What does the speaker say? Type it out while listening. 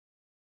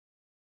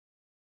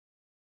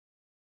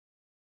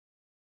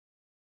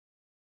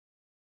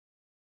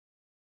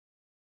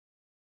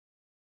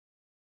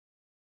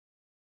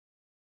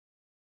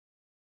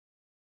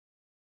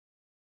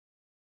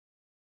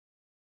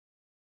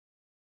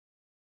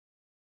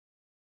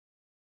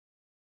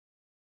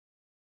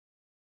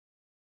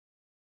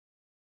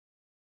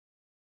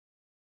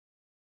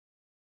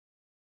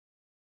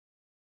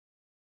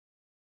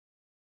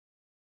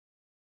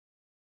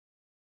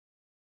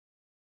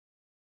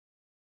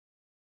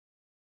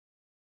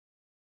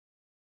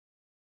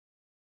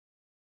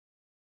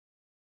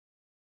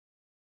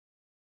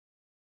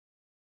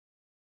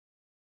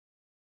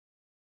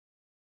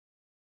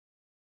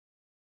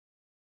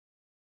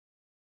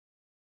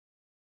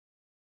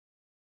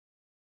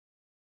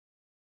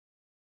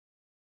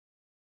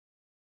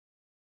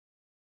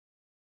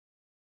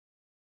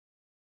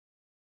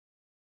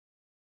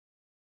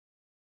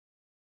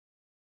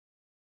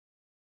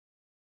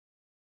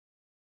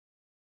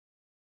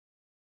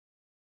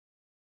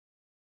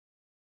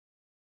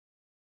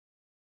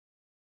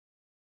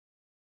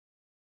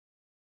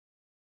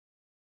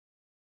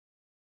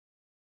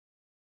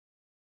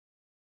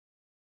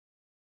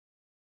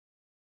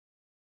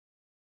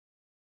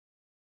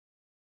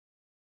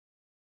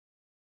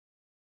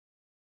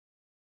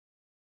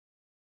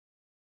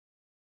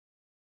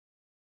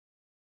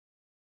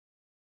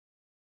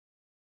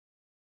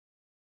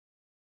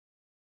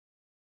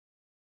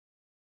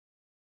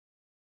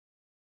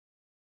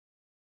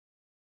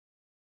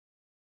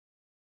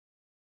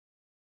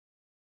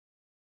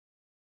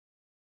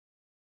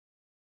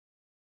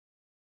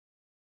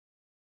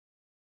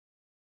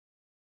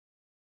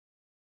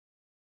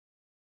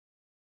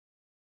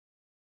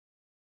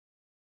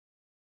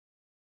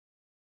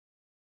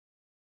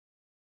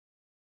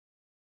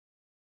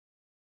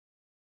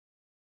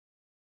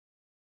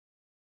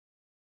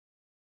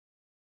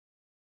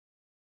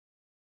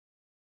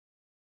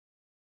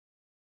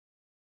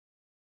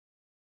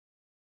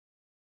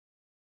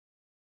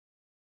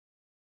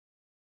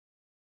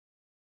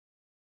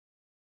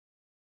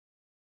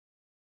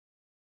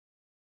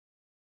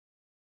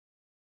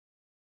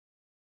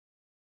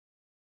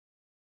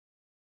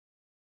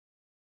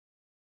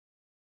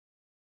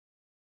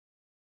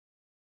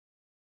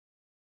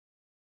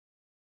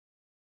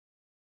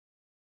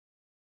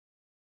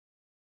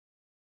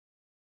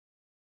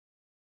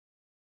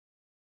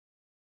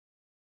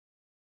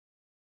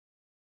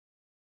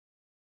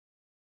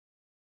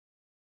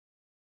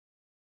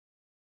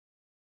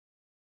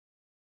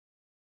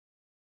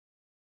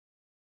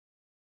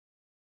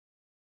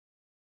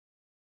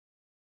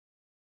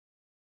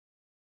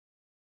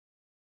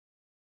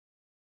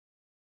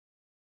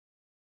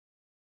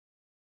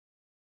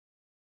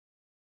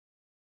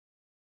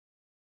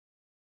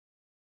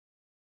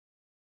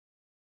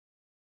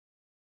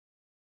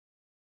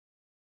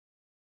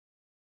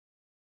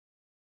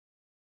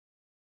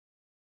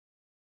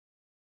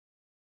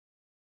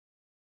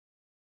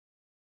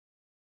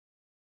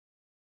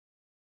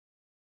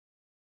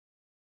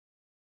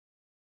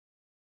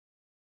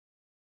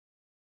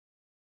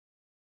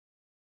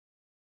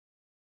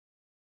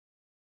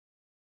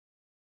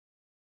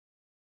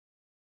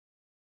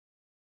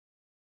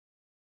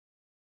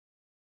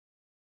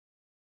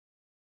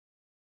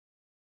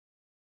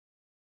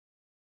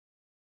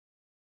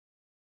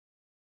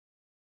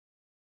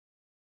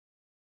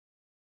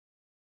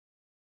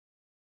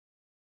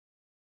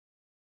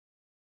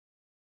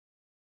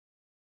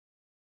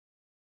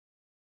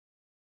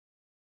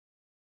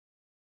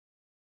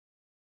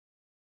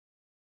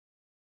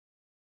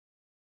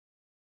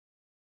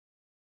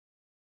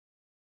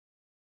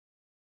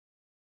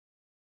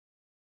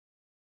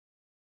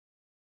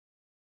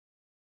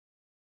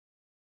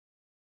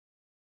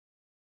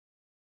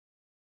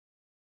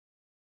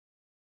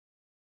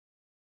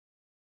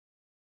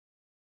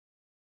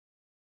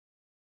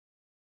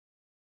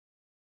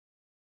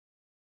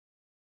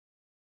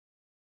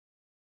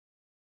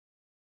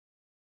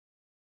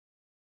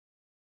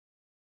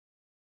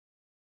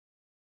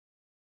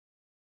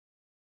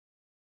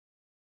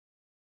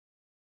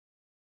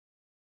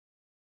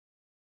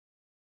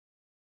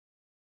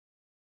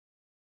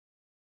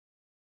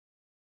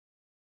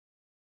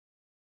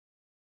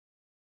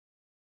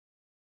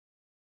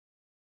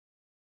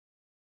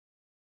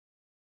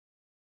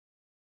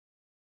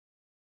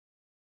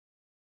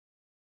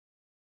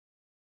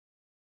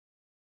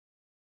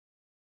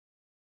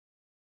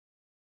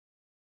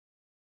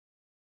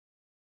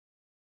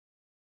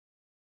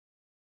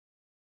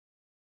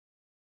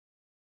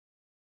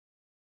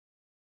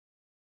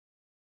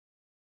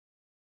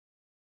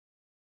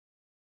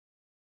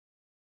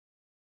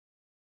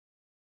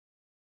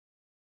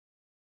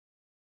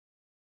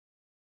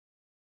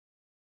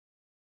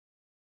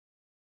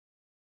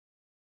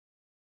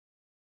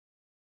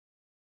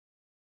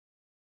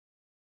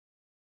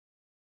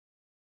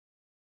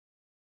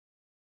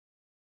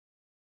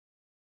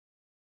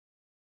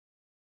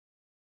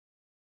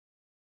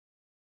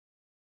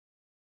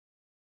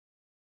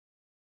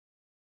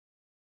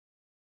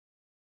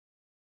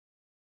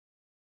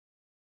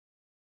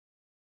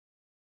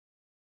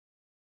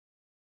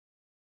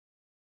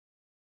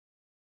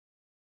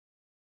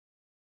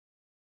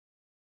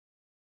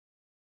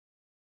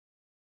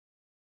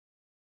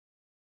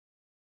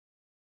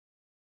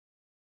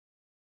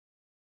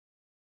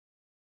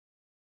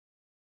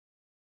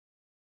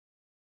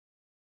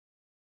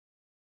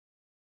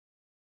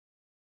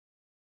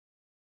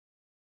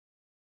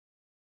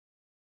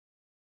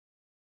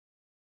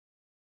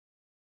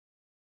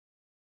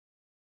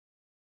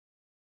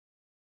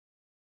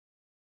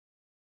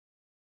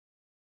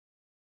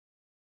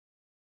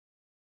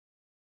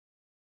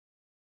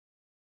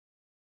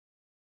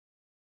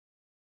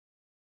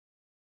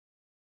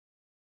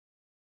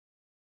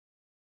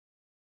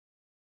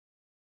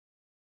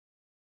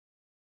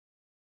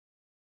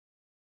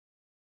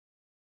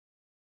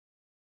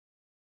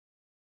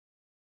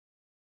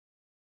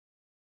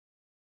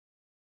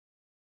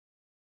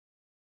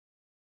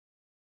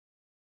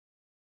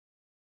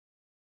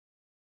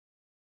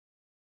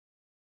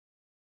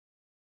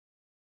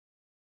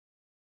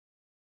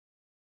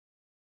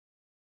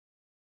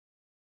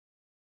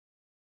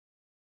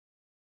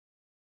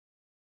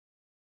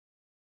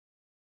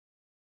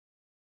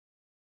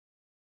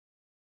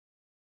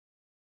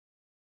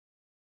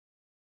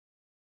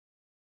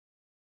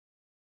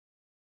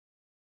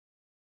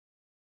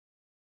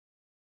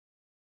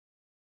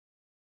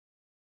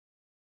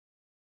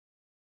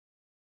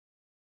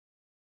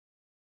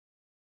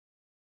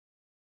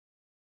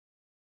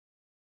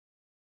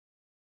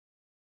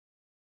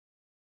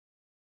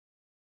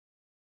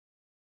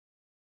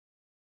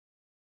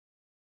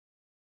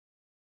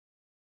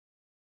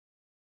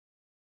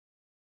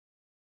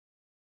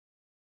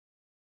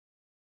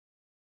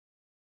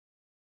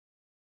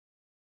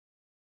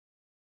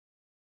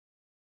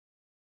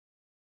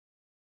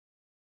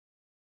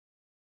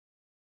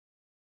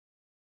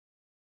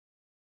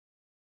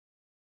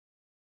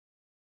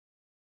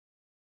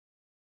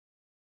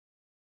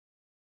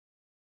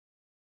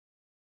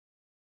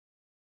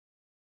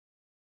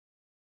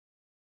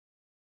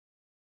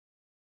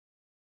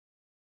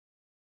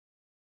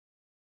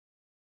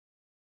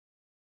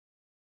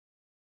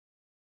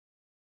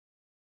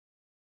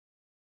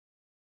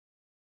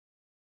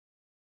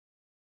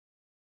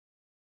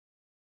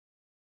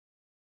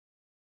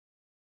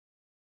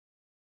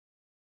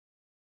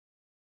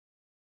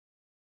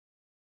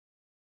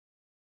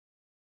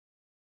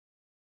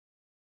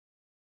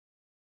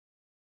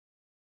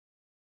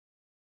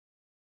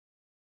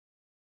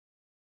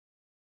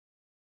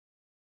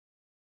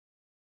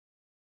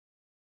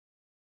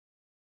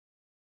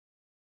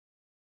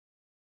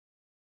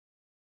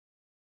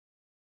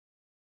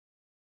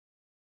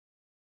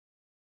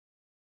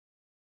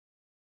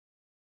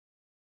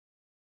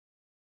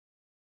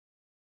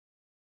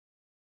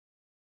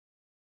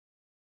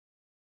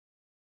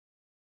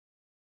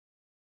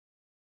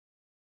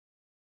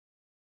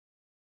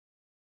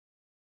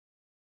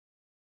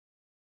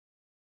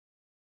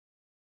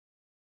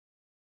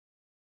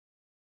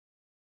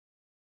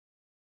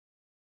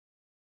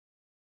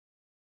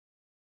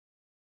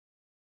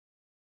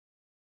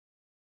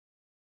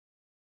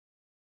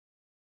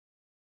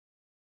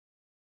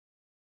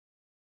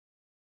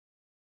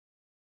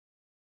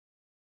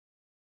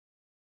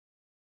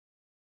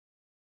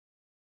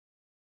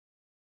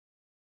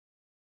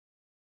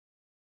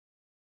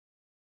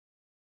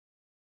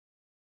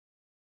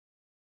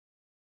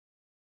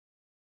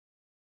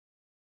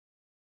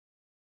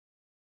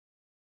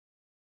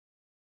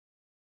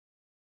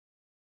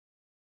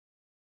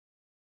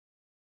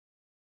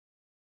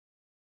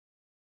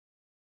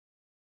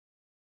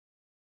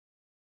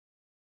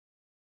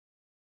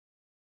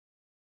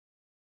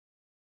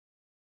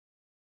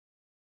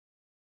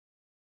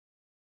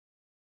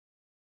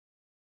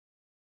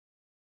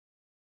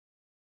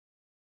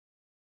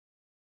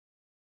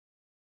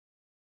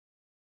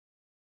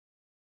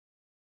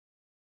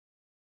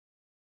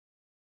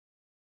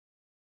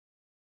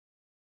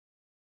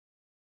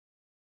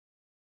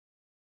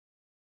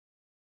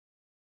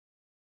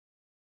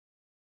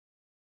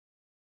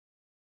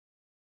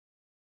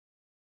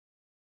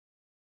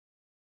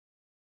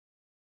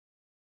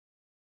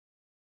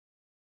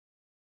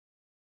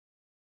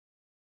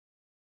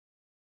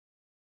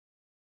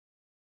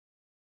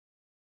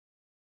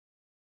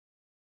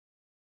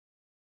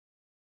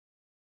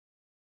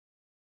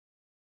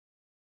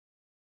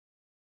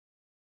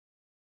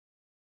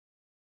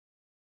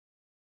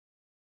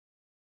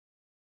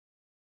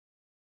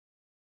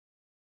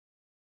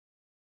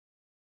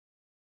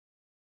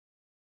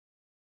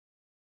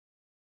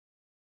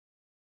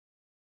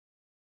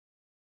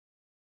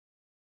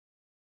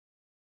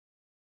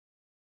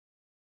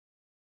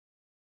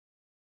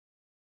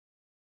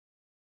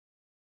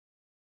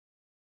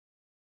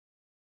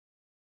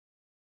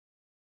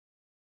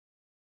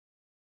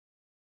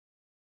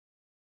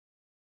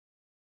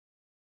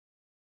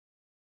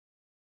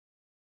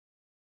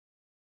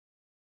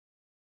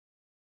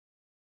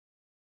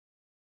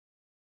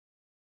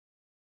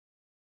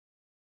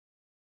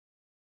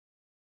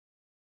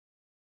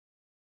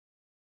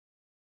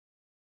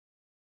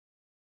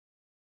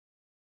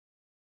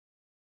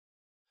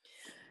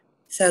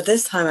So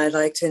this time I'd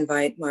like to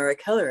invite Mara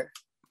Keller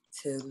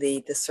to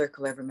lead the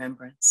Circle of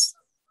Remembrance.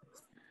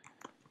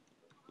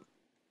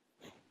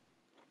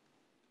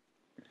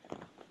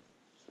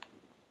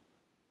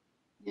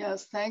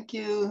 Yes, thank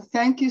you.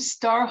 Thank you,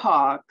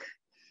 Starhawk.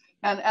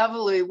 And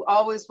Evelyn,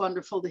 always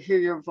wonderful to hear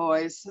your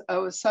voice. It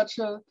was such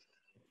a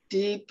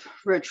deep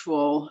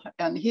ritual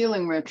and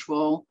healing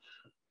ritual.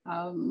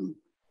 I'm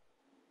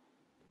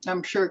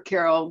sure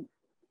Carol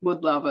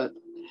would love it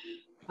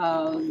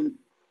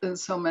in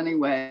so many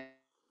ways.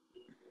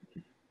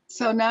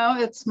 So now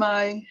it's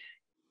my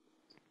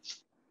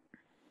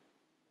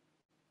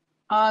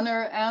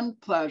honor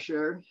and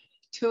pleasure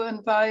to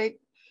invite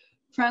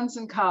friends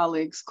and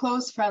colleagues,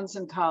 close friends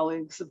and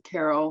colleagues of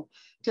Carol,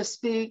 to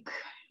speak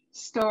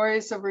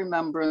stories of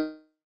remembrance,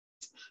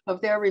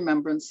 of their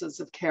remembrances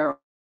of Carol.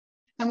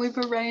 And we've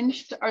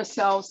arranged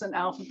ourselves in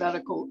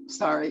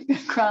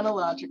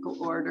chronological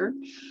order.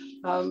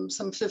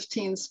 Some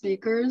 15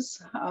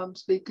 speakers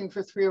speaking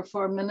for 3 or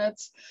 4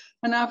 minutes.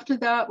 And after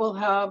that, we'll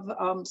have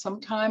some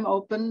time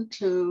open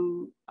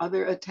to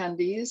other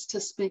attendees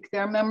to speak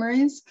their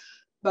memories,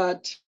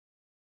 but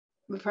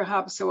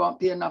perhaps there won't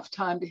be enough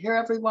time to hear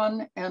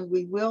everyone. And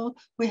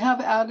we have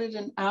added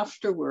an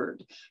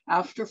afterword,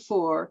 after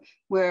 4,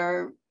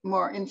 where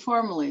more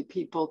informally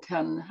people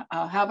can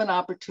have an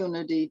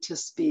opportunity to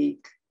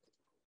speak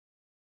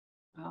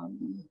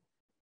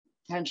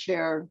and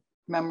share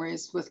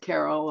memories with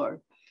Carol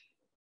or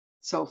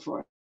so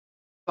forth.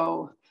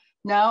 So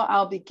now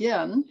I'll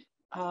begin.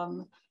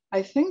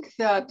 I think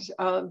that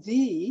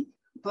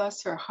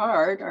bless her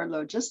heart, our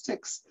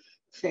logistics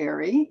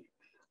fairy,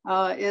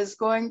 is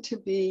going to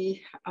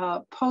be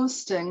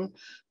posting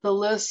the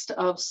list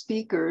of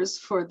speakers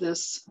for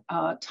this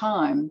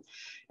time.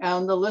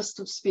 And the list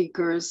of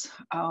speakers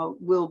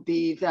will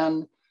be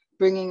then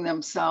bringing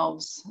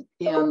themselves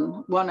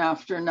in one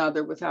after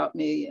another without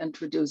me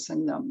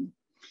introducing them.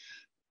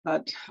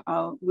 But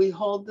we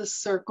hold this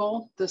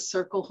circle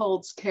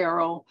holds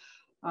Carol.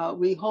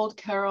 We hold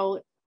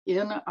Carol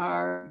in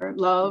our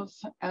love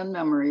and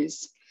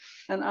memories.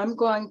 And I'm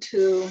going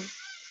to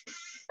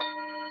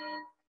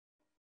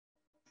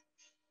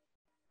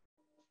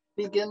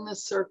begin the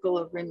circle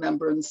of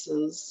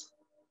remembrances.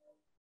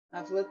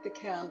 I've lit the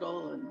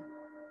candle and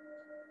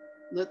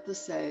lit the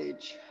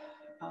sage.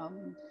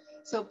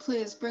 So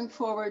please bring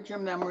forward your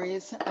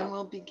memories, and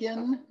we'll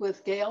begin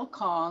with Gail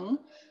Kong,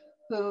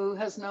 who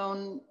has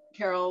known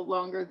Carol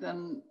longer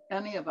than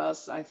any of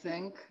us, I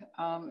think.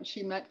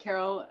 She met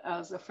Carol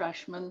as a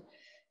freshman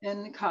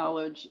in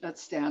college at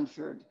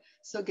Stanford.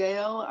 So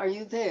Gail, are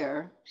you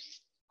there?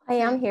 I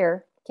am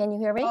here. Can you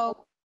hear me?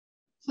 Oh,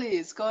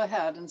 please go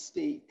ahead and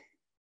speak.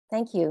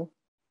 Thank you.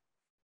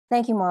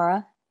 Thank you,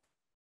 Mara.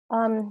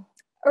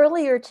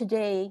 Earlier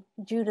today,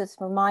 Judith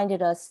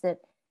reminded us that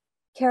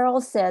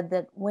Carol said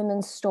that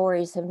women's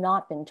stories have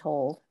not been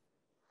told.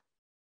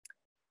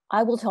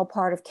 I will tell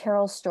part of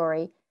Carol's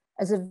story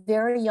as a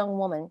very young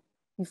woman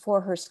before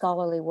her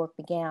scholarly work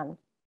began.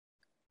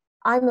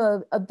 I'm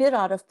a bit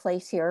out of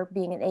place here,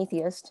 being an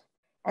atheist,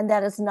 and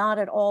that is not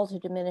at all to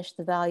diminish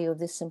the value of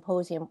this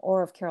symposium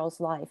or of Carol's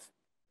life.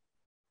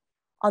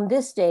 On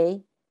this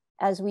day,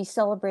 as we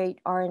celebrate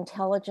our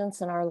intelligence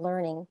and our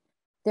learning,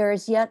 there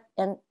is yet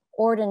an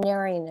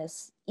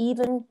ordinariness,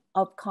 even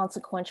of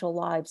consequential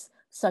lives,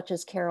 such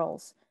as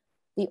Carol's.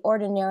 The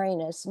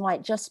ordinariness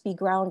might just be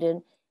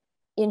grounded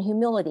in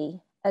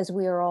humility, as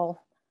we are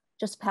all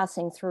just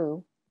passing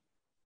through.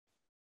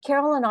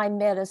 Carol and I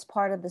met as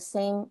part of the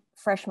same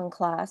freshman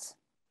class,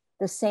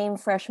 the same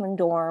freshman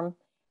dorm,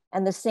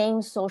 and the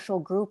same social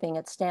grouping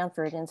at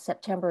Stanford in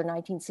September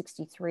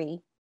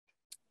 1963.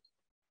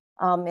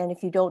 And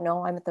if you don't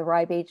know, I'm at the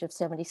ripe age of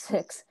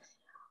 76.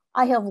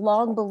 I have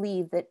long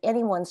believed that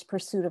anyone's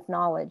pursuit of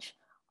knowledge,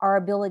 our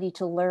ability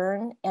to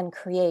learn and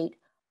create,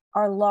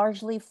 are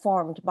largely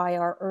formed by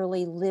our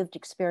early lived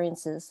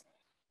experiences.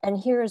 And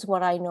here is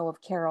what I know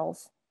of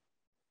Carol's.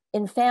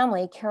 In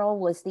family, Carol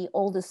was the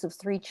oldest of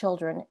 3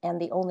 children and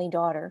the only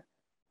daughter.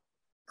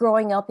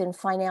 Growing up in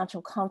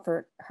financial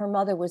comfort, her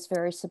mother was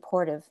very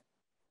supportive.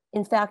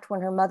 In fact,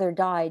 when her mother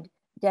died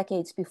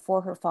decades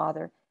before her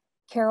father,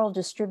 Carol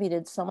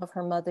distributed some of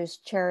her mother's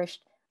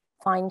cherished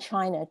fine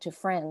china to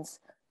friends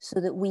so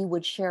that we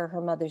would share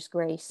her mother's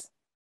grace.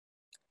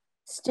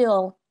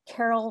 Still,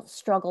 Carol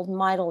struggled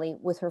mightily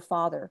with her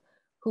father,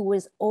 who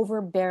was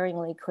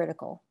overbearingly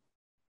critical.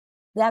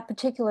 That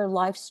particular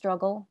life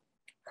struggle,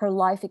 her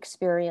life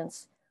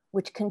experience,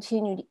 which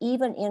continued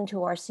even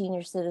into our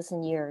senior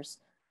citizen years,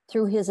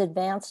 through his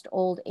advanced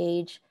old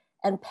age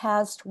and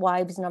past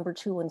wives number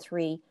 2 and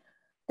 3,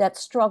 that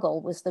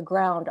struggle was the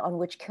ground on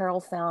which Carol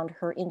found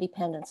her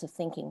independence of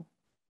thinking.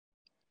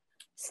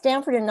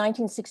 Stanford in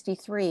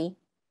 1963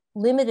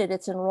 limited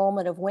its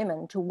enrollment of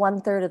women to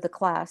 1/3 of the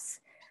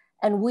class,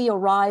 and we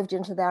arrived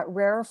into that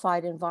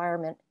rarefied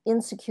environment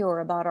insecure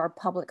about our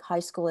public high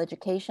school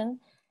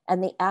education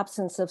and the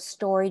absence of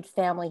storied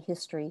family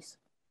histories.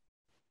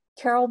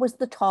 Carol was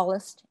the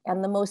tallest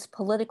and the most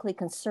politically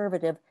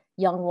conservative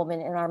young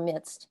woman in our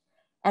midst,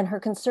 and her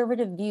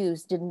conservative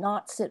views did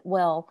not sit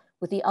well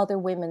with the other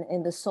women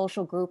in the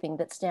social grouping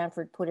that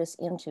Stanford put us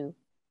into.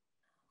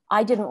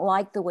 I didn't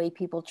like the way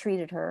people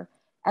treated her,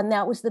 and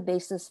that was the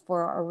basis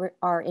for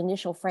our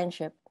initial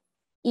friendship,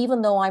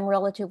 even though I'm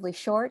relatively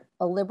short,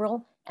 a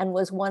liberal, and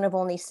was one of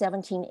only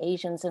 17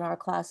 Asians in our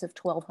class of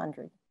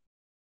 1,200.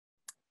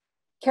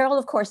 Carol,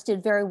 of course,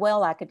 did very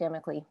well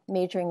academically,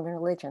 majoring in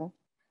religion.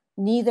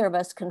 Neither of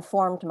us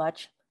conformed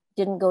much,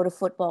 didn't go to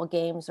football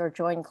games or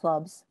join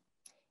clubs.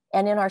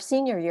 And in our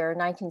senior year,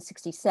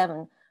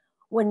 1967,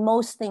 when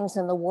most things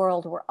in the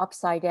world were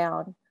upside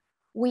down,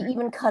 we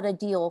even cut a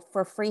deal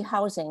for free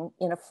housing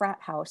in a frat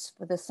house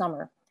for the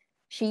summer,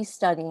 she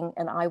studying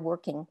and I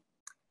working.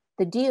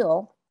 The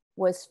deal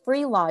was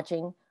free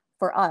lodging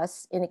for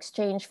us in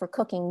exchange for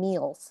cooking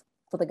meals,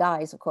 for the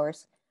guys, of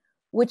course,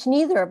 which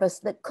neither of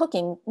us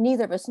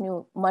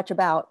knew much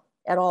about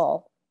at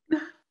all.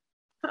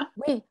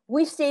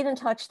 We stayed in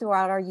touch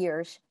throughout our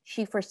years.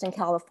 She first in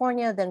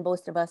California, then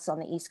both of us on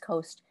the East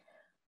Coast,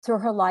 through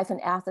her life in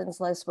Athens,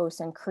 Lesbos,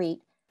 and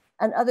Crete,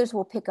 and others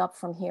will pick up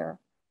from here.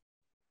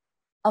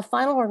 A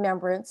final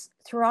remembrance,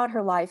 throughout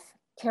her life,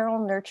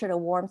 Carol nurtured a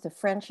warmth of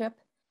friendship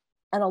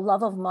and a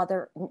love of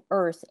Mother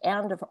Earth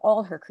and of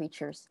all her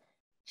creatures.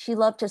 She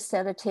loved to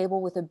set a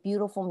table with a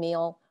beautiful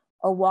meal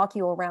or walk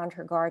you around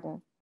her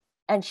garden.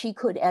 And she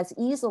could as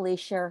easily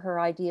share her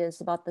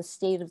ideas about the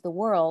state of the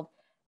world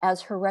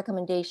as her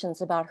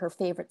recommendations about her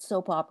favorite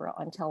soap opera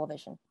on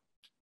television.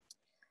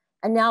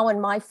 And now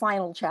in my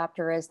final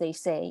chapter, as they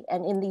say,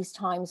 and in these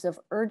times of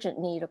urgent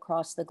need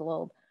across the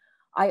globe,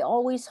 I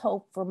always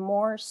hope for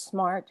more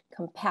smart,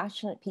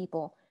 compassionate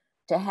people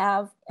to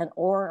have an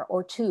oar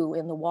or two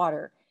in the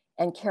water.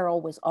 And Carol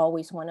was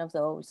always one of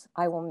those.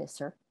 I will miss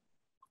her.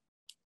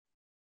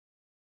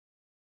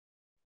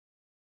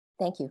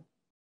 Thank you.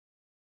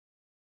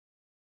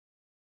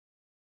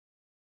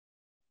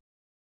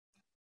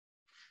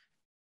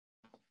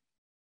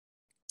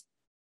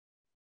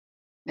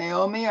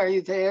 Naomi, are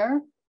you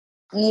there?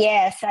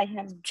 Yes, I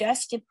have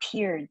just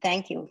appeared.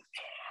 Thank you.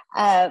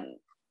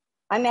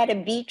 I'm at a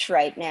beach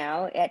right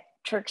now at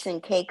Turks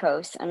and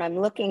Caicos, and I'm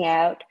looking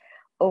out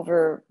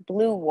over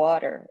blue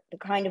water, the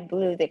kind of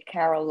blue that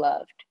Carol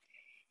loved.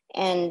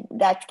 And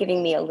that's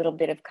giving me a little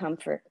bit of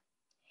comfort.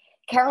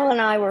 Carol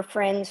and I were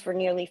friends for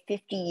nearly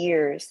 50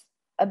 years.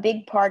 A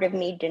big part of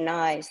me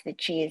denies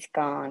that she is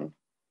gone.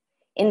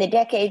 In the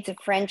decades of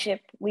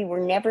friendship, we were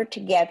never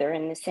together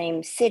in the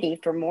same city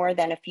for more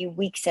than a few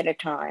weeks at a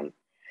time.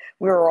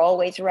 We were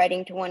always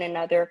writing to one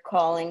another,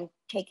 calling,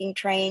 taking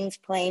trains,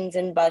 planes,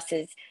 and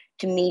buses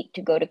to meet,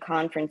 to go to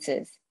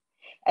conferences.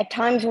 At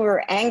times we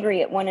were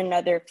angry at one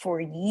another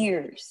for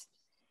years,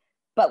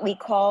 but we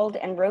called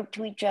and wrote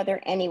to each other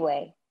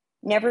anyway,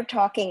 never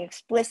talking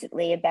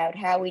explicitly about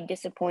how we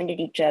disappointed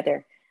each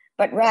other,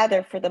 but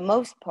rather, for the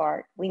most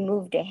part, we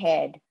moved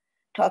ahead,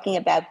 talking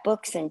about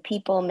books and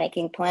people,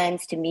 making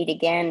plans to meet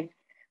again,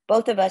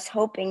 both of us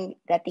hoping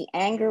that the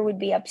anger would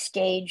be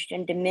upstaged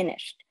and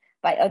diminished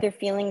by other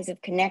feelings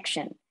of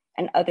connection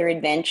and other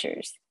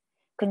adventures.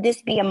 Could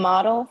this be a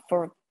model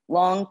for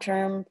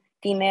long-term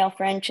female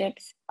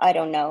friendships? I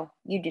don't know,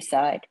 you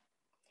decide.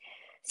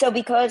 So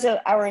because of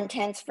our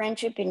intense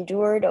friendship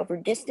endured over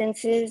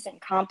distances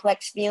and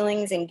complex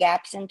feelings and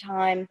gaps in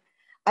time,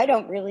 I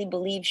don't really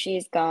believe she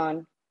is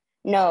gone.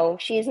 No,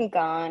 she isn't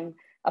gone.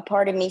 A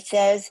part of me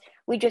says,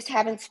 we just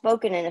haven't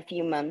spoken in a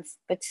few months,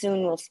 but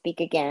soon we'll speak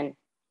again.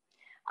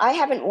 I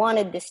haven't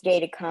wanted this day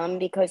to come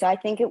because I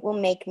think it will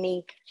make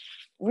me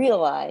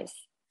realize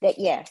that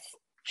yes,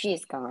 she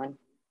is gone.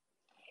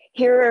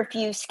 Here are a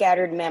few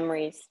scattered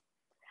memories.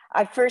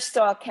 I first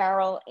saw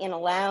Carol in a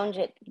lounge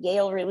at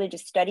Yale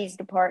Religious Studies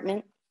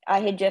Department.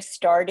 I had just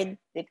started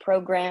the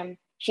program.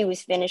 She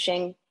was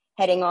finishing,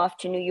 heading off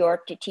to New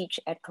York to teach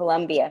at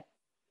Columbia.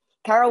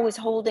 Carol was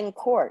holding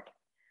court,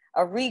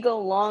 a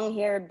regal,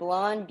 long-haired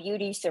blonde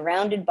beauty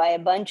surrounded by a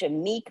bunch of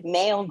meek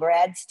male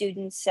grad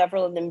students,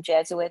 several of them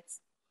Jesuits.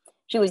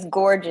 She was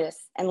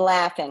gorgeous and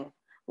laughing,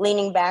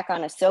 leaning back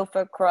on a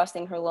sofa,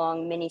 crossing her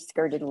long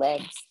mini-skirted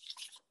legs.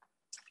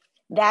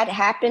 That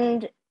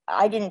happened.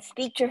 I didn't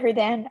speak to her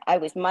then. I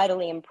was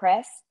mightily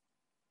impressed.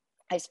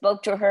 I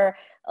spoke to her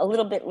a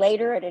little bit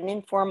later at an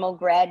informal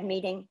grad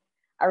meeting.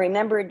 I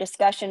remember a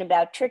discussion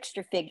about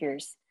trickster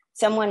figures.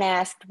 Someone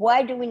asked,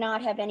 why do we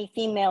not have any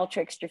female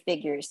trickster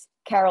figures?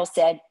 Carol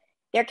said,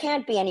 there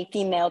can't be any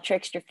female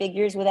trickster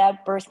figures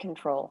without birth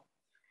control.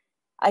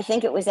 I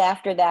think it was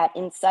after that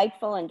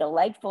insightful and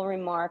delightful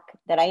remark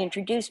that I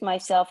introduced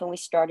myself and we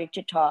started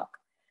to talk,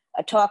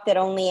 a talk that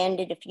only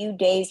ended a few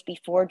days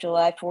before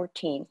July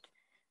 14th,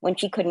 when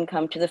she couldn't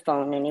come to the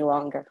phone any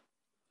longer.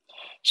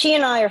 She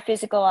and I are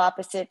physical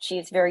opposites. She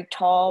is very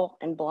tall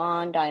and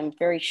blonde. I am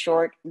very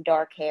short and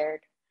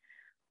dark-haired.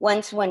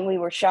 Once when we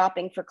were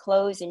shopping for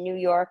clothes in New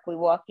York, we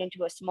walked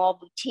into a small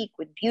boutique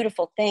with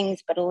beautiful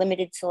things, but a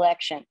limited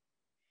selection.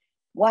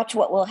 Watch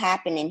what will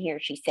happen in here,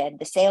 she said.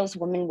 The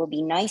saleswoman will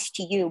be nice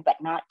to you,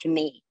 but not to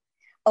me.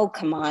 Oh,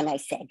 come on, I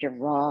said, you're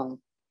wrong.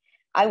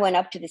 I went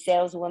up to the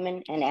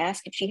saleswoman and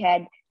asked if she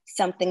had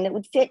something that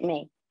would fit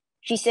me.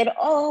 She said,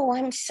 "Oh,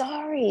 I'm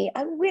sorry.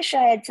 I wish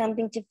I had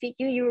something to fit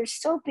you. You were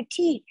so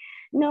petite.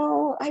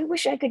 No, I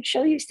wish I could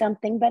show you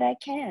something, but I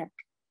can't."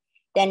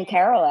 Then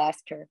Carol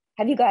asked her,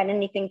 "Have you got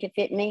anything to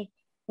fit me?"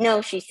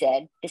 "No," she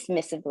said,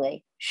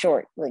 dismissively,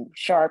 shortly,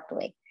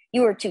 sharply.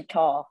 "You are too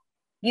tall.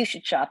 You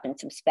should shop in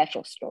some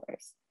special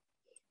stores."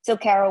 So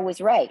Carol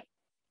was right.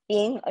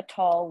 Being a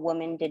tall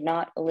woman did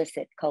not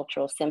elicit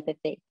cultural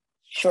sympathy.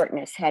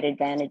 Shortness had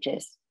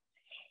advantages.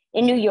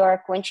 In New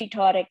York, when she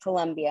taught at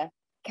Columbia,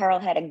 Carol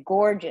had a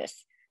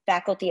gorgeous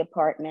faculty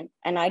apartment,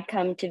 and I'd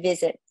come to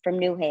visit from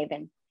New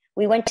Haven.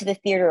 We went to the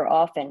theater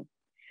often.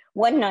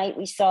 One night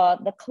we saw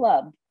The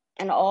Club,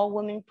 an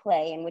all-woman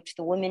play in which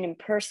the women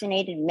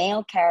impersonated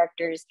male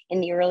characters in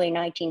the early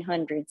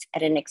 1900s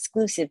at an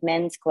exclusive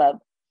men's club.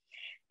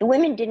 The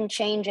women didn't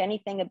change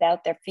anything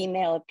about their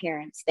female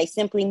appearance. They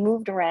simply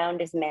moved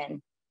around as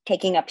men,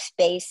 taking up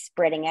space,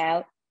 spreading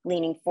out,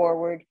 leaning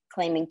forward,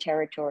 claiming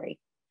territory.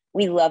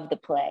 We loved the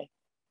play.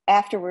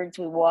 Afterwards,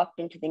 we walked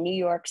into the New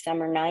York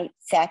summer night,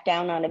 sat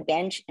down on a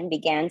bench, and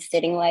began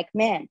sitting like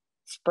men,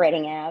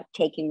 spreading out,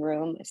 taking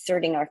room,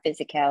 asserting our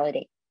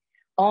physicality.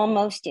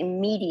 Almost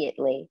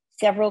immediately,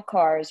 several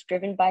cars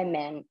driven by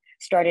men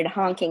started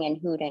honking and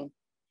hooting.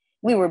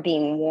 We were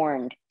being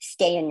warned,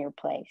 stay in your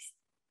place.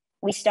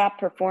 We stopped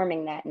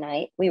performing that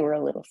night. We were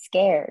a little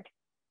scared,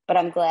 but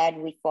I'm glad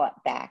we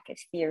fought back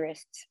as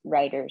theorists,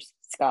 writers,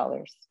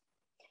 scholars.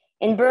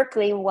 In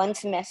Berkeley, one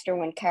semester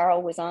when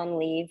Carol was on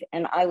leave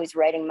and I was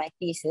writing my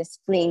thesis,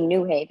 fleeing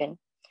New Haven,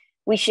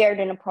 we shared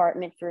an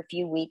apartment for a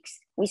few weeks.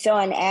 We saw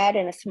an ad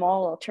in a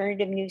small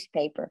alternative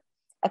newspaper.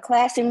 A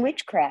class in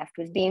witchcraft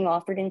was being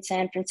offered in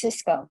San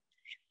Francisco.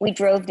 We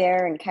drove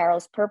there in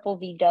Carol's purple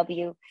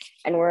VW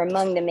and were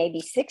among the maybe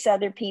 6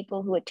 other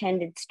people who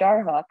attended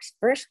Starhawk's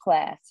first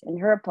class in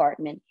her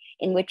apartment,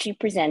 in which she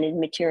presented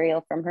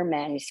material from her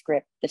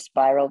manuscript, The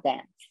Spiral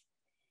Dance.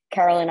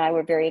 Carol and I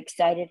were very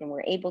excited and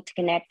were able to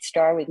connect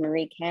Star with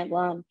Marie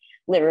Cantillon,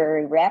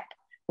 literary rep,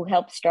 who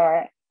helped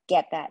Star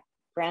get that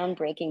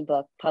groundbreaking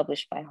book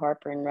published by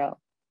Harper and Row.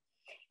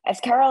 As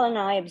Carol and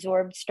I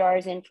absorbed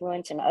Star's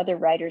influence and other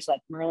writers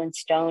like Merlin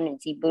Stone and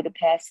Z.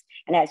 Budapest,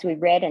 and as we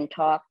read and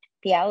talked,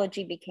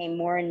 theology became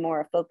more and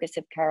more a focus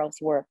of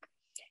Carol's work.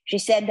 She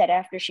said that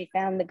after she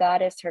found the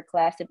goddess, her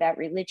class about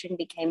religion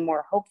became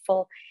more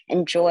hopeful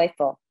and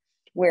joyful,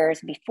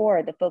 whereas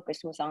before the focus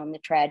was on the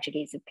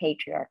tragedies of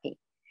patriarchy.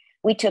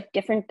 We took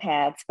different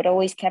paths, but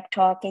always kept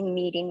talking,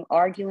 meeting,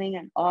 arguing,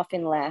 and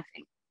often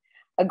laughing.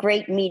 A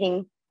great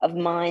meeting of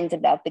minds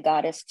about the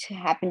goddess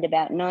happened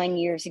about 9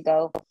 years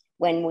ago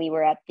when we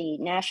were at the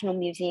National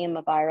Museum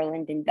of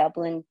Ireland in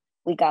Dublin.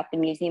 We got the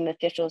museum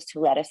officials to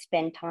let us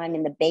spend time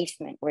in the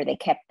basement where they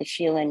kept the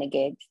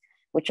Sheela-na-gigs,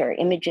 which are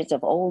images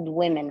of old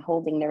women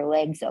holding their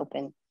legs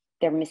open.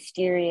 They're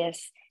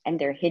mysterious and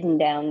they're hidden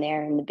down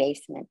there in the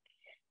basement.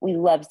 We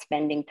loved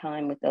spending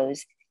time with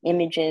those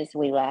images.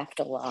 We laughed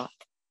a lot.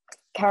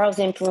 Carol's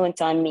influence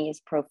on me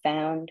is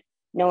profound.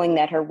 Knowing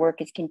that her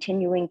work is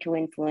continuing to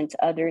influence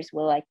others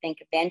will, I think,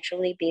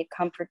 eventually be a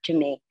comfort to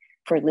me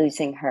for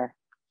losing her.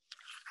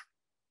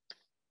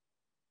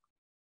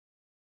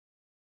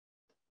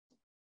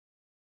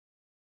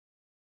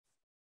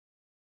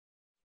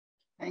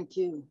 Thank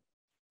you.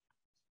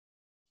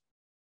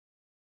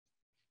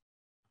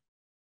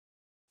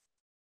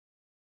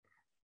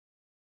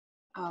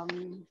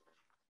 And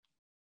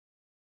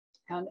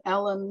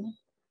Ellen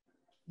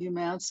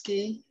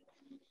Umansky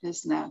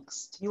is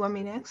next. You want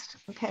me next?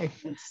 Okay.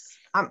 Yes.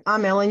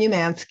 I'm Ellen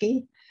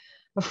Umansky,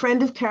 a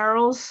friend of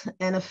Carol's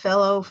and a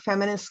fellow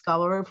feminist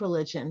scholar of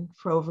religion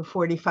for over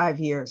 45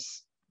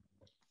 years.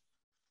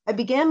 I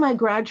began my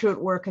graduate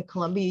work at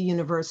Columbia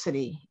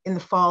University in the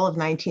fall of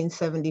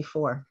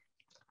 1974.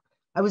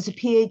 I was a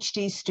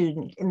PhD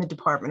student in the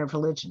Department of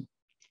Religion.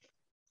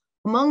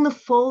 Among the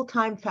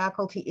full-time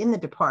faculty in the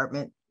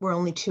department were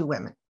only 2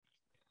 women,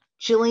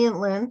 Gillian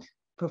Lind,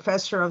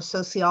 professor of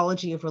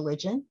sociology of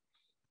religion,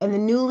 and the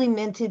newly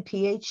minted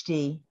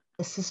PhD,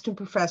 assistant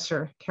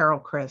professor Carol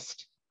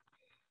Christ.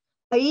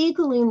 I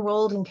eagerly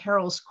enrolled in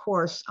Carol's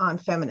course on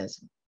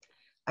feminism.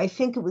 I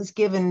think it was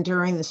given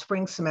during the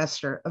spring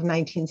semester of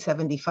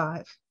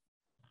 1975.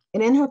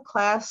 And in her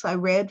class, I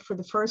read for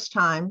the first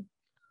time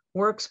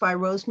works by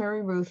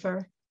Rosemary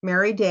Ruther,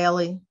 Mary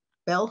Daly,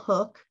 Bell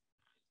Hook,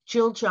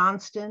 Jill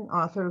Johnston,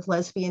 author of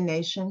Lesbian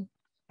Nation,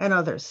 and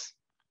others.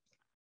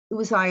 It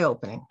was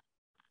eye-opening.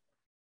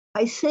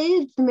 I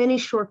saved the many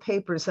short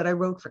papers that I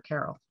wrote for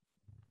Carol.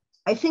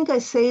 I think I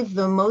saved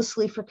them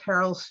mostly for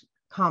Carol's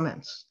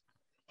comments,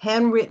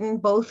 handwritten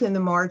both in the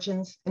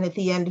margins and at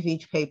the end of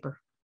each paper.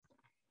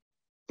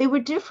 They were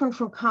different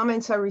from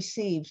comments I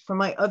received from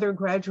my other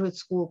graduate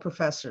school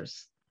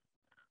professors,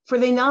 for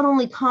they not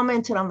only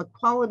commented on the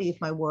quality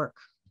of my work,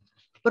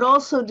 but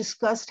also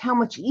discussed how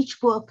much each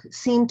book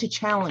seemed to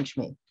challenge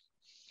me,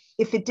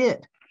 if it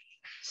did.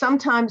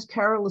 Sometimes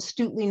Carol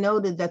astutely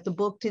noted that the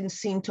book didn't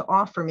seem to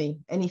offer me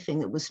anything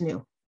that was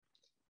new.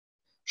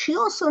 She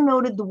also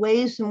noted the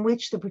ways in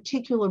which the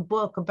particular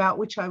book about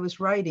which I was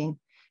writing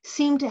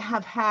seemed to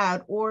have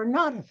had or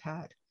not have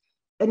had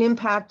an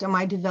impact on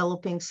my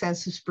developing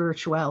sense of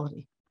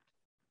spirituality.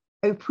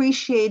 I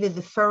appreciated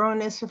the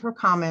thoroughness of her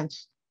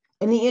comments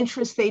and the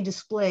interest they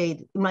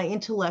displayed in my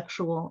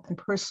intellectual and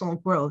personal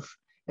growth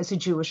as a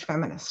Jewish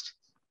feminist.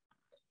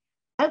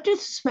 After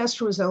the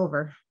semester was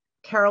over,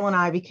 Carol and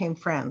I became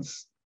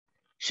friends.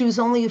 She was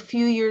only a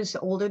few years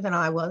older than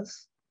I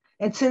was,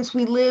 and since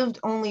we lived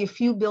only a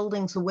few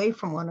buildings away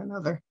from one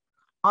another,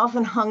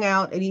 often hung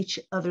out at each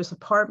other's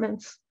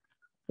apartments,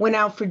 went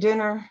out for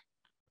dinner,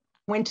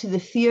 went to the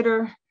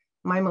theater.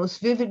 My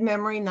most vivid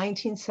memory,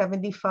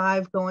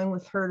 1975, going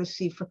with her to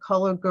see For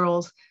Colored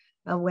Girls,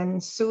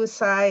 when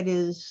suicide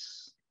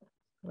is,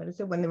 what is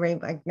it, when the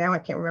rain, now I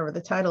can't remember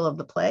the title of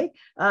the play.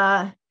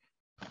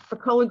 For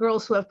colored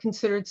girls who have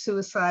considered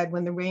suicide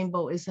when the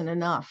rainbow isn't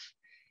enough.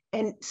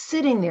 And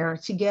sitting there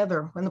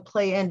together when the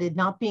play ended,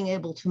 not being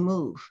able to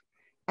move.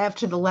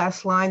 After the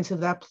last lines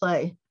of that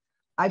play,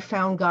 I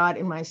found God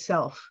in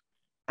myself,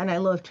 and I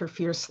loved her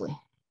fiercely.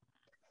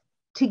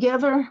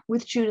 Together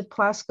with Judith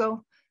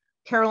Plasko,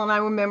 Carol and I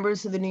were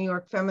members of the New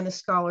York Feminist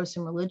Scholars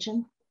in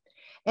Religion.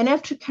 And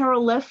after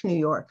Carol left New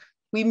York,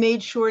 we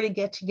made sure to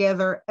get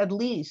together at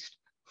least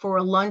for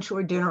a lunch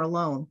or dinner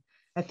alone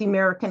at the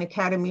American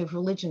Academy of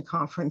Religion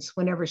conference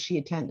whenever she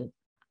attended.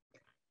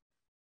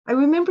 I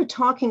remember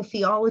talking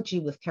theology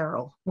with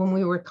Carol when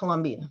we were at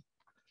Columbia,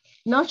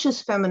 not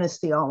just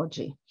feminist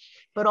theology,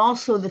 but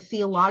also the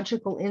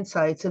theological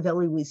insights of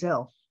Elie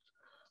Wiesel,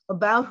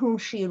 about whom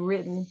she had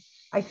written,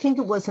 I think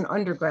it was an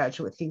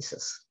undergraduate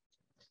thesis.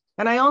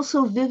 And I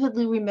also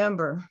vividly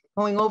remember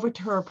going over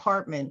to her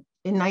apartment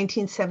in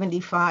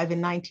 1975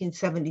 and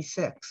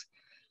 1976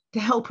 to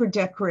help her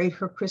decorate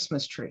her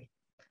Christmas tree.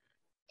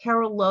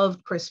 Carol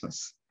loved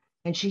Christmas,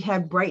 and she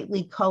had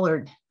brightly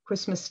colored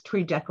Christmas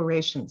tree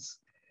decorations.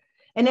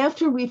 And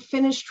after we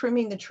finished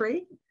trimming the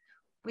tree,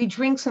 we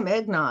drink some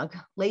eggnog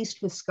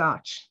laced with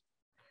scotch.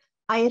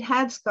 I had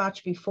had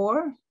scotch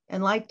before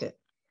and liked it,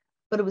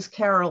 but it was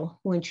Carol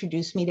who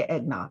introduced me to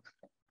eggnog.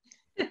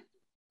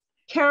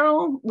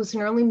 Carol was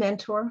an early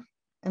mentor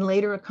and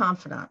later a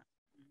confidant,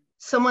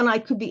 someone I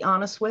could be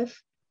honest with,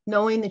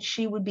 knowing that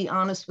she would be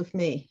honest with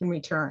me in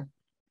return.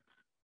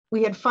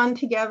 We had fun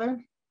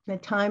together and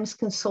at times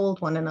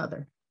consoled one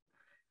another.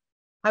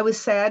 I was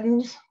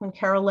saddened when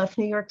Carol left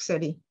New York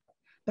City,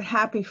 but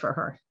happy for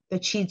her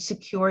that she'd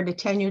secured a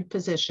tenured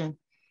position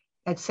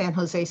at San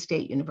Jose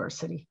State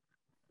University.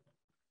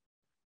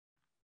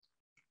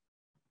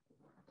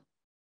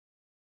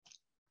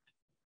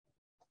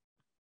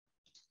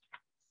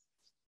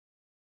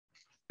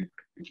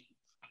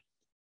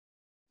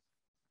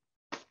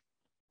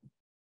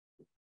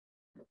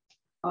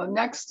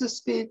 Next to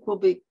speak will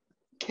be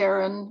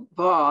Karen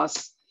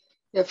Voss,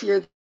 if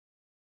you're there,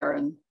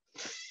 Karen.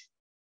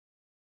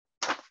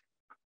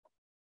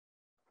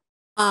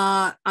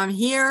 I'm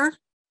here.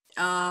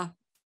 Go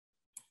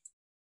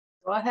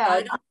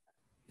ahead.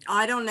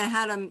 I don't know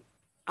how to,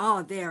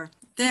 oh, there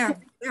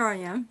I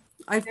am.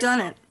 I've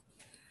done it.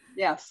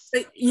 Yes.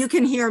 But you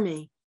can hear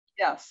me.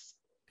 Yes.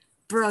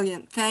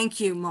 Brilliant. Thank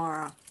you,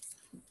 Mara.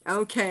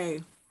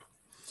 Okay.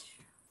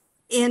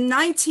 In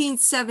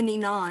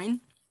 1979,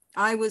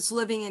 I was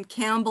living in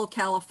Campbell,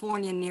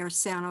 California, near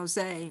San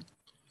Jose.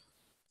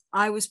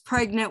 I was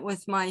pregnant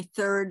with my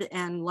third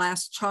and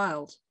last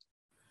child.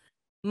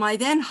 My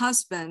then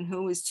husband,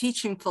 who was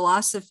teaching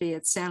philosophy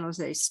at San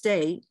Jose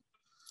State,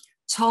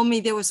 told me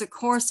there was a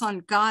course on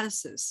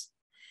goddesses,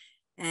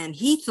 and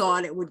he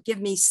thought it would give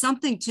me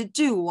something to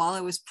do while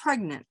I was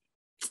pregnant.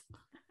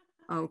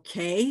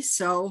 Okay,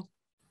 so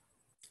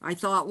I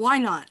thought, why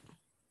not?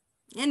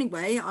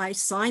 Anyway, I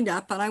signed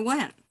up and I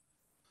went.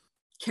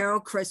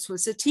 Carol Chris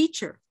was a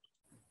teacher.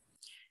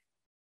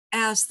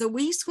 As the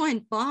weeks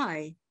went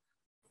by,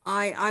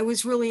 I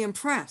was really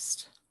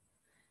impressed.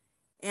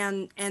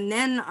 And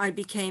then I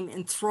became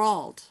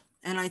enthralled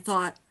and I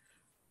thought,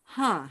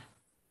 I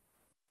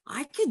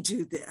could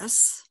do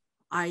this.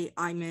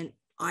 I meant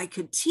I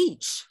could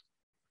teach.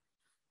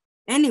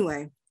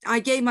 Anyway,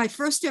 I gave my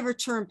first ever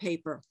term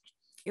paper.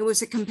 It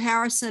was a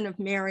comparison of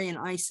Mary and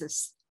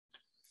Isis.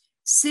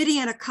 Sitting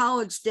at a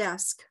college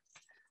desk,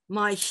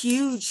 my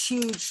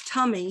huge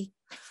tummy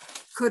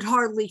could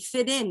hardly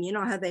fit in. You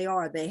know how they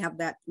are. They have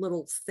that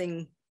little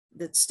thing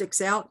that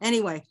sticks out.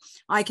 Anyway,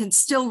 I can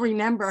still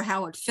remember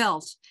how it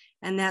felt.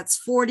 And that's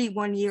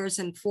 41 years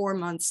and 4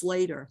 months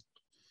later.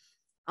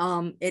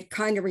 It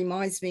kind of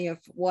reminds me of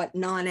what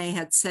Nane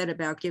had said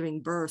about giving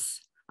birth.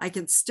 I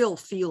can still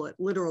feel it,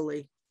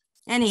 literally.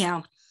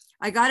 Anyhow,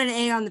 I got an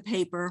A on the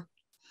paper.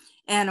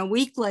 And a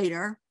week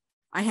later,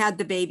 I had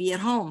the baby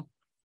at home.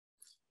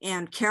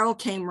 And Carol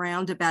came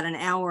around about an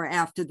hour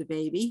after the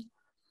baby.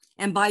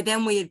 And by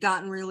then we had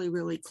gotten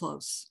really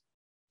close.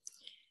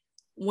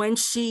 When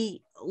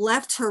she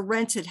left her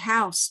rented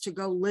house to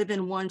go live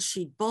in one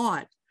she'd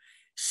bought,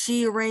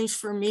 she arranged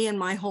for me and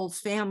my whole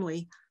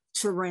family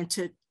to rent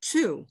it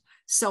too.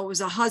 So it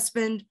was a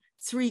husband,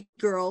 3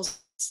 girls,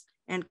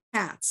 and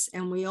cats.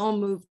 And we all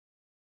moved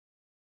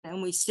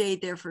and we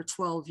stayed there for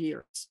 12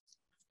 years.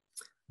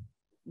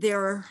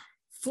 There are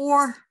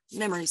 4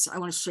 memories I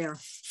want to share,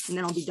 and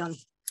then I'll be done.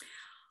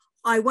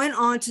 I went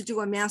on to do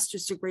a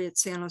master's degree at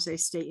San Jose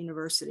State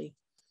University.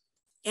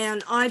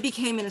 And I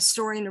became an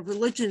historian of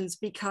religions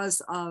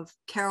because of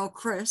Carol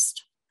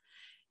Christ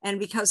and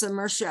because of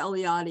Mircea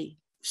Eliade.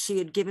 She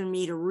had given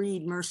me to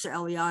read Mircea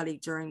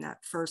Eliade during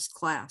that first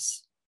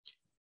class.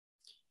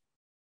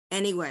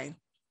 Anyway,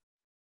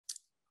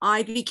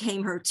 I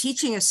became her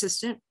teaching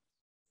assistant,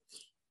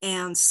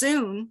 and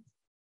soon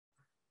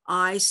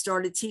I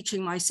started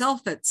teaching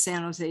myself at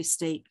San Jose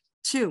State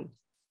too.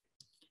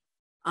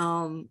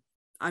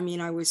 I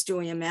mean, I was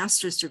doing a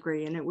master's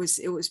degree, and it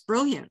was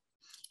brilliant.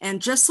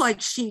 And just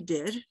like she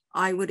did,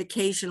 I would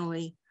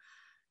occasionally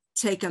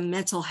take a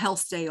mental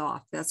health day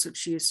off. That's what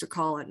she used to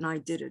call it. And I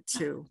did it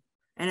too.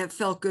 And it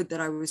felt good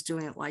that I was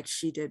doing it like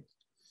she did.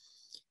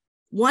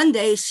 One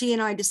day, she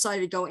and I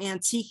decided to go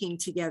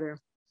antiquing together.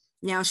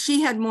 Now,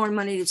 she had more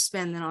money to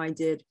spend than I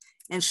did.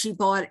 And she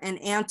bought an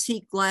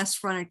antique glass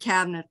fronted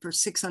cabinet for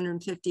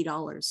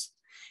 $650.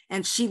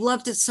 And she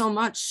loved it so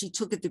much, she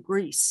took it to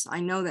Greece.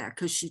 I know that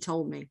because she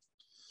told me.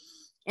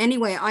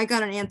 Anyway, I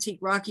got an antique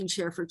rocking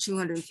chair for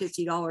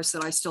 $250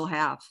 that I still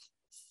have.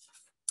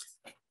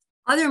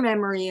 Other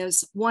memory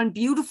is one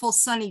beautiful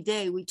sunny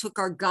day, we took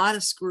our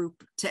goddess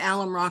group to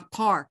Alum Rock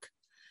Park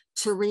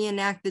to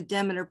reenact the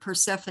Demeter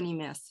Persephone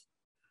myth.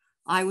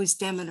 I was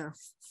Demeter.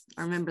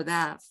 I remember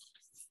that.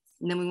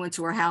 And then we went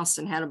to her house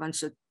and had a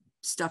bunch of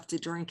stuff to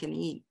drink and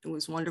eat. It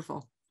was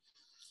wonderful.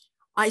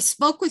 I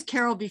spoke with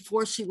Carol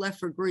before she left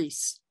for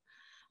Greece.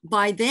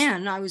 By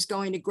then, I was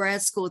going to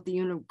grad school at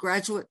the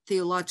Graduate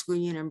Theological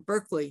Union in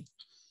Berkeley.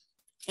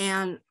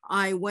 And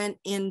I went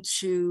on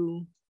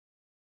to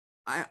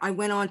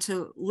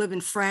live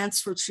in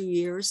France for 2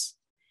 years,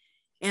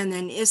 and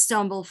then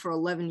Istanbul for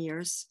 11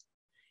 years.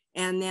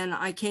 And then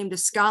I came to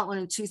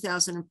Scotland in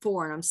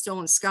 2004, and I'm still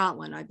in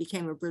Scotland. I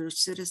became a British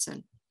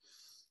citizen.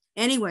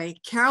 Anyway,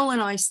 Carol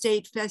and I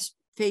stayed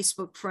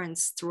Facebook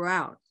friends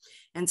throughout.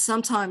 And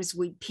sometimes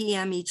we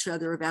PM each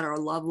other about our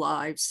love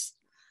lives.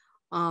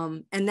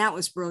 And that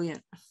was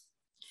brilliant.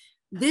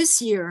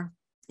 This year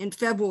in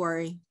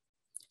February,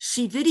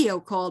 she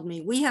video called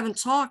me. We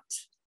haven't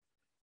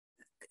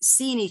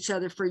seen each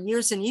other for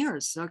years and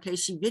years. Okay,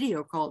 she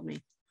video called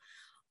me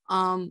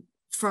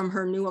from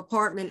her new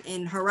apartment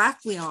in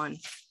Heraklion.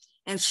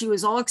 And she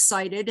was all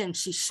excited and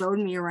she showed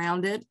me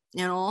around it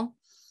and all.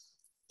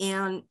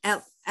 And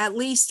at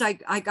least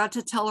I got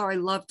to tell her I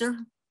loved her.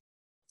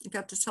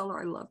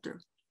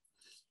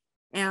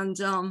 And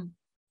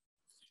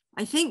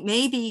I think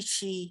maybe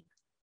she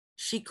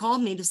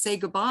called me to say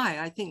goodbye.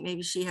 I think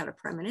maybe she had a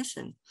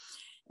premonition.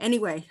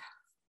 Anyway,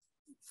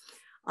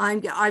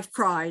 I've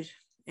cried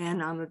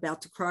and I'm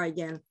about to cry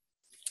again.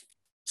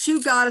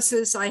 2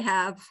 goddesses I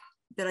have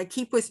that I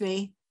keep with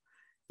me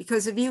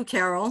because of you,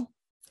 Carol,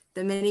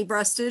 the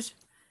many-breasted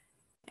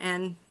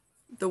and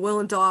the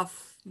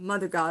Willendorf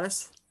mother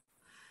goddess.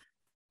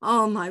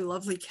 Oh, my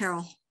lovely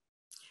Carol.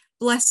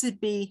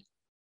 Blessed be.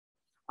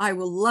 I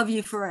will love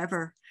you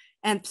forever.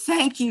 And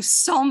thank you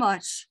so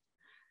much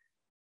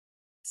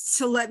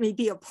to let me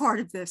be a part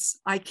of this.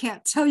 I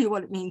can't tell you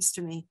what it means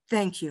to me.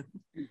 Thank you.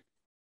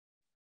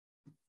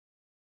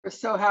 We're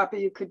so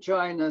happy you could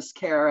join us,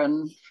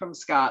 Karen, from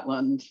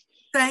Scotland.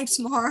 Thanks,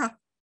 Maura.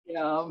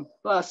 Yeah,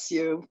 bless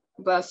you.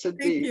 Blessed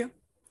be. Thank you.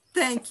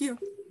 Thank you.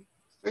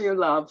 For your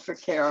love for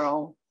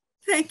Carol.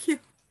 Thank you.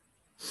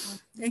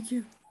 Thank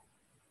you.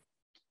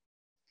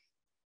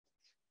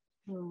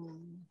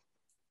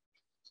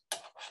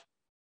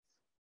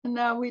 And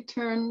now we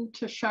turn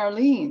to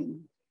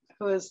Charlene,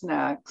 who is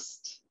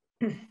next.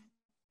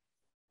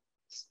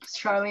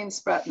 Charlene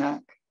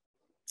Spretnak.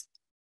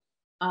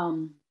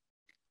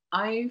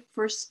 I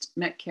first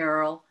met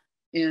Carol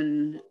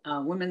in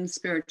a women's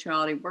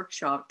spirituality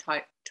workshop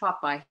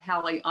taught by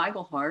Hallie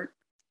Eigelhart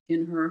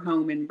in her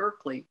home in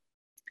Berkeley.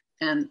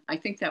 And I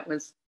think that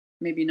was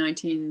maybe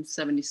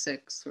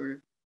 1976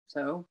 or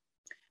so.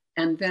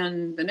 And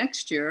then the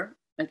next year,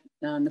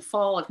 in the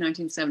fall of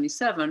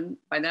 1977,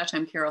 by that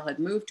time Carol had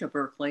moved to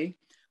Berkeley.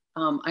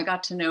 I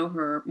got to know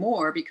her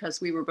more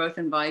because we were both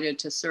invited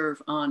to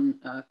serve on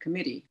a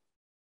committee.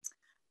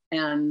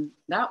 And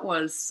that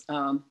was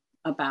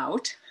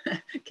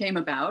came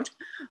about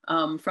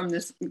from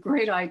this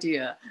great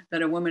idea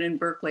that a woman in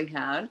Berkeley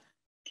had,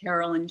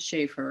 Carolyn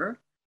Schaefer,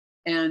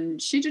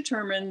 and she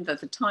determined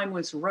that the time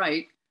was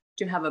right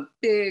to have a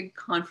big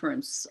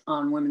conference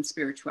on women's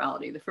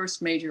spirituality, the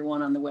first major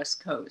one on the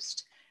West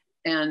Coast.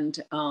 And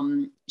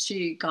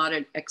she got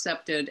it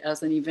accepted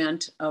as an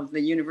event of the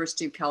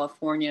University of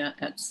California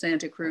at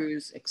Santa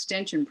Cruz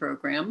Extension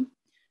Program.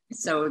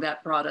 So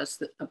that brought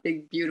us a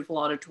big, beautiful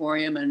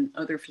auditorium and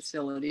other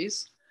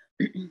facilities.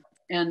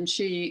 And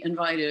she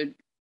invited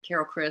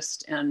Carol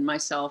Christ and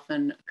myself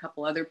and a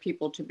couple other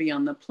people to be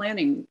on the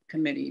planning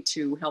committee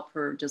to help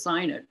her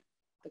design it,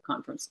 the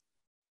conference.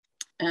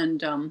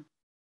 And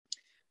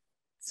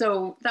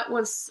so that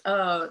was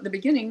the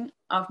beginning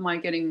of my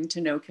getting to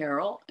know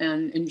Carol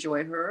and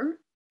enjoy her.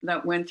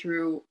 That went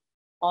through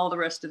all the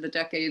rest of the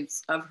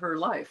decades of her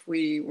life.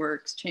 We were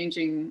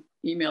exchanging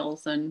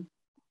emails and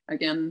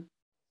again,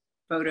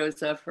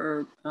 photos of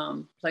her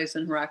place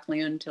in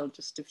Heraklion until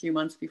just a few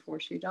months before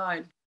she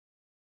died.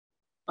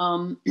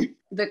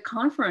 The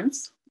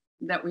conference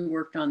that we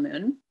worked on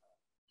then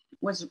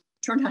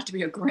turned out to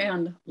be a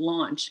grand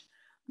launch,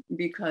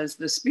 because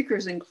the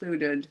speakers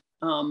included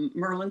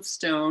Merlin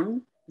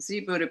Stone, Z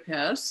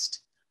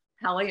Budapest,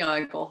 Hallie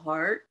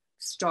Eichelhart,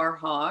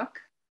 Starhawk,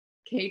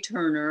 Kay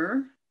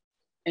Turner,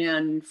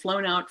 and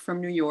flown out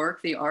from New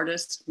York, the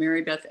artist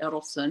Mary Beth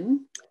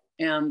Edelson,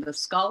 and the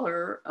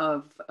scholar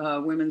of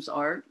women's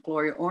art,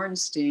 Gloria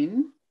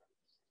Orenstein.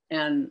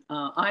 And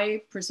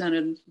I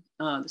presented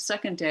the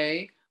second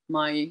day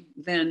my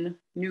then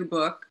new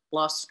book,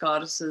 Lost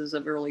Goddesses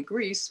of Early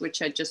Greece, which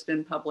had just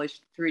been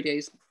published 3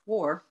 days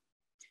before.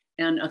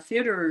 And a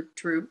theater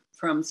troupe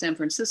from San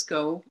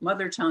Francisco,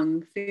 Mother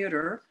Tongue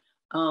Theater,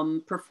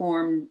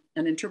 performed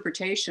an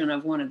interpretation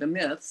of one of the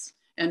myths.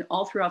 And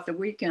all throughout the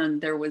weekend,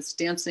 there was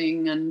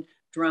dancing and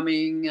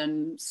drumming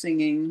and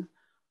singing.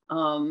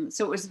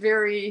 So it was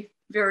very,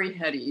 very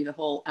heady, the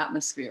whole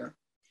atmosphere.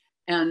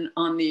 And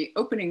on the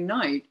opening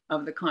night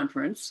of the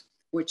conference,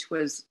 which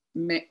was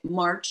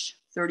March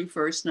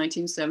 31st,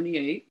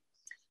 1978,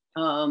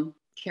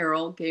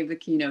 Carol gave the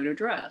keynote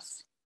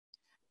address.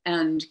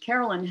 And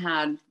Carolyn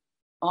had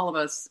all of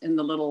us in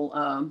the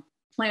little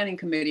planning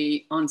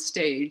committee on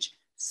stage,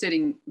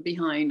 sitting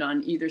behind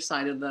on either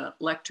side of the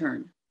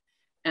lectern.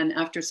 And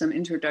after some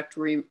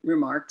introductory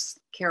remarks,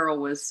 Carol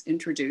was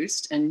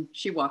introduced and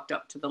she walked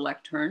up to the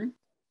lectern.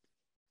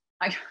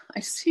 I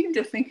seem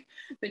to think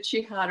that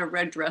she had a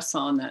red dress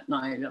on that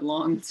night, a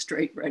long,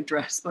 straight red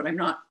dress, but I'm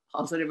not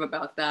positive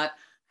about that.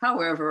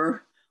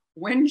 However,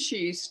 when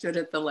she stood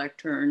at the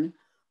lectern,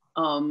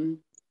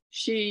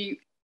 she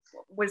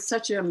was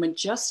such a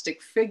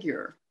majestic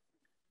figure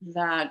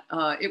that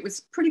it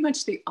was pretty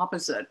much the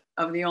opposite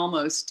of the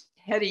almost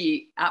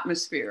heady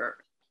atmosphere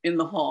in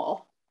the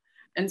hall.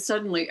 And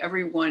suddenly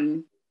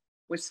everyone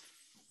was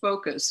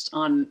focused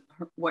on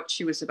what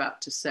she was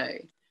about to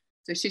say.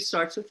 So she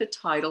starts with the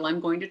title, I'm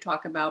going to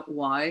talk about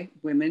why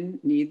women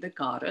need the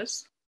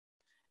goddess.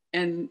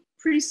 And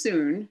pretty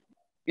soon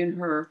in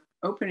her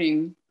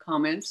opening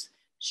comments,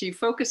 she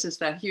focuses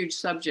that huge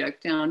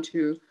subject down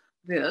to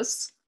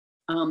this,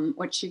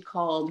 what she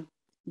called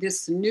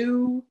this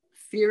new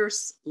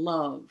fierce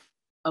love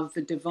of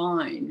the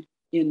divine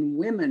in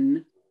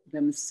women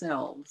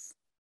themselves.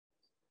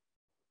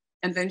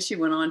 And then she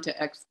went on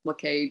to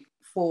explicate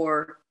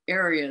 4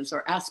 areas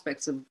or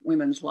aspects of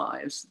women's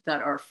lives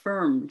that are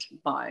affirmed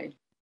by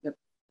the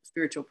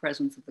spiritual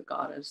presence of the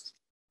goddess.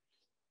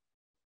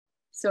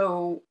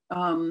 So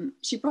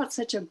she brought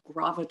such a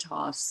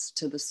gravitas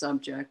to the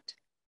subject,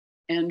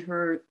 and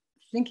her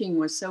thinking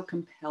was so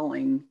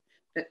compelling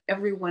that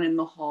everyone in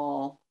the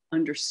hall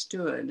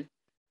understood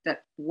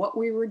that what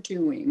we were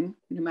doing,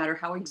 no matter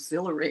how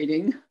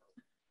exhilarating,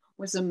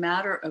 was a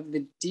matter of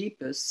the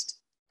deepest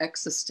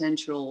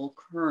existential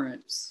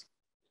currents.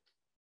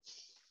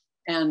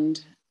 And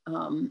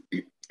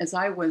as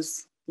I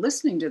was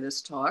listening to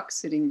this talk,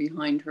 sitting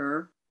behind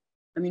her,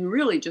 I mean,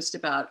 really just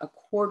about a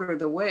quarter of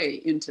the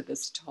way into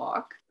this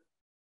talk,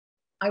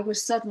 I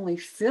was suddenly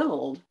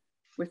filled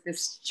with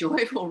this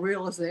joyful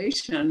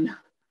realization,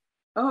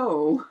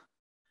 oh,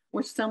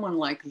 with someone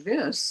like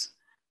this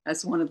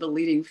as one of the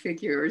leading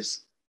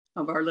figures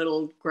of our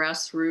little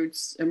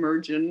grassroots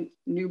emergent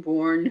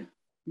newborn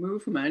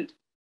movement,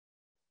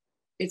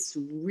 it's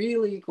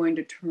really going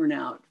to turn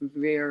out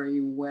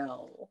very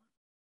well.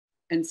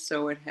 And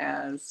so it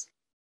has.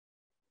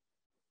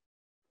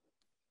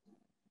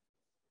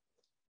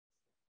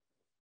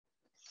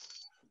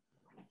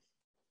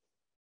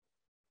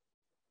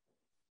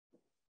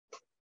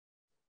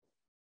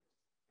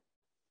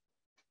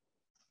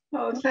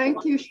 Oh,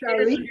 thank you,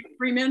 Charlene.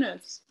 3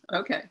 minutes.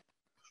 Okay.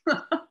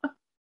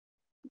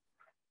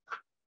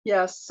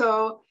 Yes,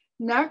 so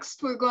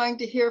next we're going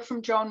to hear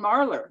from Joan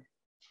Marler.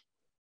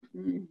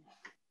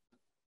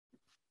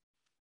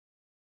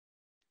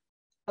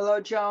 Hello,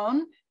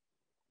 Joan.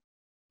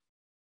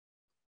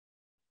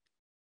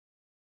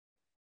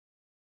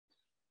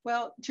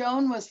 Well,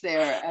 Joan was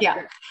there.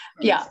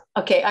 Yeah.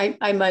 Okay,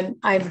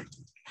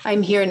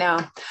 I'm here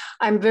now.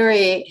 I'm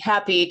very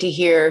happy to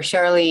hear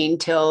Charlene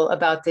tell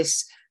about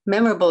this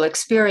memorable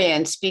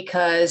experience,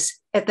 because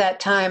at that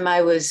time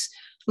I was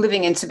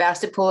living in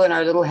Sebastopol in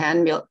our little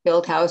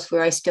hand-built house,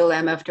 where I still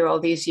am after all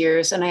these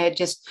years. And I had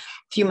just a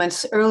few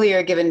months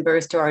earlier given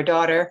birth to our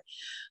daughter.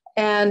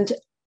 And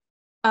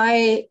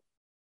I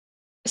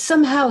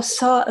somehow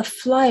saw a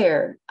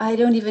flyer. I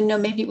don't even know,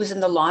 maybe it was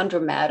in the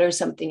laundromat or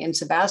something in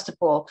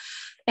Sebastopol.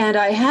 And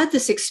I had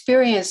this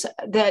experience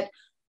that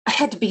I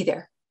had to be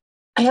there.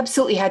 I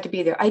absolutely had to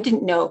be there. I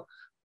didn't know.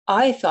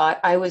 I thought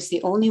I was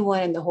the only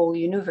one in the whole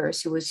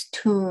universe who was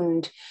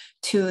tuned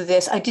to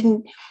this. I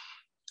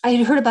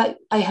had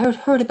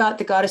heard about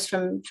the goddess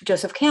from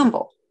Joseph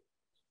Campbell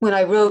when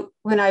I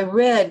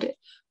read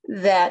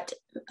that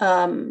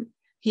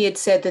he had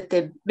said that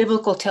the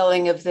biblical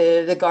telling of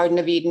the Garden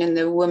of Eden and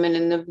the woman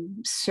and the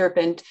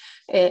serpent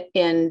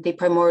in the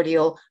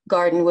primordial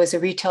garden was a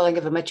retelling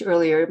of a much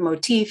earlier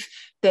motif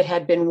that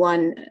had been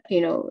one,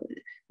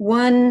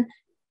 one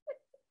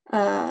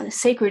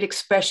sacred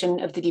expression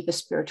of the deepest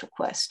spiritual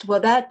quest.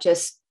 Well, that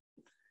just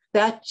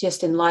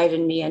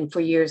enlivened me. And for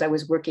years I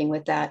was working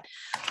with that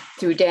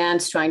through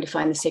dance, trying to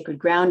find the sacred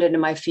ground under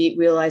my feet,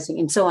 realizing,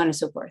 and so on and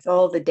so forth,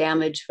 all the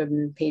damage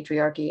from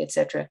patriarchy,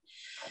 etc.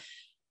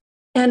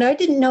 And I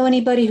didn't know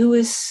anybody who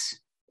was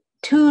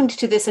tuned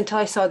to this until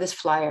I saw this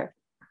flyer.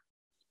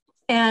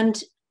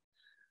 And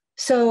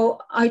so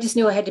I just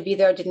knew I had to be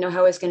there. I didn't know how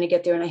I was going to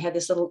get there. And I had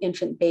this little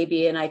infant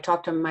baby, and I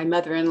talked to my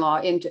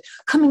mother-in-law into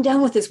coming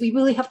down with us. We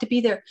really have to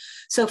be there.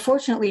 So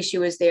fortunately, she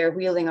was there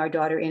wheeling our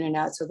daughter in and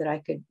out so that I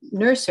could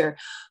nurse her.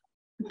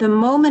 The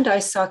moment I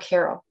saw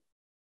Carol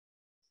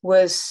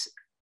was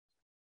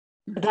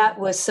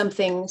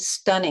something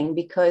stunning,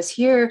 because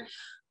here,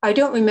 I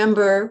don't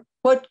remember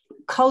what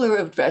color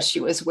of dress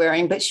she was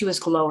wearing, but she was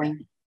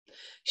glowing.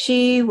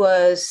 She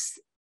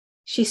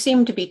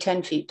seemed to be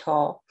 10 feet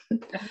tall.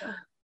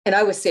 And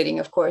I was sitting,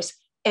 of course,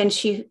 and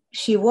she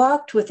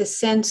walked with a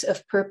sense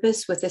of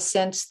purpose, with a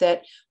sense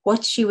that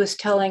what she was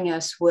telling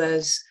us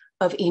was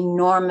of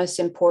enormous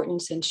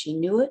importance, and she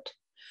knew it.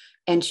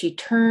 And she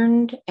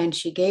turned and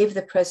she gave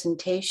the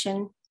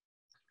presentation.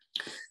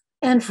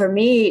 And for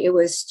me, it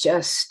was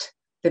just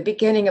the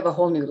beginning of a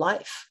whole new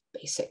life,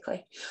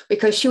 basically,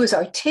 because she was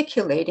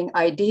articulating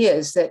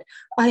ideas that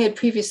I had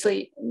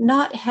previously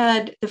not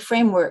had the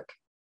framework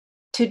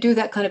to do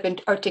that kind of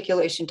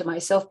articulation to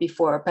myself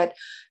before.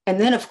 And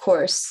then, of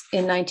course,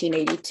 in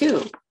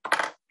 1982,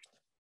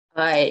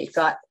 I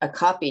got a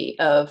copy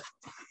of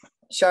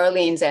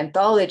Charlene's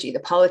anthology, The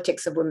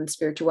Politics of Women's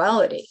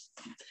Spirituality.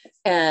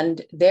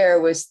 And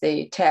there was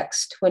the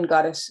text, Why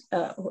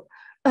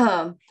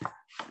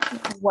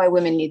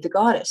Women Need the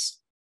Goddess.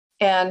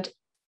 And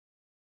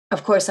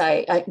of course,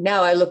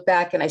 now I look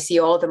back and I see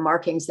all the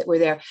markings that were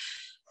there.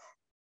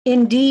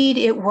 Indeed,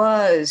 it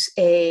was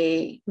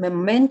a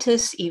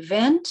momentous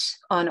event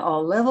on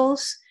all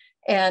levels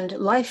and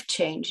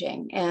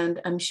life-changing. And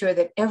I'm sure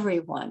that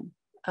everyone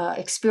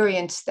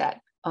experienced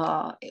that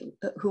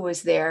who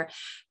was there.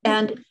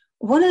 And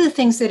one of the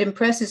things that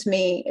impresses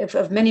me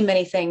of many,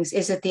 many things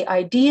is that the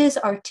ideas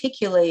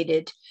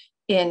articulated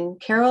in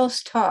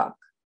Carol's talk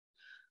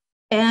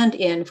and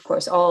in, of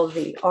course, all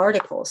the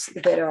articles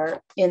that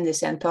are in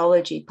this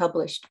anthology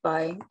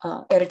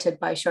edited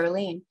by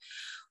Charlene,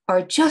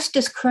 are just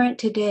as current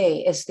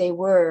today as they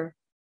were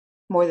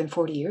more than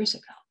 40 years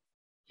ago.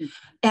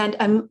 Mm-hmm. And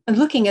I'm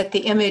looking at the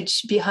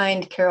image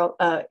behind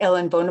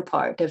Ellen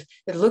Bonaparte.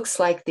 It looks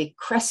like the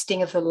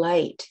cresting of the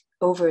light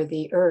over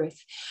the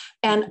earth.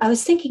 And I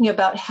was thinking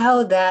about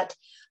how that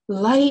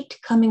light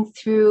coming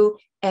through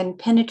and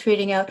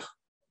penetrating out,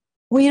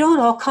 we don't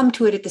all come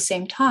to it at the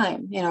same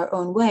time in our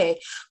own way,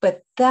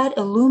 but that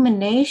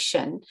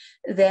illumination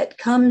that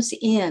comes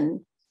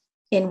in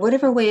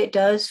whatever way it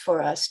does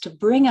for us, to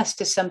bring us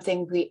to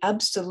something we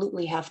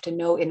absolutely have to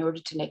know in order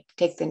to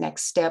take the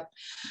next step.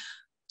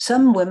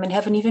 Some women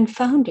haven't even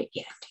found it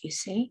yet, you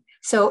see?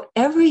 So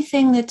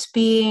everything that's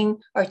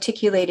being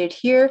articulated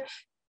here,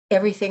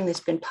 everything that's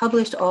been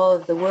published, all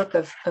of the work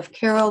of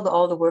Carol,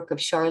 all the work of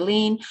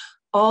Charlene,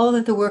 all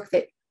of the work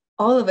that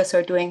all of us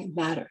are doing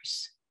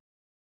matters.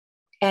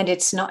 And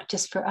it's not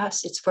just for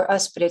us,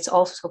 but it's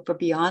also for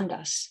beyond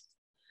us.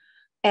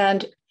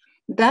 And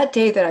that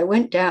day that I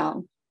went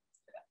down,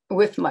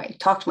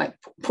 talked to my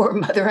poor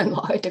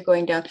mother-in-law into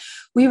going down,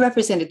 we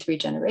represented 3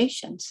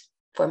 generations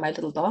for my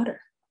little daughter.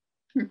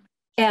 Hmm.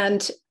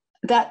 And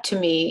that to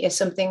me is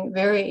something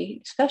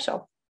very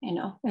special,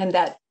 and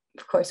that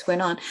of course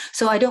went on.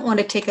 So I don't want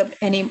to take up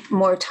any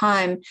more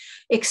time,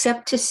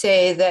 except to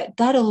say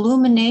that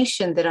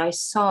illumination that I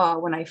saw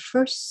when I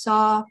first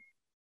saw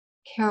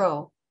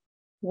Carol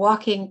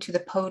walking to the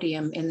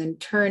podium and then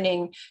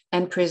turning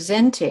and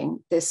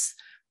presenting this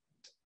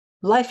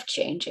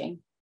life-changing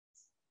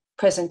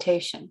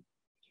presentation.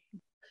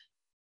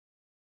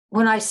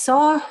 When I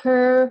saw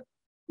her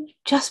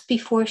just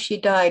before she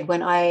died,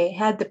 when I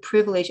had the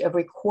privilege of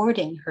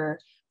recording her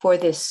for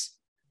this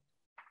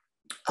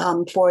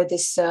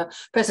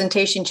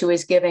presentation she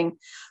was giving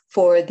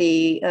for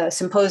the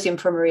Symposium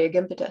for Maria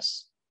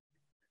Gimpetus,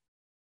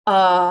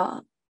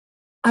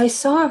 I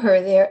saw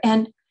her there,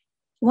 and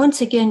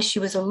once again she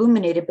was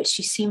illuminated, but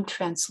she seemed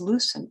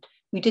translucent.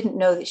 We didn't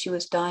know that she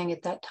was dying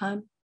at that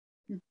time.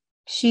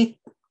 She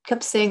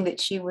kept saying that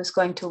she was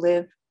going to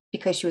live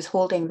because she was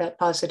holding that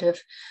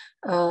positive,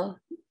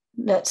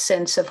 that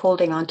sense of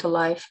holding on to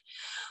life.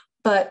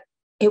 But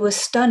it was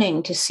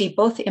stunning to see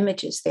both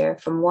images there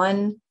from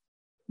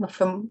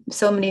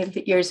so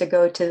many years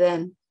ago to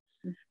then.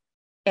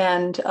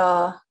 And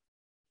I'll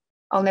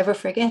never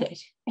forget it.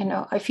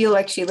 I feel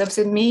like she lives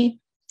in me,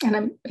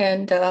 and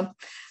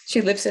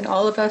she lives in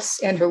all of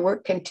us, and her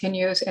work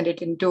continues and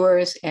it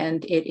endures,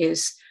 and it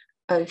is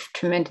a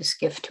tremendous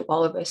gift to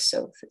all of us.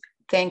 So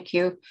thank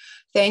you.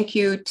 Thank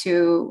you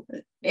to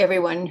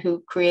everyone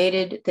who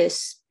created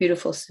this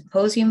beautiful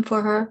symposium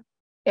for her,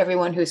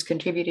 everyone who's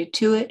contributed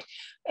to it.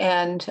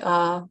 And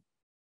I'm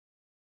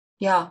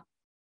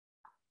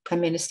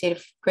in a state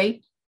of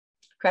great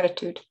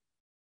gratitude.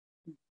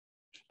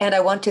 And I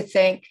want to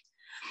thank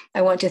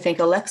I want to thank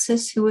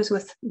Alexis, who was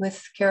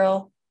with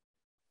Carol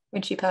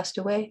when she passed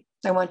away.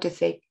 I want to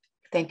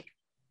thank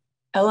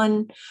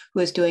Ellen, who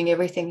is doing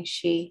everything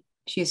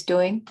she's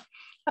doing,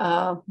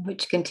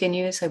 which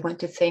continues. I want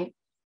to thank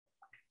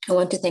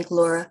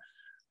Laura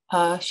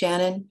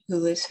Shannon,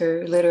 who is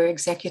her literary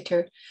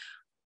executor.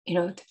 You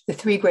know, the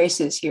three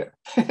graces here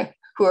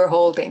who are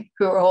holding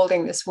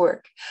this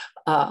work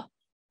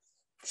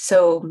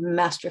so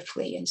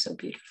masterfully and so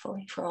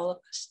beautifully for all of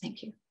us.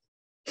 Thank you.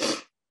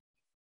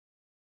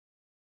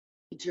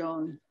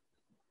 Joan.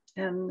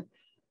 And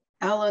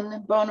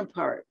Alan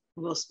Bonaparte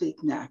will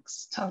speak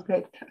next. Oh,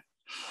 good.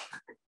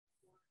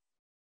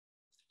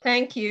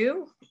 Thank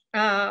you.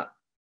 I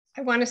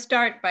want to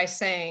start by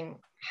saying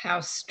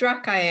how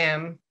struck I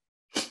am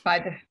by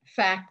the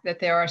fact that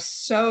there are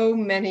so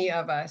many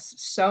of us,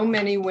 so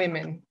many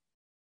women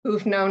who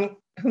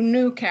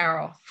knew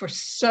Carol for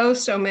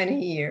so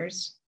many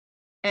years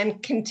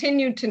and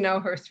continued to know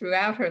her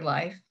throughout her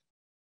life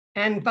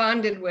and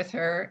bonded with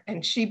her,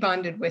 and she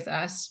bonded with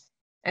us.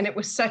 And it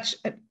was such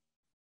an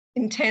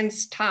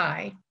intense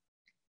tie.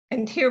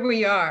 And here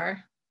we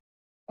are,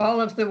 all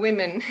of the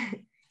women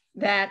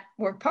that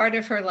were part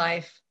of her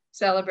life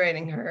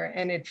celebrating her.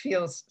 And it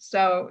feels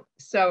so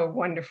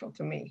wonderful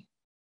to me.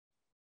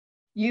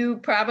 You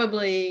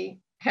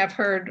probably have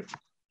heard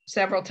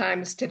several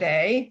times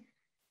today.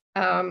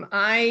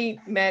 I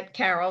met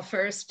Carol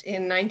first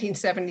in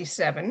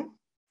 1977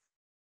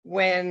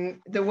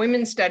 when the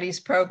Women's Studies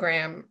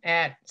program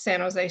at San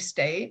Jose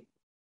State,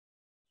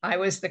 I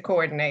was the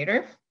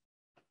coordinator,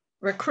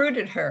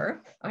 recruited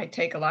her, I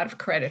take a lot of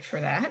credit for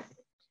that,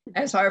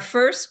 as our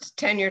first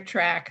tenure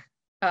track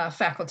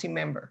faculty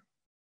member.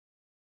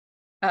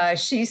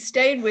 She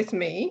stayed with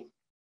me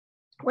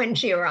when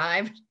she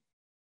arrived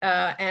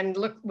and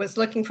was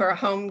looking for a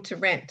home to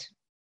rent.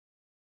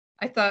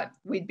 I thought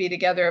we'd be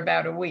together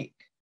about a week.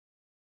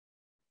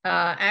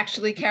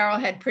 Actually, Carol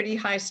had pretty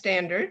high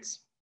standards,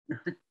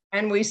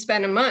 and we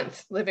spent a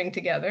month living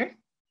together.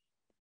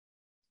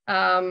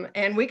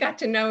 And we got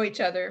to know each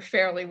other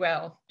fairly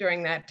well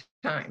during that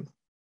time.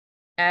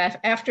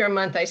 After a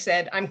month, I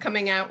said, I'm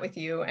coming out with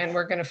you and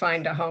we're going to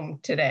find a home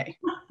today.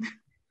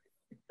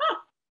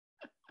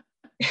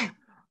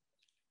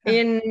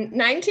 In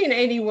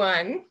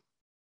 1981,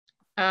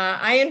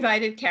 I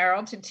invited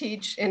Carol to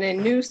teach in a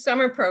new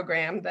summer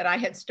program that I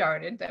had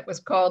started that was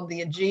called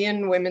the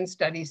Aegean Women's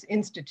Studies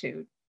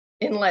Institute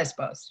in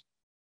Lesbos.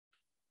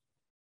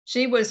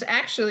 She was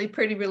actually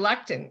pretty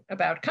reluctant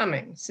about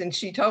coming, since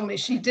she told me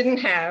she didn't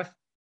have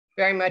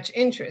very much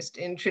interest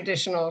in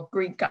traditional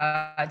Greek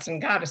gods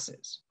and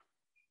goddesses.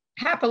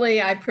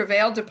 Happily, I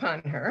prevailed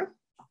upon her,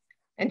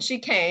 and she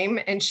came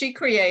and she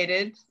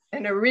created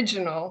an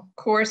original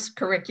course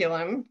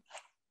curriculum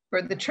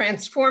for the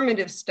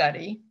transformative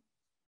study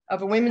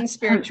of women's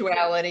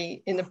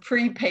spirituality in the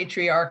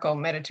pre-patriarchal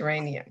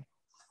Mediterranean.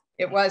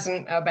 It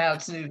wasn't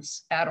about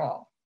Zeus at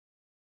all.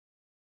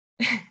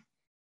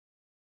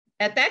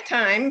 At that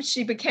time,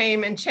 she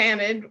became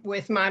enchanted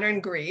with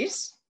modern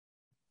Greece,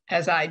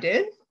 as I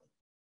did.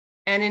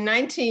 And in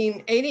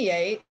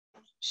 1988,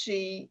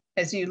 she,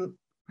 as you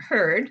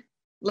heard,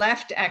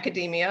 left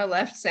academia,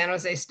 left San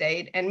Jose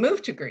State, and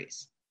moved to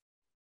Greece.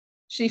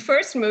 She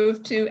first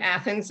moved to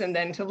Athens and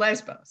then to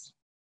Lesbos.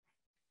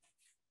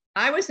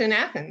 I was in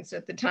Athens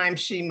at the time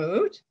she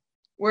moved,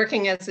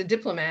 working as a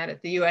diplomat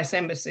at the US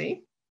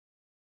Embassy.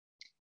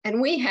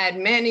 And we had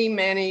many,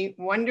 many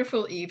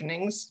wonderful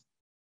evenings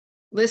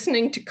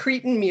listening to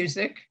Cretan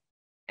music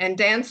and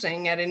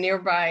dancing at a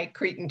nearby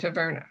Cretan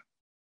taverna.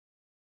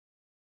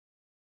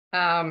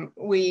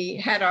 We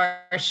had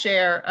our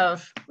share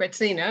of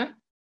retsina.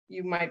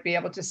 You might be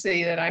able to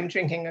see that I'm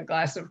drinking a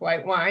glass of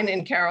white wine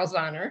in Carol's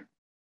honor.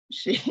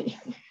 She,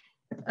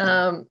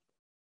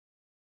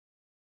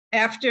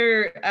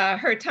 after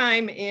her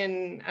time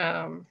in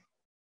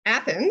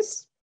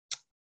Athens,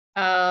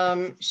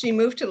 she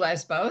moved to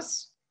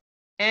Lesbos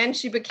and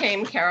she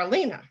became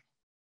Carolina.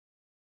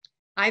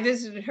 I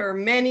visited her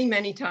many,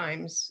 many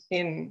times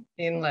in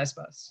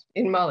Lesbos,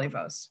 in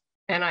Molivos,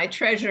 and I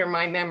treasure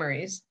my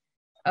memories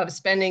of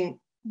spending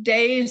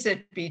days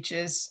at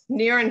beaches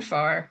near and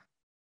far,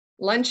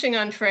 lunching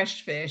on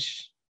fresh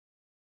fish,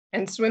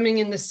 and swimming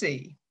in the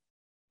sea.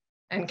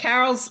 And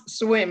Carol's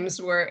swims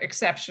were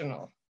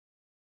exceptional.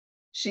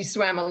 She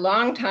swam a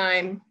long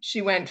time,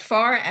 she went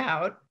far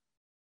out,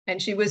 and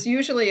she was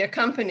usually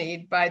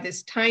accompanied by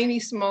this tiny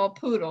small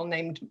poodle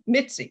named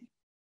Mitzi,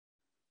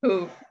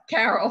 who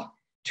Carol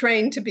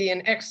trained to be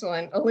an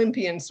excellent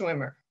Olympian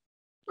swimmer.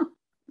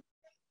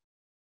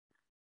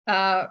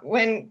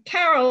 When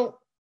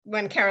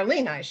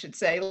Carolina, I should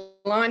say,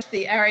 launched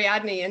the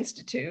Ariadne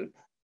Institute,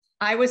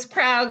 I was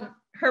proud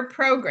her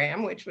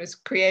program, which was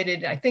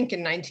created, I think,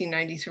 in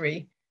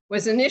 1993,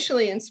 was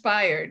initially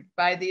inspired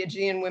by the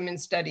Aegean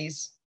Women's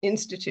Studies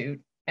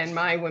Institute and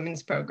my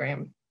women's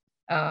program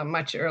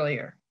much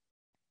earlier.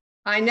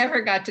 I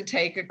never got to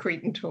take a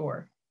Cretan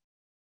tour.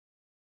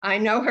 I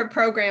know her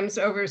programs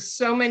over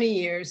so many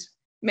years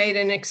made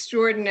an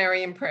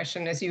extraordinary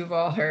impression, as you've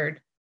all heard,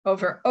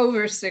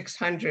 over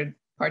 600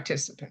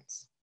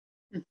 participants.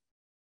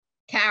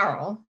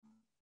 Carol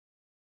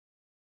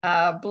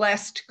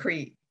blessed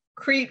Crete.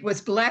 Crete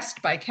was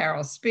blessed by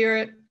Carol's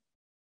spirit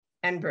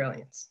and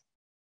brilliance.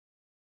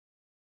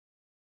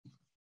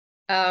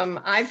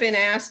 I've been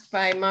asked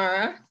by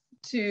Mara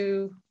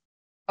to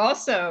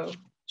also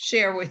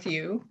share with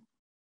you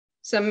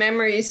some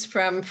memories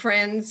from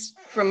friends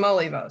from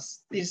Molivos.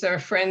 These are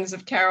friends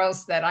of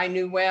Carol's that I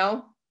knew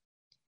well,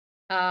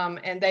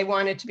 and they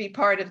wanted to be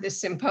part of this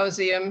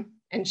symposium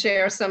and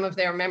share some of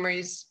their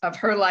memories of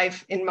her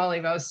life in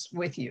Molivos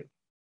with you.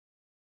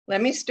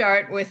 Let me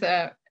start with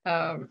a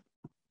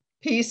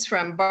piece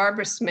from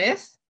Barbara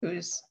Smith,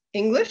 who's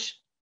English.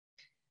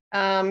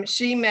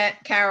 She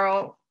met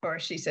Carol, or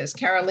she says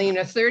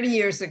Carolina, 30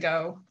 years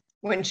ago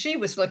when she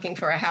was looking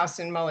for a house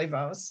in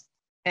Molivos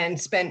and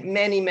spent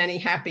many, many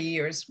happy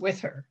years with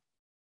her.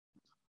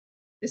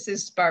 This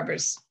is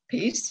Barbara's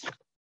piece.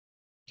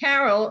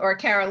 Carol, or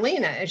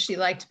Carolina, as she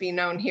liked to be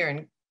known here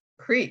in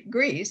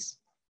Greece,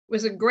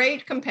 was a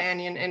great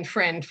companion and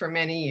friend for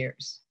many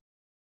years.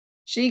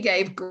 She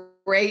gave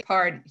great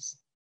parties,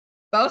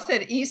 both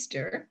at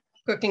Easter,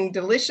 cooking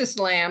delicious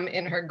lamb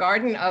in her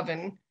garden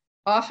oven,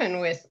 often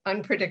with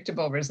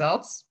unpredictable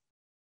results,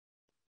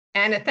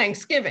 and at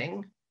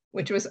Thanksgiving,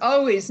 which was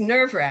always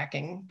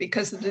nerve-wracking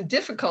because of the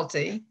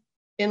difficulty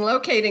in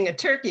locating a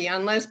turkey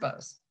on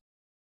Lesbos.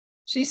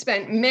 She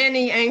spent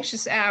many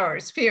anxious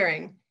hours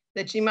fearing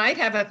that she might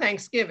have a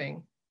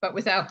Thanksgiving, but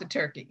without the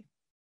turkey.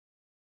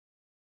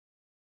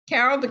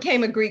 Carol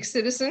became a Greek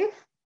citizen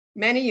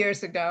many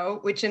years ago,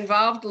 which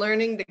involved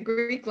learning the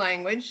Greek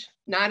language,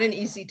 not an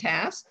easy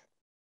task.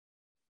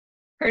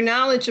 Her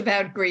knowledge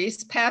about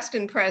Greece, past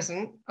and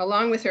present,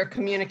 along with her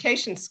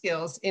communication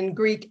skills in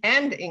Greek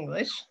and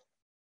English,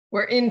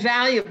 were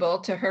invaluable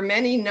to her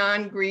many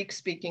non-Greek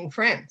speaking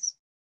friends.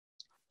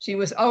 She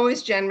was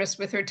always generous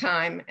with her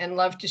time and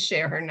loved to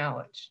share her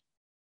knowledge.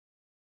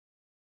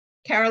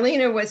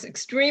 Carolina was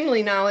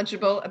extremely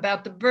knowledgeable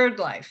about the bird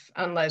life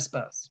on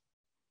Lesbos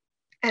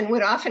and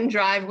would often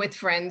drive with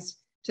friends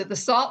to the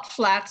salt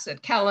flats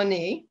at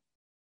Kalani,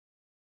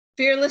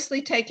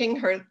 fearlessly taking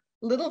her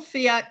little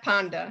Fiat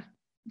Panda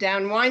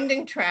down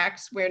winding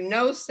tracks where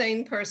no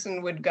sane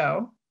person would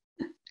go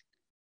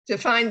to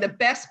find the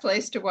best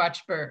place to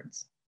watch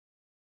birds.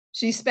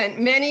 She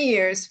spent many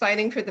years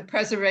fighting for the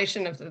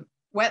preservation of the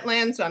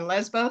wetlands on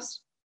Lesbos,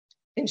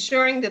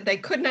 ensuring that they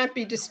could not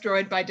be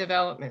destroyed by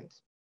development.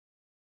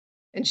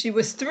 And she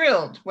was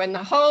thrilled when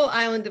the whole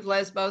island of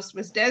Lesbos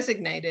was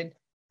designated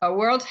a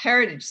World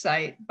Heritage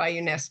Site by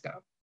UNESCO.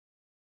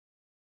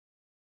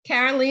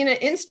 Carolina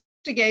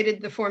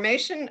instigated the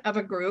formation of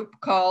a group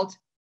called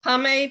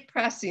Hame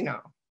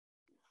Prasino,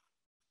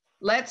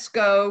 Let's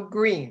Go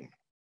Green,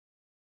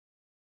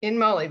 in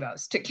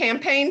Molivos, to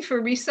campaign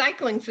for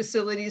recycling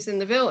facilities in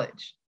the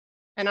village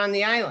and on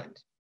the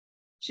island.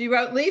 She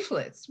wrote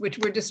leaflets, which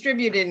were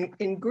distributed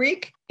in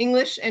Greek,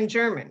 English, and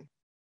German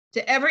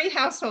to every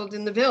household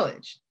in the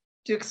village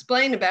to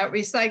explain about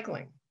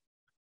recycling.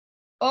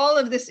 All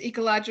of this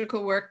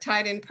ecological work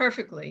tied in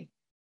perfectly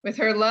with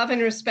her love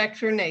and respect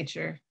for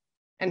nature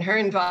and her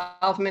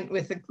involvement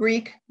with the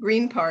Greek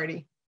Green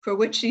Party, for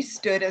which she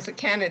stood as a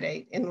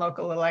candidate in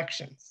local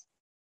elections.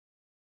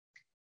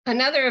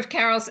 Another of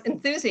Carol's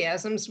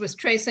enthusiasms was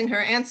tracing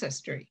her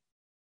ancestry,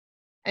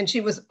 and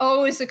she was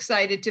always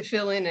excited to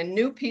fill in a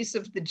new piece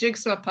of the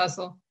jigsaw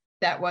puzzle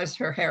that was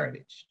her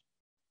heritage.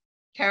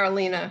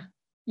 Carolina,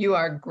 you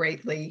are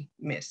greatly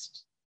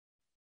missed.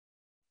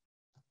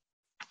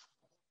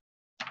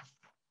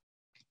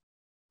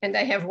 And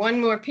I have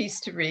one more piece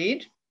to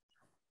read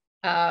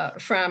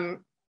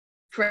from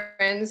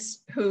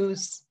friends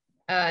whose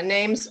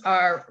names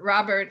are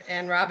Robert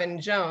and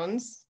Robin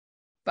Jones,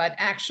 but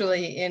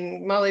actually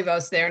in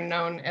Molivos, they're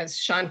known as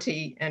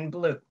Shanti and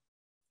Blue.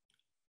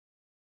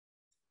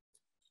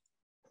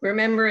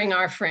 Remembering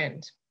our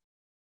friend.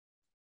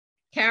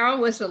 Carol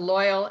was a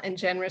loyal and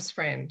generous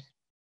friend.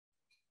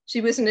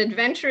 She was an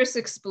adventurous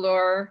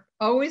explorer,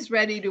 always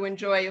ready to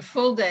enjoy a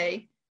full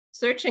day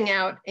searching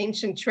out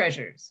ancient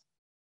treasures,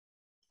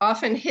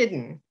 often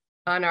hidden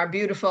on our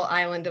beautiful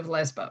island of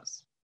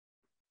Lesbos.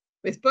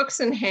 With books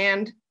in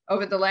hand,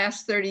 over the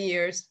last 30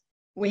 years,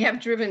 we have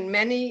driven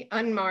many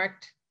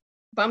unmarked,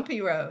 bumpy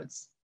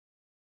roads,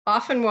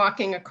 often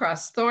walking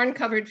across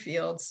thorn-covered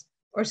fields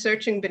or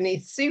searching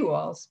beneath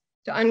seawalls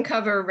to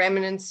uncover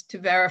remnants to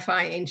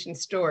verify ancient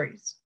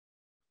stories.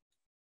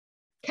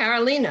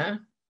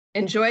 Carolina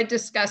enjoyed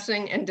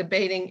discussing and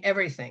debating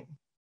everything.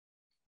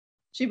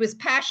 She was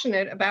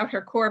passionate about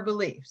her core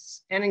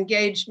beliefs and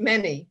engaged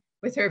many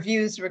with her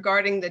views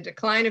regarding the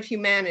decline of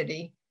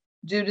humanity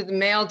due to the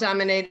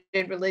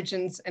male-dominated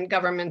religions and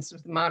governments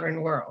of the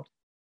modern world.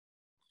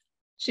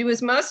 She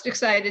was most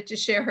excited to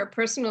share her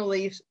personal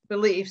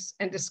beliefs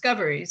and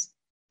discoveries,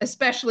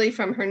 especially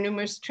from her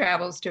numerous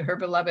travels to her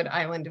beloved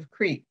island of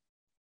Crete.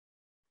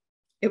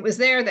 It was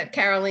there that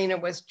Carolina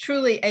was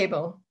truly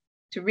able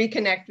to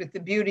reconnect with the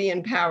beauty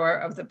and power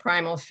of the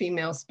primal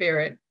female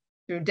spirit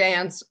through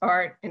dance,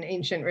 art, and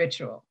ancient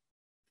ritual.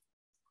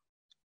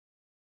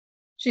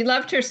 She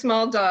loved her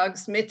small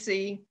dogs,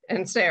 Mitzi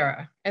and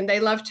Sarah, and they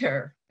loved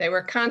her. They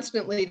were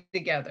constantly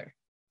together.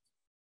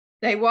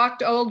 They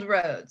walked old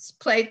roads,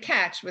 played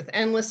catch with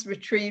endless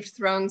retrieved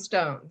thrown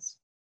stones,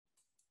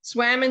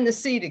 swam in the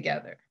sea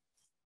together.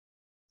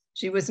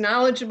 She was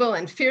knowledgeable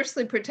and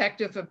fiercely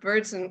protective of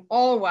birds and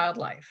all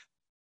wildlife.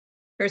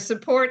 Her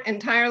support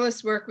and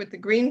tireless work with the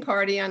Green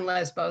Party on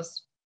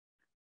Lesbos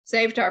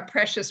saved our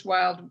precious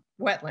wild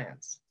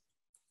wetlands.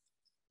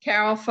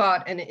 Carol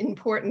fought an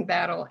important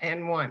battle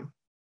and won.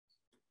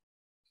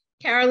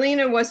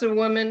 Carolina was a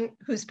woman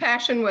whose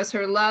passion was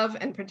her love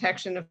and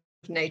protection of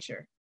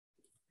nature,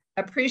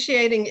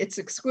 appreciating its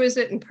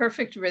exquisite and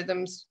perfect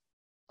rhythms,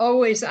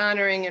 always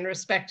honoring and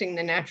respecting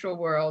the natural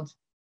world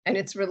and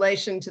its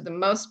relation to the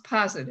most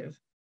positive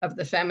of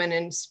the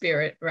feminine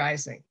spirit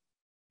rising.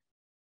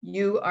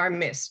 You are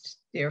missed,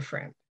 dear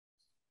friend.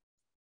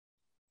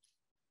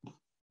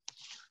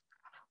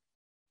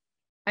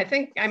 I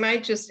think I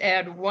might just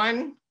add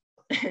one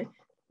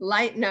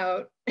light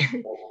note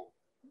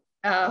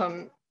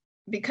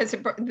because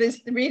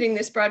reading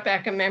this brought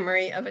back a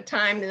memory of a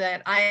time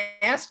that I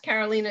asked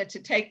Carolina to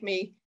take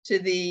me to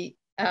the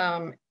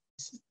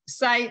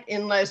site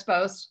in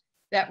Lesbos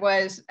that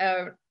was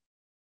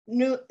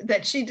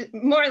that she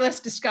more or less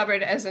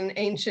discovered as an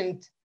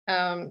ancient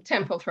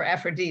temple for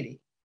Aphrodite.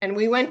 And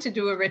we went to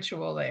do a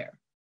ritual there.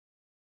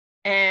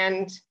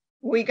 And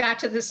we got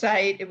to the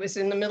site. It was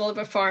in the middle of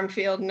a farm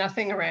field,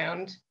 nothing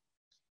around.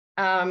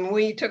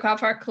 We took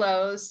off our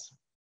clothes.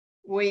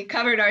 We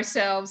covered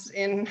ourselves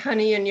in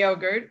honey and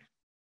yogurt,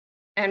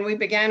 and we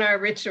began our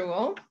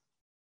ritual.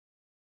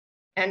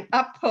 And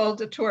up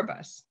pulled a tour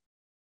bus.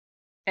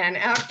 And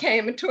out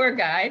came a tour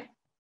guide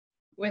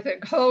with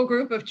a whole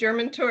group of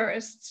German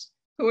tourists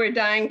who were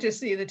dying to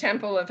see the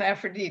temple of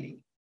Aphrodite.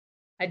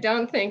 I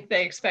don't think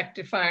they expect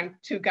to find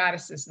two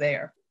goddesses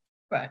there,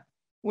 but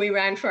we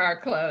ran for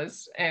our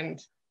clothes and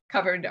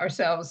covered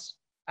ourselves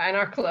and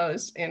our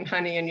clothes in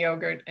honey and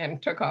yogurt and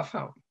took off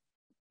home.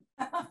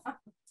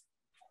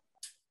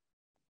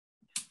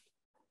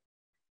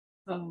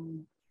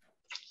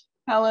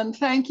 Helen,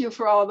 thank you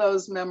for all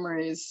those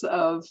memories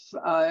of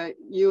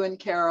you and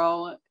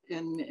Carol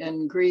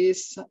in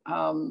Greece,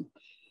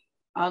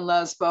 on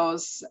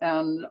Lesbos,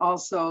 and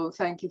also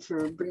thank you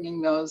for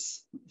bringing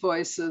those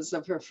voices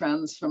of her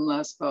friends from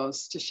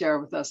Lesbos to share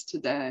with us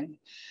today.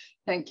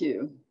 Thank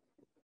you.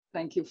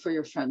 Thank you for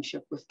your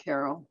friendship with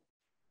Carol.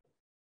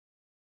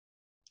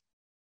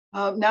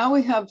 Now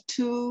we have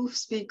two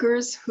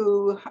speakers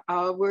who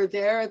were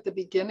there at the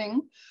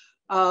beginning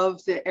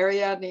of the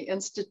Ariadne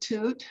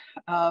Institute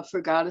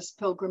for goddess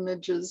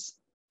pilgrimage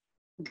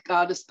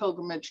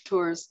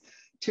tours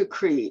to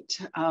Crete,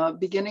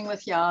 beginning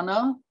with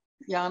Jana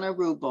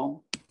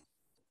Rubel.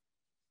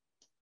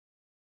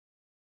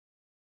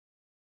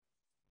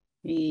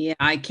 Yeah,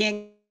 I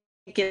can't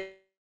get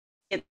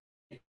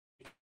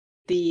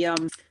the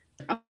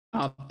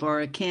up,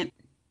 or I can't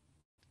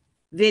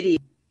video.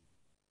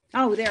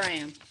 Oh, there I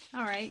am.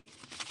 All right.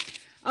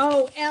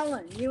 Oh,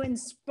 Ellen, you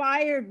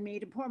inspired me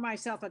to pour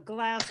myself a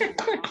glass of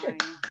wine.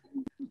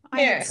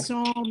 I had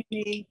so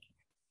many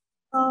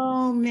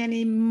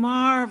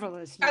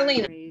marvelous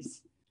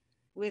memories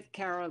with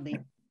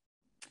Carolina.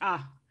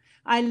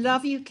 I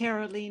love you,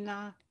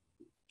 Carolina.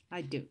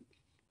 I do.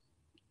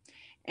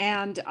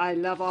 And I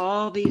love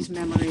all these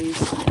memories.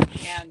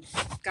 And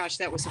gosh,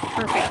 that was a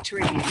perfect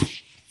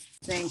tribute.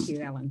 Thank you,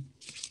 Ellen.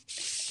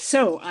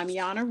 So I'm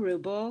Jana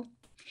Rubel,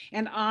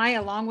 and I,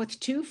 along with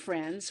two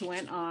friends,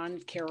 went on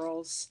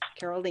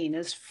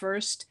Carolina's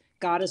first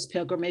goddess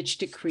pilgrimage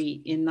to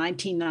Crete in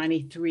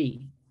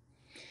 1993.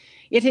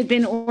 It had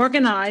been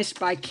organized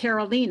by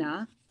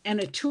Carolina and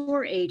a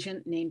tour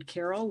agent named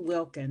Carol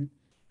Wilkin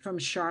from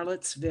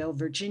Charlottesville,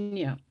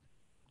 Virginia.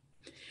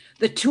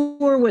 The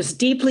tour was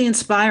deeply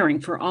inspiring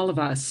for all of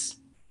us.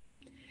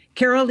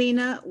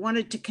 Carolina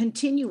wanted to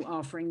continue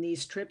offering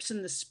these trips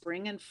in the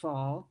spring and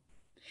fall,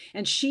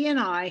 and she and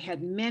I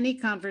had many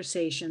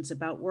conversations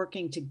about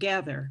working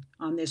together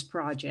on this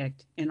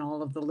project and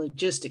all of the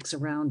logistics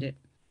around it.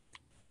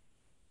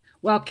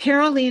 While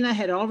Carolina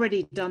had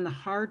already done the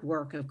hard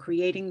work of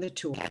creating the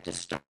tour, had to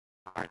start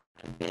a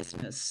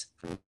business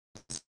from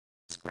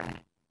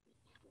scratch.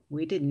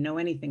 We didn't know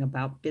anything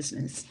about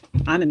business.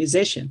 I'm a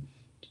musician.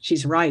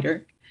 She's a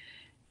writer.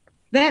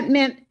 That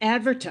meant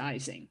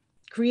advertising,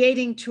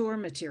 creating tour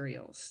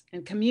materials,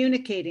 and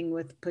communicating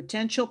with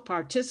potential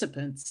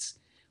participants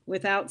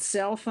without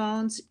cell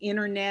phones,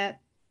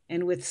 internet,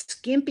 and with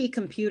skimpy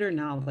computer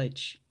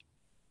knowledge.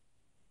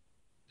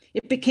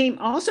 It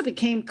also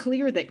became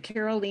clear that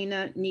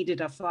Carolina needed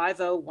a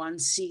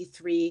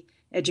 501c3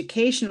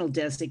 educational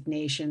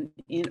designation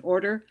in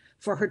order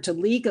for her to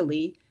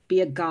legally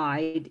be a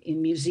guide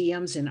in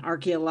museums and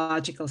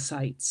archaeological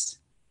sites.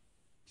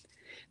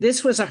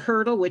 This was a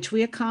hurdle which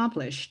we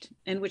accomplished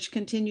and which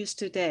continues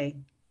today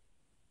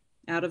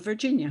out of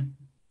Virginia.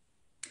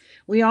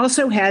 We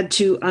also had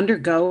to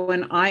undergo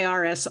an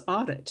IRS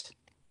audit.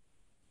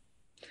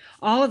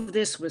 All of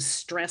this was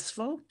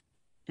stressful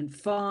and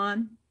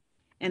fun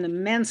and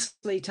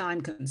immensely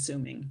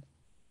time-consuming.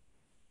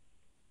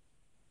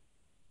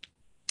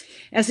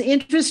 As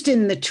interest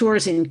in the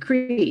tours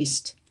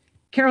increased,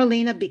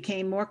 Carolina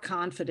became more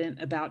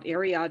confident about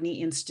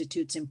Ariadne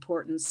Institute's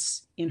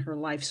importance in her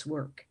life's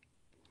work,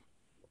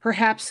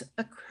 perhaps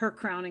her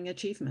crowning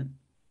achievement.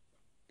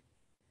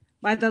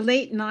 By the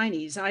late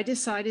 90s, I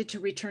decided to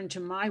return to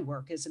my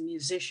work as a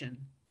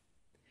musician.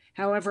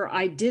 However,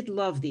 I did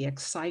love the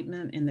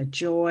excitement and the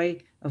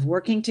joy of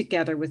working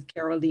together with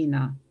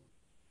Carolina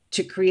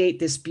to create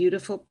this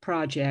beautiful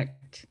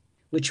project,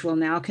 which will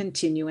now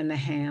continue in the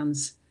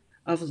hands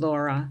of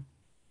Laura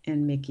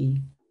and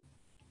Mickey.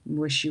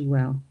 Wish you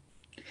well.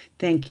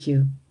 Thank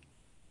you.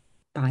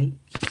 Bye.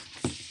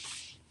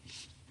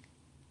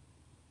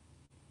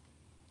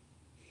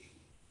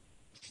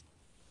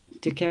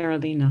 To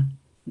Carolina.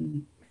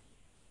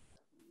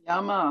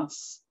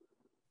 Yamas.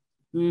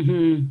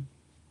 Mm-hmm.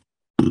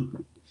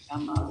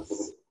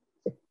 Yamas.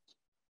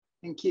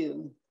 Thank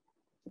you.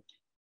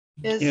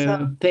 Is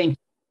thank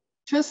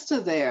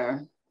Trista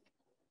there?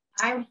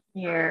 I'm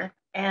here,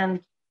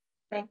 and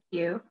thank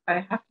you.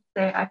 I have to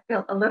say I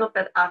feel a little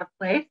bit out of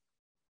place,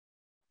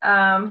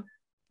 but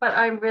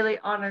I'm really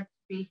honored to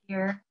be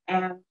here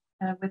and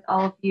with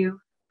all of you.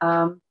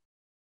 And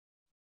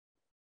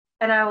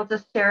I will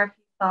just share a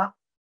few thoughts.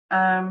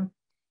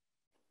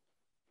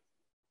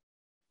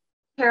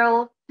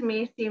 Carol, to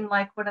me, seemed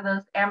like one of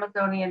those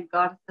Amazonian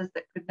goddesses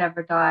that could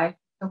never die.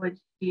 So when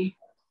she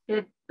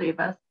did leave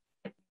us,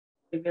 it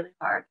was really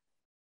hard.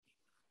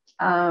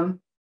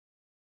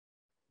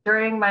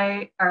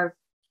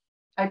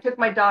 I took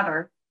my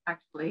daughter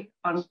actually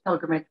on a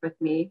pilgrimage with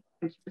me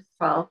when she was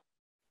 12,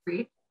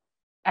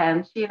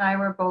 and she and I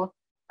were both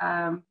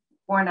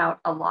worn out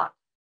a lot.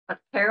 But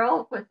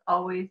Carol was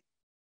always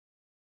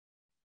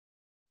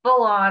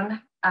full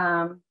on,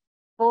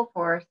 full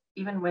force,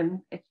 even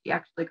when she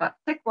actually got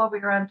sick while we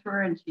were on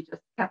tour, and she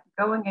just kept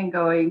going and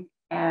going.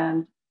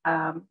 And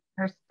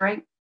her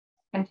strength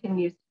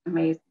continues to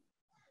amaze me.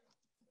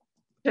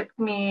 It took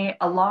me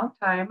a long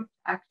time,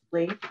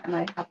 actually, and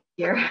I have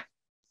here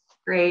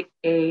create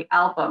a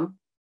album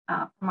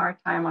from our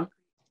time on.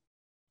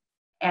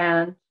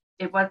 And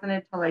it wasn't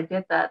until I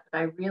did that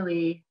I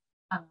really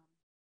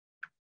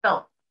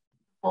felt the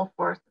full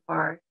force of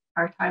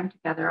our time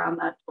together on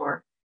that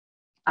tour.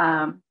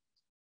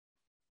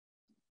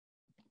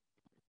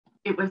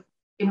 It was,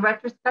 in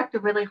retrospect, a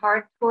really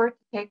hard tour to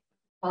take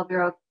a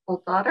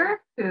 12-year-old daughter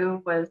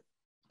who was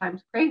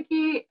times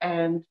cranky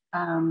and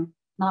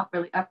not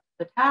really up to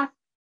the task,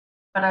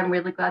 but I'm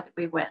really glad that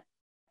we went.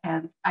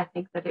 And I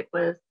think that it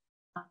was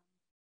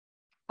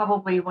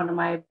probably one of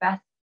my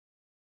best,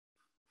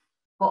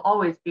 will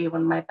always be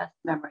one of my best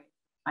memories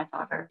of my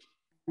daughter.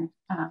 And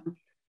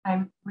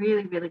I'm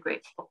really, really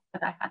grateful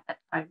that I had that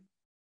time.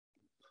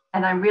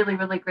 And I'm really,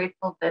 really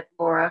grateful that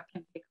Laura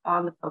can take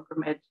on the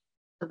pilgrimage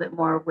so that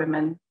more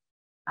women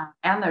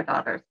and their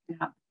daughters can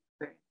have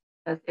this experience,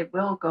 because it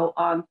will go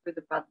on through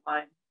the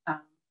bloodline.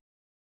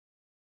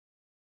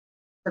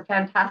 It's a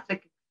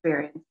fantastic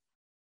experience.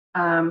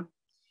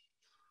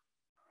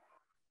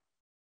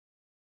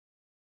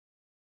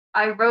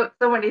 I wrote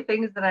so many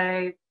things that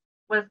I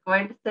was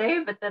going to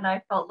say, but then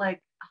I felt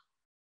like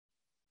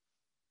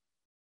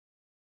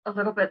a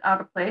little bit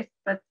out of place.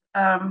 But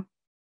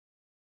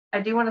I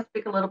do want to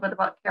speak a little bit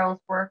about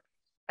Carol's work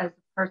as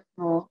a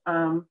personal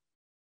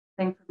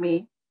thing for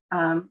me.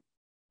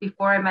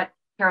 Before I met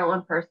Carol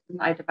in person,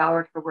 I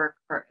devoured her work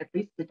for at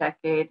least a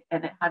decade,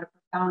 and it had a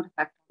profound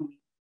effect on me.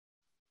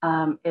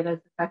 It has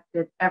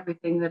affected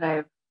everything that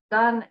I've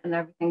done and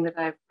everything that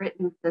I've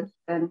written since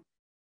then.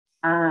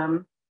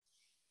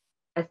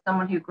 As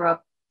someone who grew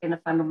up in a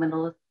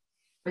fundamentalist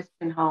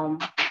Christian home,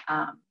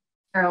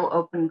 Carol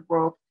opened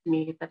worlds to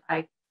me that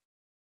I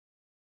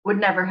would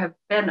never have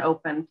been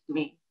open to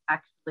me,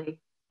 actually,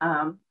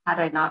 had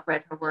I not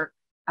read her work.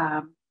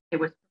 It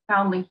was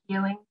profoundly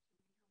healing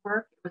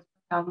work. It was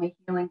profoundly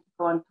healing to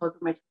go on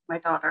pilgrimage with my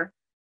daughter.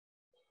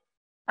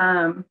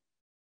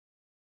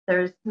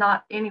 There's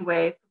not any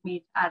way for me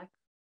to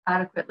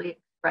adequately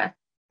express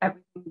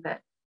everything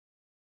that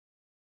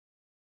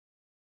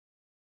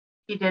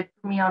she did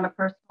for me on a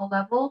personal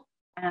level.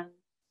 And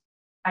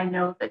I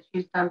know that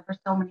she's done for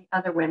so many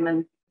other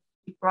women.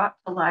 She brought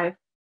to life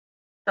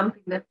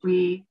something that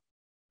we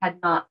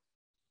had not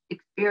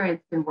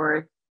experienced in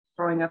words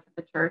growing up in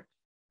the church.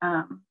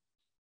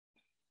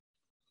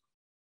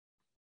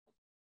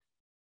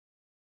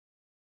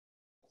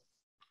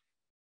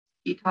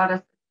 She taught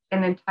us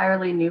an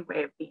entirely new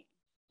way of being.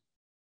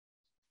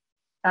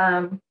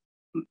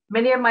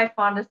 Many of my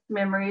fondest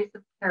memories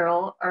of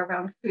Carol are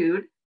around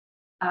food.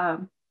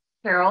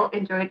 Carol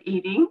enjoyed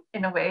eating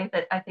in a way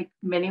that I think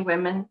many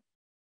women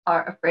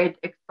are afraid to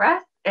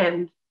express,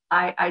 and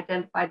I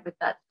identified with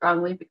that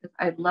strongly because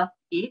I love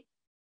to eat.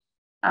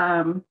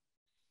 So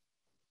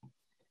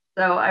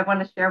I want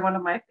to share one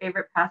of my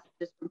favorite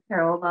passages from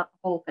Carol, not the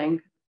whole thing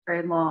because it's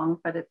very long,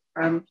 but it's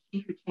from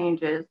She Who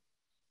Changes.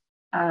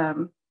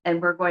 And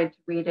we're going to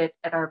read it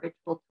at our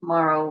ritual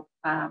tomorrow.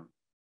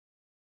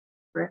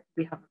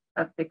 We have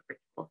a big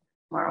ritual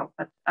tomorrow,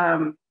 but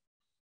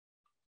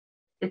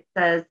it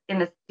says,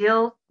 "In a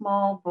still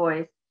small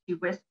voice, She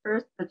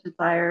whispers the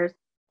desire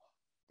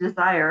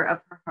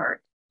of her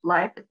heart.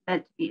 Life is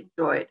meant to be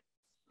enjoyed.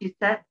 She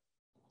sets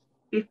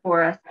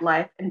before us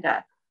life and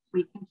death.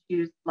 We can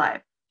choose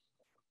life.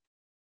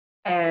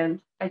 And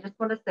I just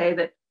want to say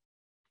that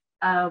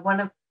one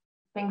of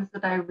the things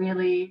that I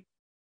really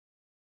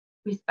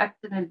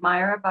respect and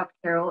admire about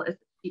Carol is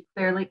that she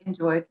clearly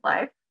enjoyed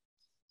life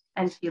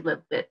and she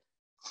lived it.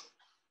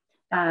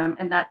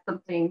 And that's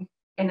something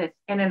in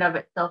and of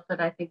itself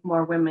that I think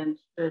more women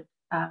should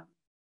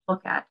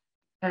look at,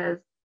 because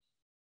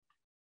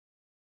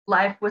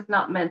life was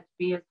not meant to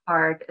be as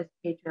hard as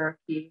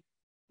patriarchy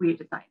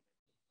redesigned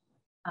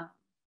it.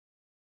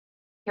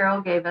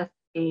 Carol gave us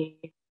a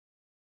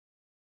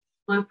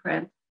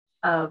blueprint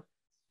of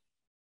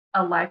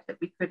a life that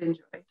we could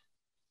enjoy.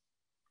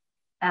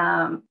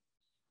 And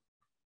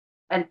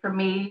for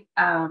me,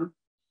 I'm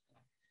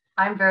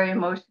very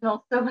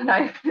emotional. So when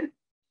I was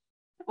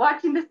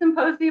watching the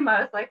symposium,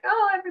 I was like,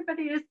 oh,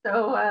 everybody is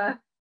so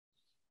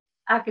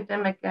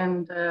academic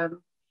and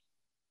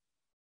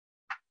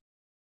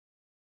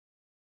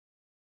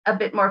a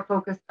bit more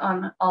focused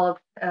on all of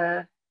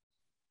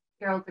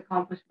Carol's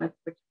accomplishments,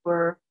 which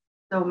were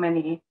so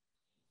many.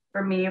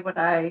 For me, what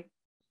I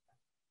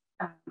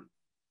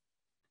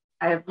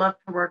have loved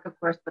her work, of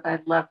course, but I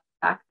loved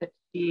the fact that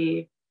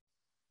she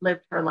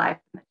lived her life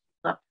and that she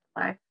loved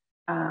her life.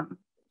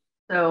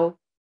 So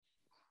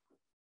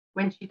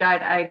when she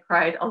died, I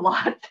cried a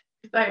lot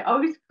because I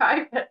always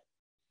cry. But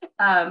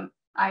I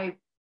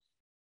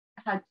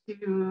had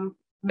to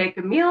make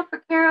a meal for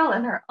Carol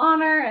in her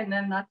honor, and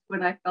then that's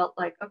when I felt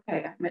like,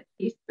 okay, I'm at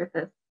peace with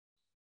this.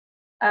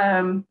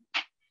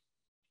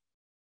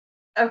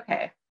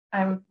 Okay,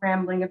 I'm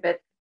rambling a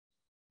bit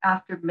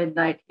after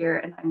midnight here,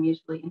 and I'm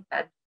usually in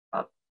bed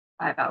about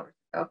 5 hours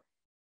ago.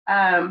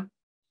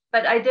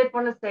 But I did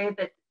want to say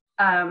that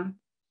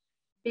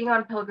being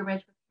on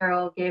pilgrimage with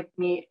Carol gave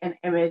me an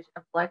image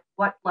of like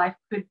what life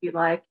could be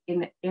like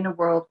in a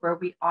world where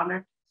we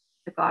honored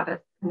the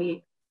goddess and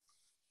we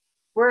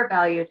were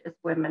valued as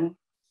women.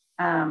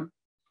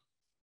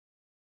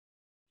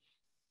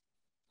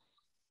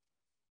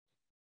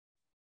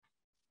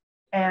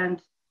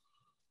 And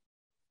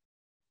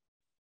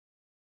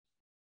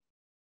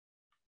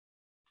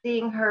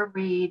seeing her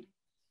read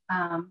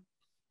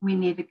We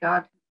Need a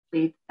God Who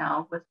Leads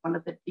Now was one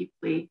of the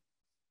deeply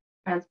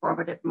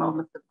transformative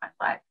moments of my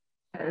life,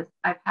 because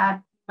I've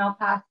had female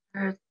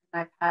pastors and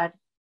I've had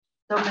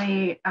so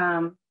many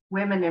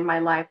women in my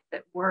life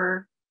that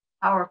were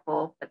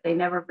powerful, but they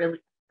never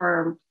really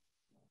affirmed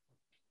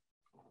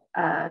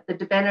the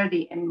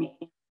divinity in me.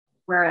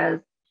 Whereas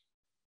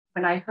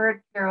when I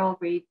heard Carol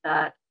read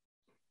that,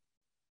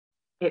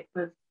 it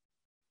was,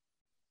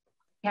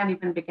 I can't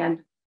even begin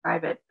to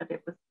describe it, but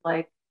it was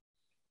like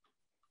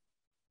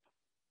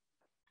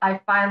I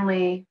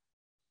finally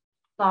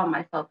saw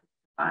myself as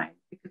divine,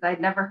 because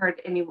I'd never heard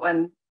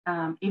anyone,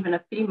 even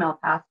a female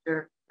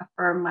pastor,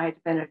 affirm my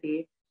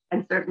divinity,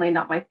 and certainly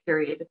not my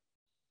period.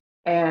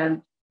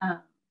 And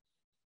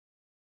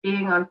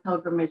being on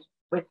pilgrimage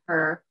with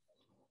her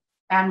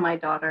and my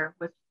daughter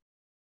was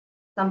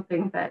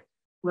something that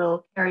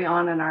will carry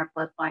on in our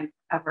bloodline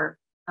forever.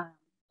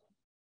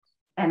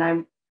 And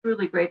I'm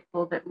truly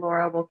grateful that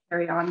Laura will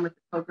carry on with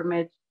the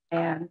pilgrimage.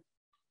 And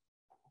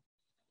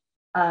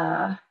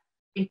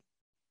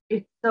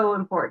it's so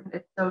important.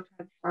 It's so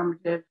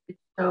transformative. It's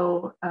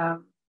so,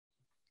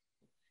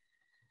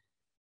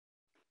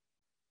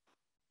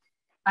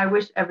 I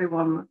wish every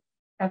woman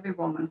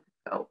could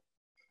go.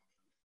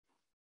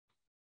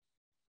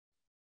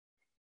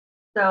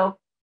 So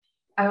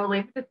I will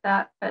leave it at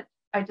that, but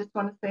I just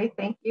want to say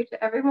thank you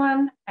to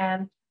everyone,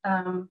 and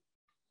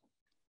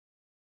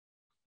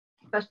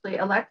especially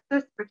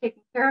Alexis for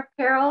taking care of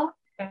Carol,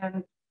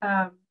 and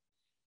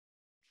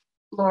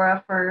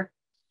Laura for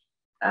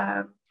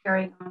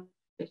carrying on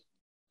the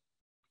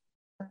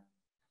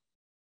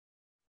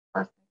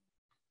blessing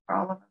for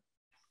all of us.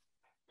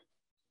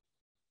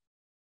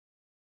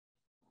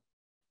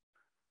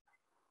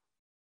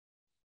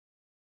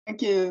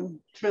 Thank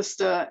you,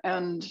 Trista.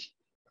 And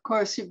of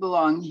course you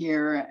belong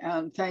here.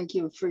 And thank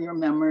you for your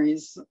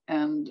memories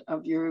and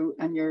of you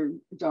and your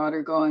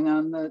daughter going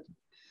on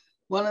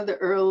one of the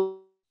early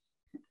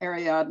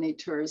Ariadne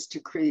tours to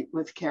Crete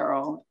with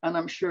Carol. And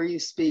I'm sure you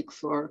speak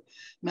for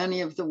many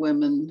of the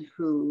women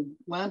who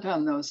went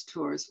on those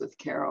tours with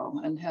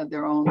Carol and had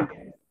their own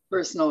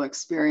personal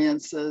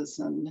experiences.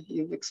 And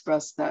you've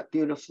expressed that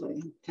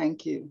beautifully.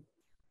 Thank you.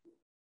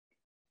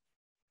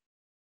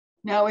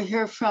 Now we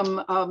hear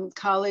from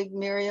colleague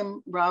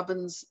Miriam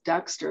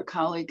Robbins-Dexter,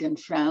 colleague and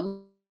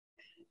friend.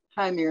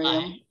 Hi,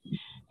 Miriam. Hi.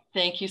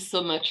 Thank you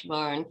so much,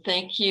 Maren.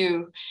 Thank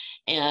you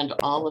and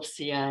all of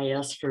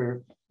CIIS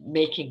for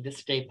making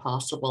this day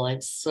possible.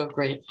 I'm so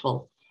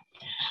grateful.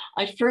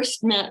 I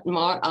first met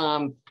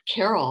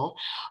Carol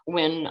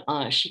when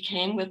she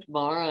came with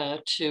Mara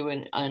to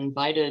an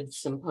invited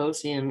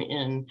symposium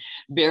in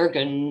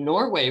Bergen,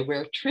 Norway,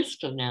 where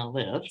Trista now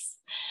lives.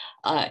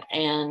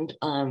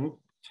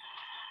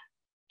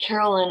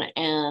 Carolyn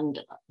and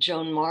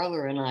Joan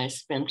Marler and I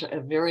spent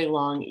a very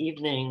long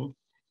evening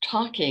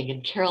talking,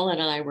 and Carol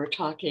and I were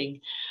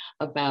talking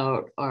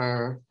about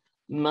our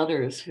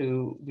mothers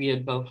who we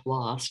had both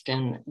lost,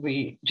 and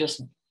we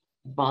just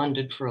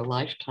bonded for a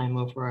lifetime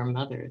over our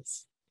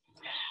mothers.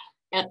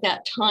 At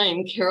that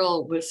time,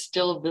 Carol was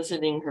still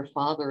visiting her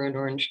father in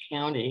Orange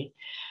County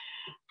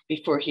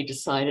before he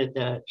decided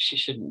that she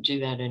shouldn't do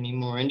that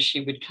anymore. And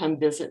she would come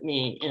visit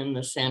me in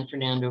the San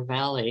Fernando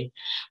Valley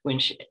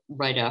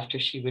right after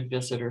she would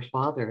visit her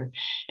father.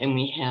 And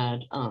we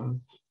had,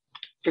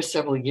 for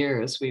several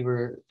years, we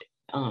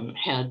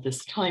had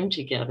this time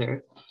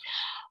together.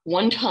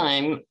 One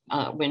time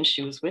when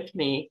she was with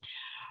me,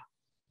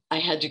 I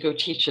had to go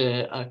teach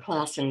a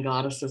class in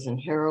goddesses and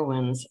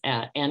heroines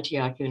at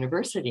Antioch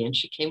University, and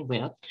she came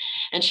with,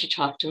 and she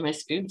talked to my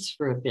students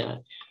for a bit.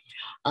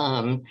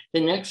 The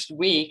next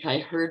week, I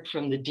heard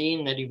from the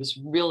dean that he was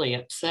really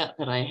upset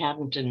that I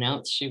hadn't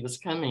announced she was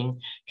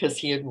coming because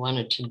he had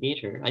wanted to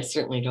meet her. I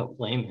certainly don't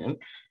blame him.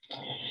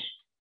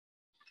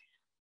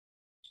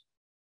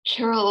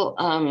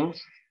 Carol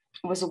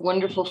was a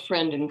wonderful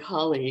friend and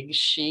colleague.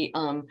 She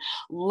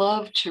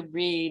loved to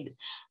read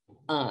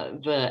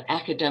the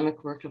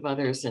academic work of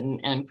others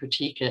and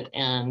critique it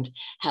and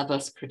have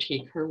us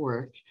critique her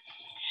work.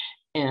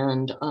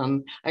 And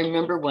I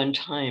remember one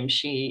time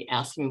she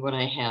asked me what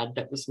I had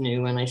that was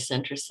new, and I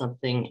sent her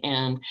something,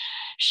 and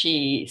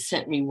she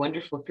sent me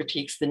wonderful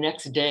critiques the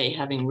next day,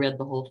 having read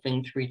the whole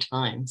thing 3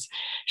 times.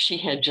 She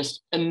had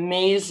just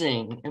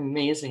amazing,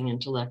 amazing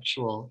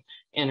intellectual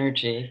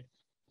energy.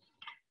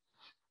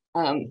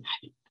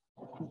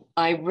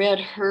 I read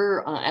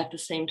her, at the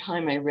same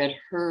time, I read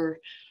her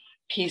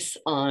piece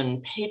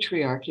on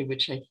patriarchy,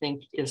 which I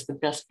think is the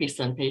best piece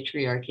on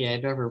patriarchy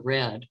I've ever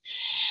read.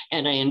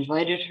 And I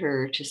invited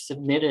her to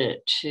submit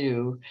it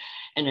to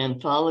an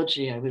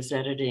anthology I was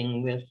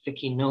editing with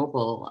Vicki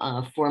Noble,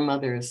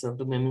 Foremothers of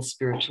the Women's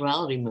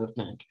Spirituality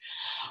Movement.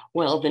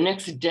 Well, the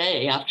next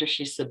day after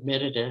she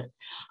submitted it,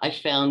 I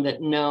found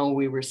that no,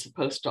 we were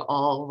supposed to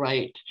all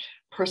write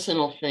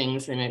personal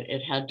things, and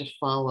it had to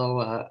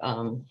follow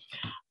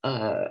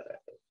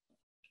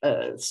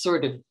a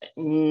sort of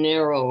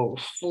narrow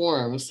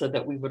form so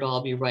that we would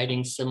all be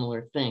writing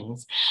similar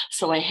things.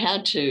 So I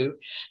had to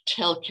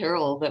tell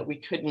Carol that we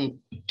couldn't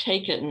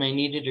take it and I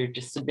needed her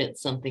to submit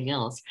something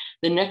else.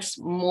 The next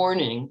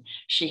morning,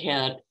 she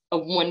had a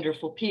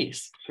wonderful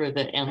piece for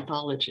the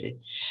anthology.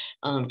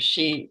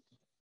 She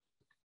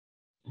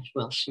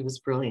was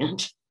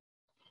brilliant.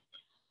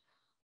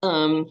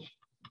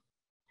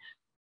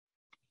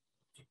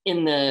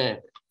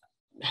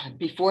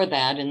 Before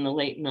that, in the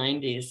late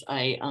 90s,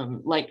 I,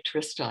 like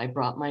Trista, I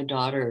brought my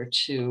daughter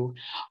to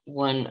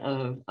one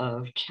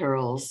of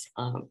Carol's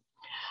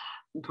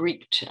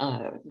Greek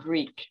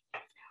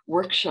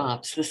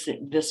workshops,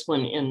 this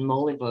one in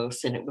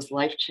Molivos, and it was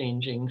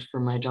life-changing for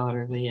my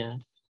daughter, Leah.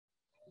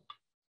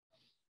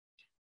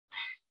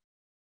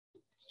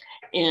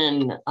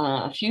 And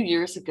a few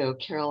years ago,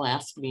 Carol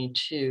asked me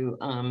to,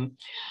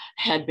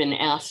 had been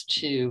asked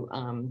to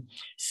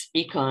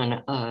speak on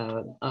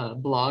a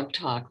blog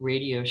talk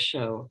radio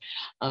show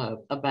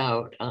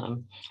about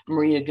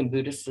Maria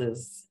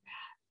Gambudis's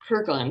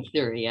Kurgan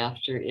theory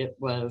after it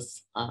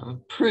was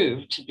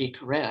proved to be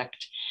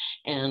correct.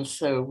 And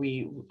so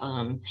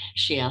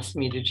she asked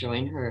me to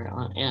join her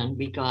and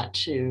we got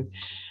to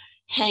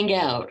hang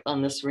out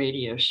on this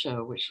radio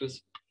show, which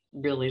was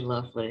really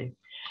lovely.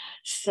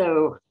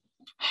 So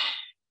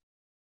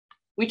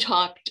we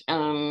talked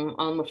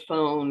on the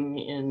phone,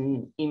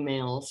 in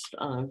emails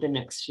the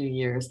next few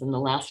years. And the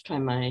last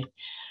time I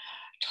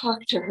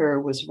talked to her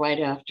was right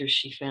after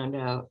she found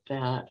out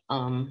that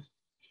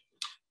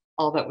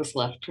all that was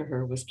left for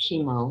her was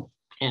chemo.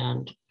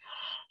 And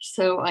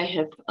so I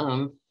have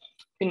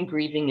been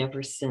grieving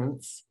ever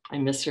since. I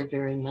miss her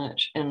very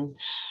much. And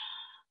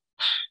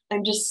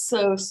I'm just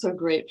so, so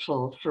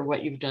grateful for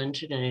what you've done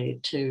today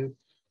to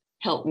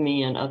help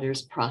me and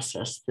others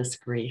process this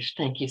grief.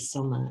 Thank you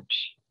so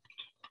much.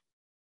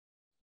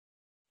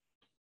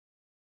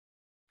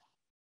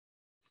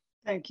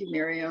 Thank you,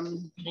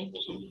 Miriam. Thank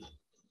you.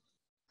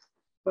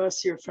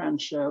 Bless your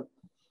friendship.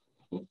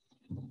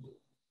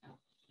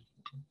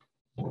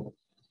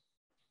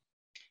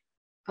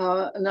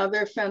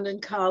 Another friend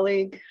and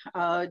colleague,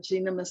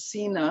 Gina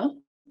Messina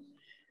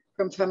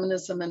from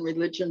Feminism and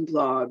Religion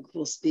blog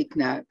will speak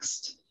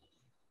next.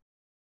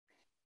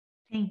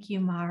 Thank you,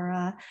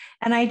 Mara.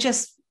 And I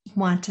just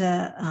want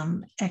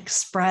to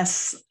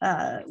express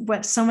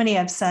what so many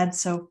have said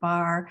so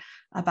far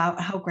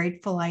about how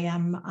grateful I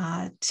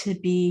am to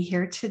be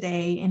here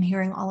today and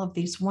hearing all of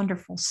these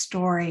wonderful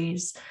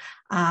stories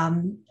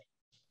and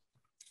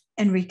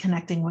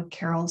reconnecting with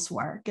Carol's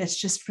work. It's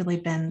just really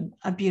been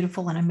a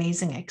beautiful and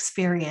amazing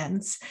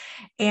experience.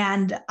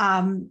 And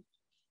I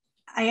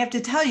have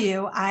to tell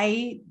you,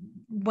 I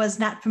was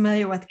not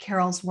familiar with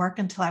Carol's work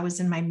until I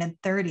was in my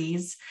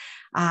mid-30s.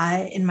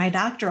 In my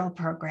doctoral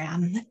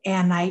program,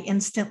 and I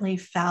instantly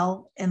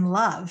fell in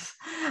love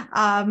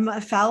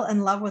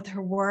with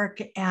her work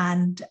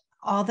and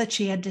all that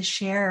she had to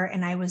share,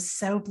 and I was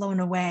so blown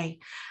away.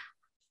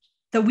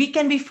 The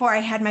weekend before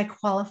I had my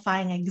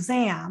qualifying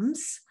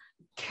exams,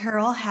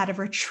 Carol had a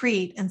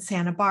retreat in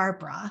Santa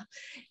Barbara,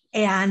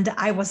 and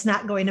I was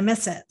not going to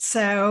miss it.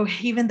 So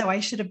even though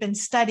I should have been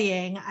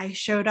studying, I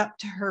showed up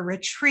to her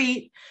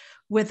retreat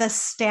with a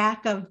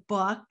stack of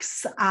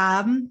books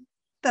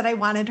that I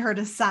wanted her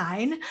to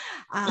sign.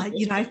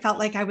 I felt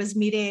like I was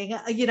meeting,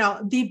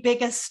 the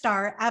biggest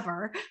star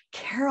ever,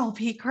 Carol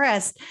P.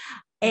 Christ.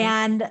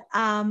 And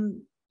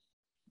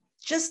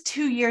just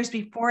 2 years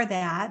before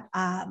that,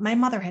 my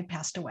mother had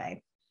passed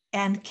away.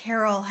 And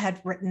Carol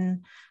had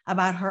written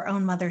about her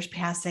own mother's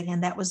passing.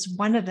 And that was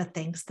one of the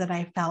things that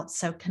I felt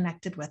so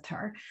connected with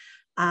her.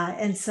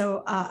 And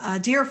so a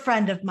dear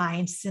friend of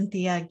mine,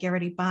 Cynthia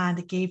Garrity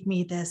Bond, gave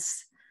me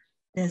this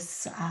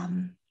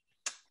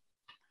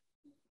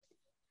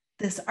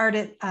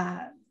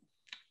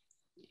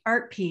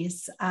art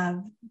piece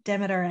of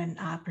Demeter and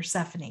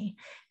Persephone.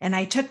 And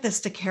I took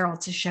this to Carol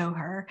to show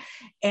her.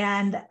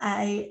 And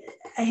I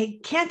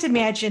can't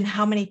imagine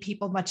how many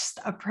people must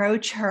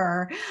approach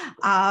her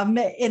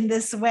in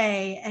this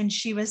way. And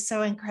she was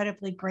so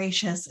incredibly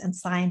gracious and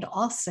signed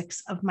all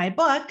 6 of my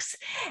books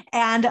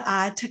and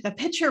took a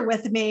picture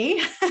with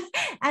me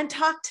and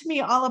talked to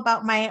me all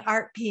about my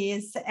art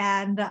piece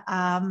and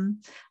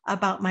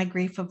about my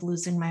grief of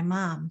losing my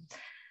mom.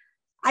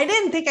 I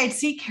didn't think I'd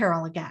see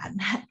Carol again.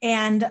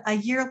 And a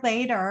year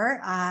later,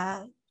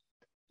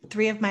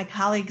 3 of my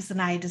colleagues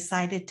and I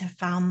decided to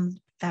found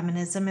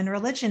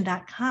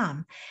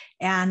feminismandreligion.com.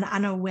 And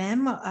on a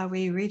whim,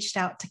 we reached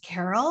out to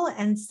Carol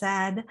and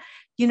said,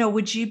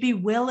 would you be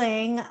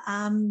willing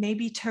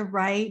maybe to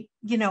write,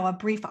 a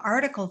brief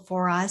article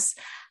for us,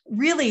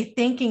 really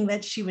thinking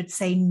that she would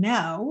say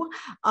no,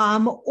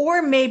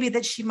 or maybe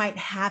that she might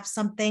have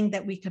something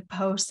that we could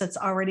post that's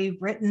already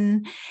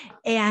written.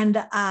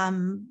 And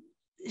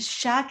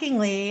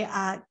shockingly,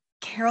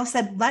 Carol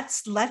said,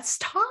 let's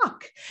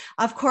talk.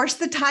 Of course,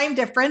 the time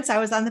difference, I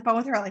was on the phone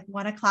with her at like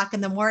 1 o'clock in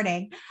the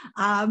morning,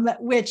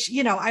 which,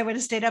 I would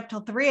have stayed up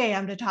till 3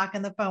 a.m. to talk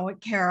on the phone with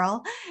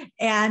Carol.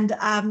 And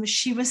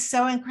she was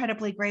so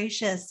incredibly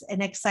gracious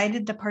and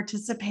excited to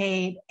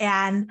participate.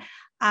 And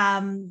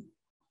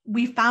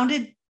we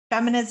founded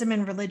Feminism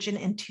and Religion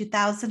in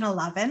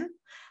 2011.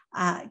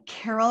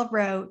 Carol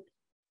wrote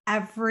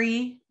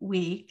every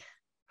week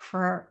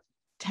for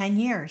 10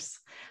 years.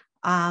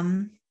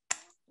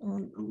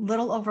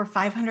 Little over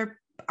 500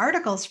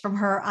 articles from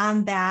her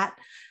on that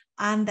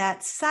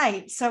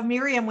site. So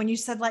Miriam, when you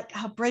said like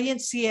how brilliant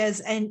she is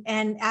and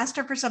asked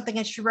her for something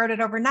and she wrote it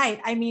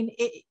overnight, I mean,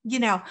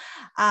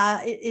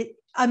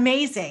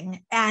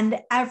 amazing.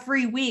 And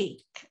every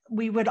week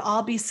we would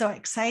all be so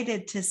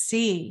excited to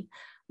see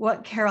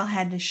what Carol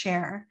had to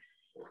share.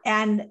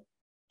 And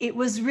it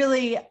was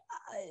really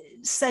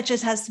such a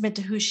testament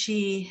to who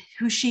she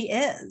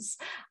is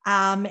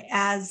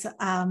as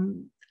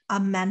a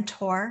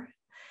mentor,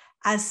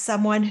 as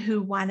someone who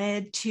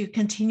wanted to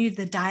continue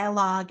the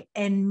dialogue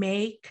and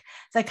make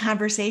the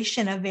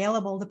conversation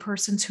available to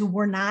persons who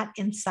were not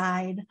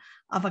inside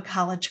of a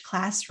college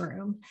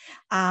classroom,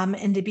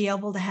 and to be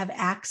able to have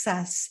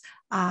access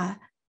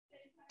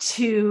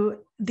to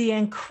the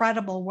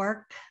incredible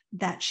work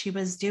that she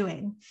was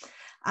doing.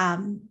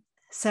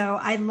 So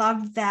I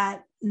love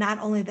that not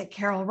only that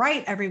Carol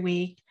write every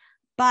week,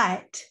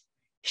 but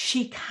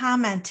she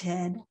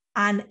commented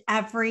on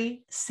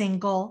every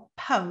single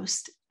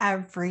post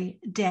every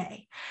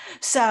day.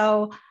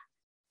 So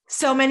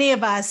many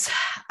of us,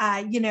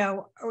 are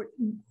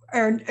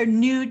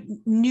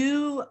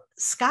new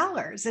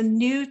scholars and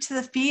new to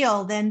the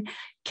field. And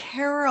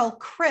Carol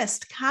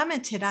Christ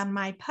commented on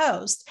my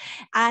post.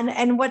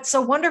 And what's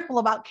so wonderful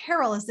about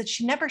Carol is that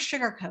she never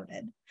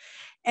sugarcoated.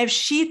 If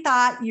she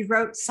thought you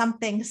wrote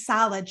something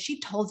solid, she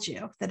told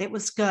you that it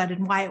was good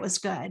and why it was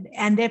good.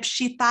 And if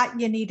she thought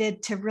you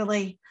needed to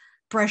really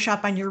brush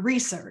up on your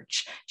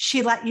research,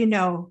 she let you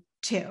know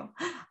too.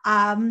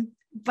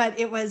 But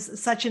it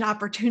was such an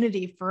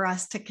opportunity for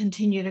us to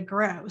continue to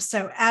grow.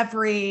 So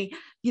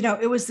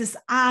it was this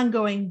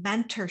ongoing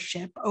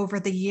mentorship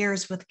over the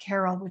years with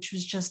Carol, which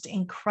was just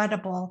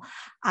incredible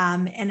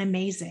and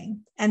amazing.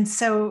 And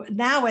so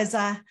now as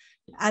a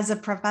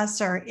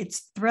professor,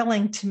 it's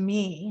thrilling to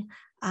me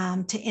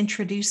to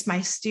introduce my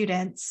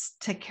students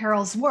to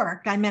Carol's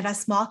work. I'm at a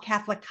small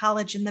Catholic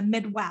college in the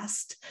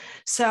Midwest.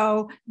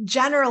 So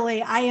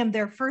generally, I am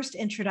their first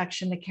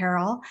introduction to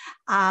Carol.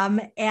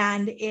 And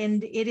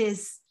it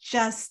is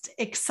just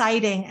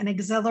exciting and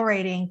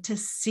exhilarating to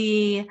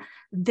see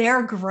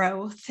their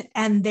growth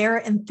and their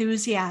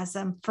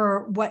enthusiasm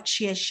for what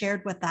she has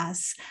shared with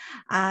us.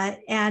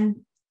 And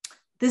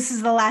this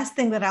is the last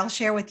thing that I'll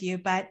share with you,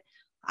 but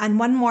on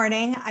one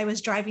morning, I was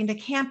driving to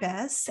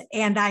campus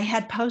and I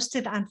had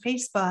posted on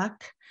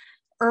Facebook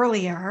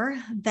earlier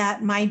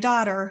that my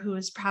daughter, who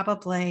was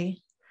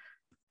probably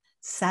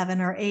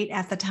 7 or 8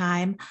 at the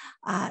time,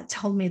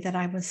 told me that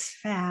I was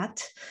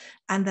fat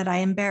and that I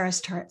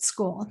embarrassed her at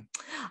school,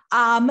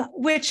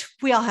 which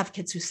we all have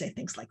kids who say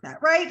things like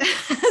that, right?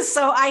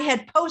 So I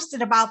had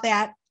posted about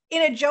that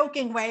in a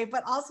joking way,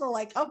 but also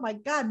like, oh my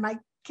God, my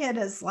kid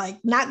is like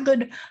not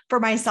good for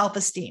my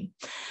self-esteem.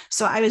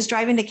 So I was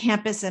driving to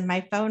campus and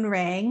my phone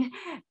rang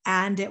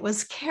and it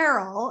was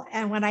Carol.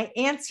 And when I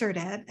answered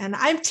it, and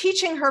I'm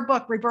teaching her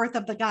book, Rebirth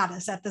of the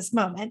Goddess at this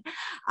moment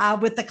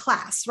with the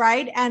class,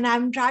 right? And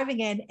I'm driving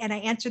in and I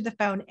answered the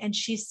phone and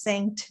she's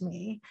saying to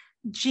me,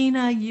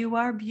 Gina, you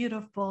are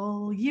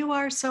beautiful. You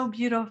are so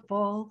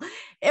beautiful.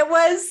 It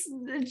was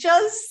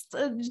just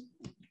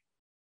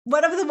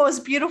one of the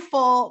most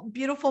beautiful,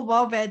 beautiful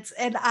moments.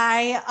 And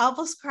I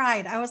almost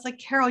cried. I was like,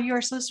 Carol, you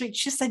are so sweet.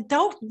 She said,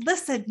 don't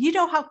listen. You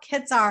know how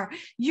kids are.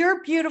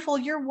 You're beautiful.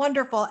 You're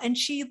wonderful. And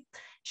she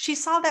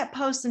saw that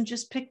post and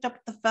just picked up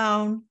the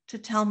phone to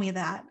tell me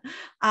that.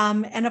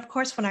 And of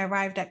course, when I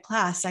arrived at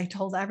class, I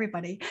told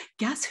everybody,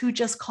 guess who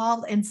just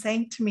called and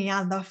sang to me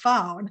on the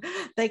phone?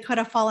 They could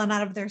have fallen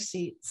out of their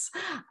seats.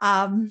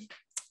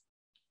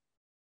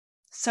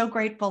 So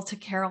grateful to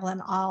Carol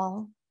and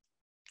all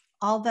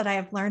that I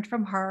have learned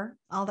from her,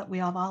 all that we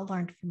have all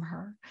learned from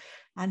her.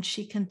 And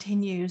she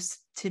continues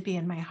to be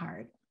in my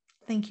heart.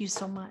 Thank you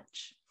so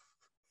much.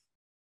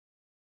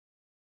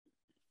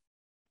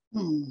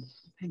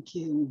 Thank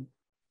you.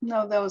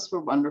 No, those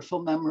were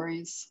wonderful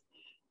memories.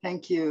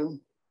 Thank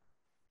you.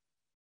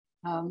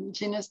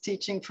 Gina's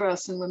teaching for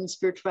us in women's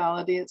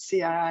spirituality at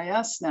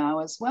CIIS now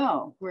as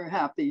well. We're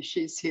happy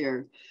she's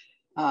here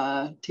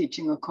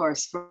teaching a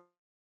course for us.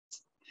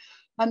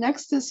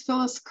 Next is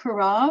Phyllis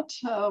Karat,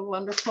 a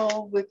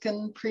wonderful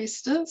Wiccan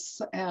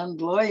priestess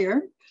and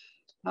lawyer,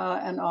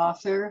 an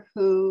author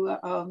who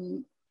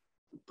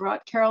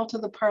brought Carol to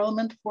the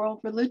Parliament of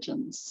World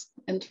Religions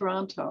in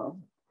Toronto.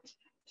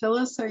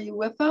 Phyllis, are you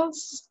with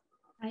us?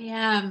 I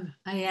am.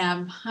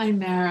 Hi,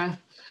 Mara.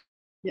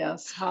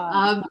 Yes,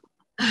 hi.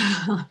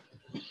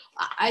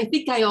 I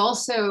think I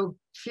also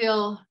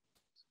feel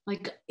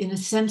like, in a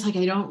sense, like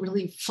I don't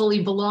really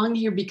fully belong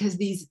here because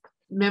these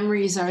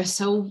memories are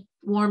so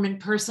warm and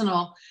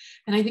personal.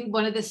 And I think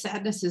one of the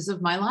sadnesses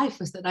of my life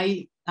was that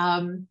I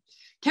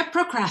kept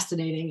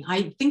procrastinating.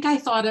 I think I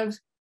thought of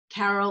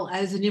Carol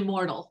as an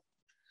immortal,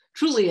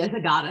 truly as a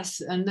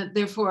goddess, and that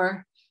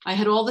therefore I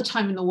had all the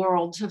time in the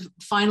world to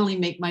finally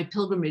make my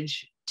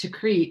pilgrimage to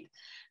Crete.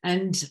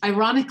 And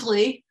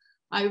ironically,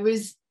 I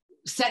was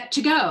set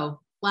to go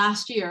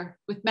last year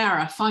with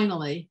Mara,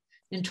 finally,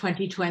 in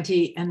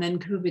 2020, and then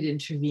COVID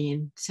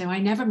intervened. So I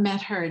never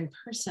met her in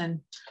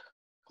person,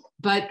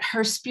 but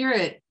her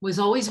spirit was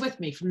always with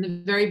me from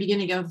the very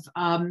beginning of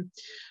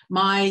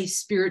my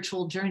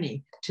spiritual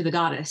journey to the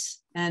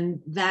goddess. And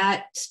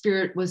that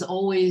spirit was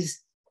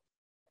always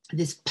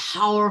this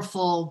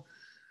powerful,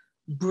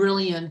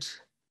 brilliant,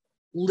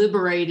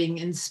 liberating,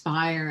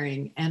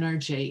 inspiring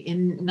energy.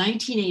 In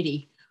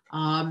 1980,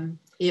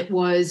 it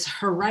was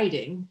her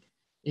writing,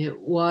 it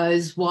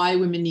was Why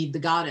Women Need the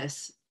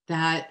Goddess,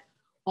 that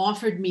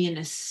offered me an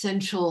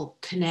essential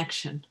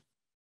connection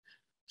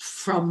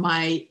from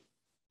my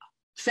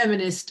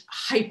feminist,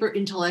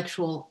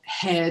 hyper-intellectual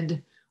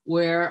head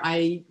where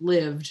I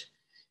lived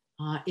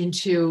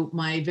into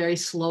my very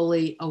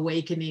slowly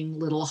awakening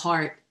little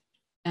heart,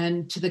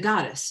 and to the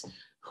goddess,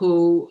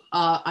 who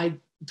I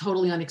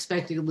totally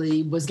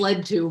unexpectedly was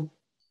led to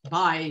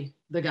by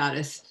the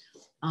goddess,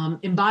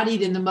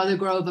 embodied in the Mother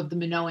Grove of the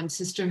Minoan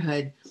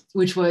Sisterhood,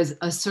 which was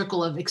a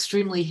circle of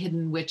extremely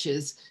hidden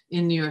witches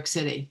in New York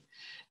City.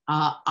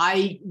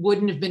 I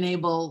wouldn't have been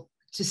able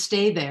to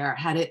stay there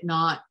had it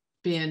not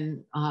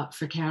been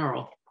for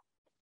Carol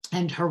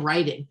and her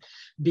writing,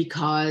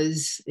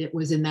 because it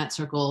was in that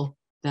circle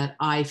that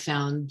I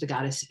found the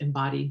goddess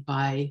embodied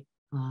by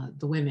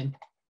the women.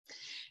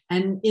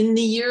 And in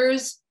the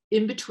years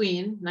in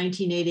between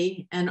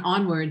 1980 and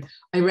onward,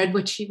 I read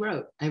what she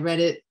wrote. I read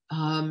it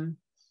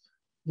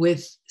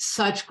with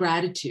such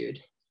gratitude.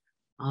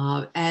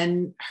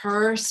 And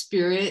her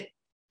spirit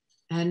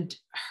and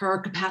her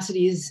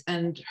capacities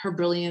and her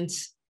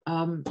brilliance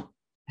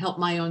helped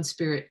my own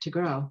spirit to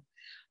grow.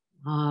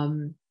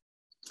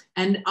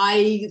 And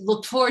I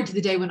looked forward to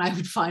the day when I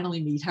would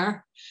finally meet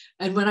her.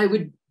 And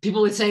when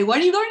people would say,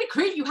 when are you going to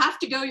Crete? You have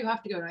to go, you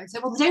have to go. And I'd say,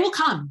 well, the day will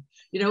come.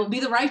 It'll be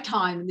the right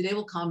time and the day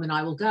will come and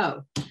I will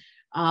go.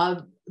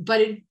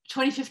 But in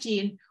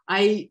 2015,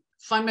 I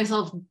find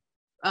myself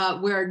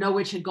where no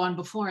witch had gone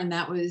before, and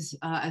that was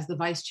as the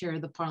vice chair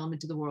of the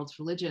Parliament of the World's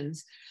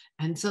Religions.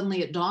 And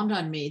suddenly it dawned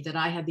on me that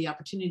I had the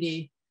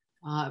opportunity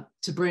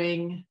to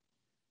bring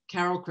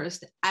Carol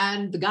Christ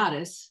and the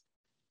goddess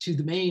to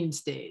the main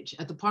stage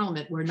at the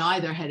Parliament, where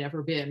neither had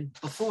ever been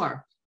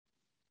before.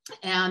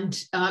 And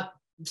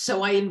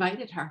so I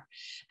invited her.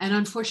 And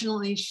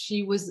unfortunately,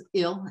 she was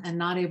ill and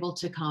not able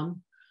to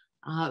come.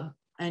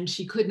 And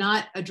she could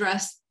not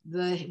address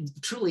the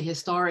truly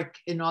historic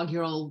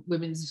inaugural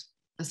Women's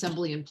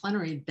Assembly and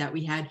Plenary that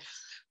we had.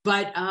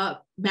 But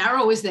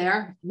Mara was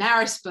there.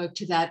 Mara spoke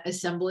to that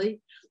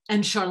assembly,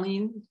 and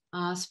Charlene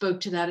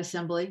spoke to that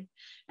assembly.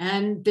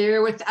 And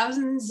there were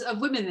thousands of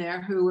women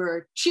there who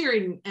were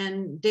cheering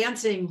and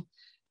dancing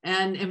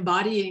and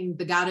embodying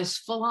the goddess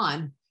full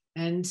on.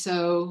 And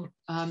so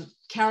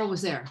Carol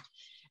was there.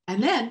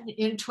 And then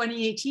in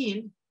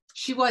 2018,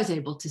 she was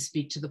able to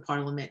speak to the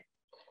Parliament.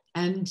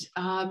 And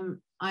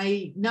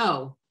I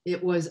know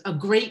it was a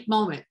great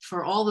moment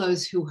for all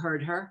those who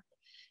heard her.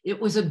 It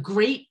was a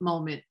great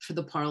moment for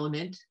the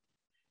Parliament.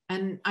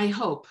 And I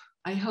hope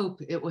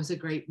it was a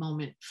great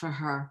moment for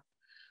her.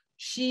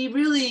 She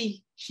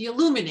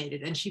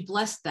illuminated and she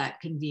blessed that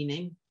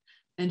convening,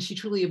 and she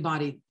truly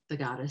embodied the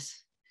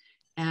goddess.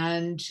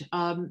 And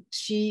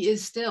she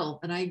is still,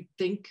 and I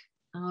think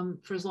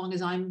for as long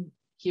as I'm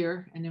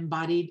here and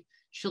embodied,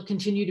 she'll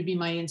continue to be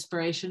my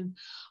inspiration.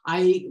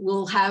 I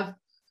will have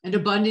an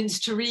abundance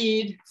to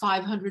read,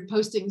 500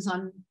 postings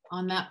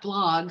on that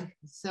blog.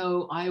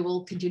 So I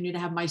will continue to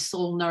have my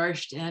soul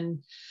nourished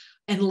and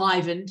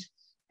enlivened.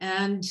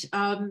 And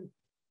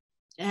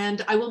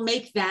I will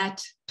make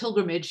that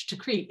pilgrimage to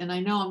Crete. And I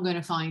know I'm going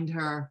to find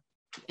her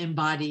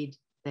embodied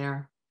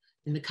there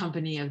in the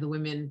company of the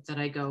women that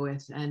I go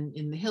with, and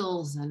in the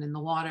hills and in the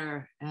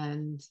water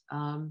and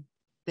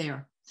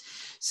there.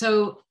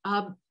 So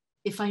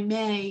if I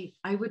may,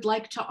 I would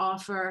like to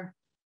offer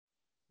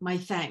my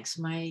thanks,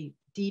 my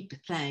deep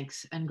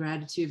thanks and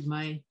gratitude,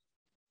 my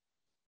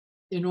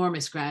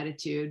enormous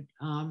gratitude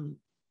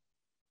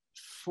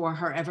for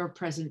her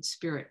ever-present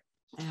spirit.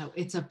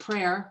 It's a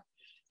prayer.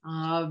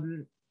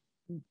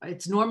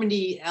 It's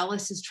Normandy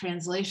Ellis's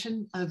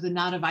translation of the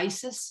Knot of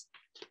Isis.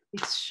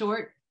 It's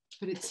short,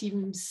 but it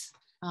seems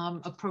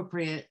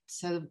appropriate.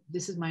 So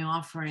this is my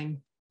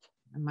offering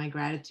and my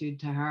gratitude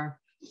to her.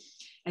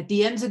 At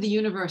the ends of the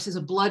universe is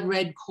a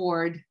blood-red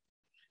cord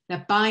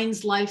that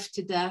binds life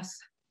to death,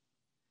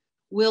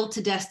 will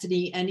to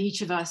destiny, and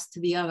each of us to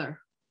the other.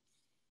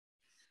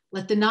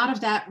 Let the knot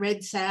of that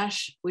red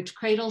sash, which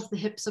cradles the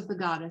hips of the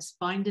goddess,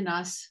 bind in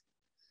us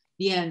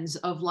the ends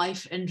of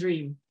life and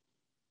dream.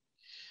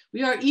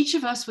 We are each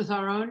of us with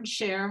our own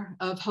share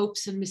of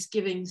hopes and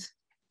misgivings.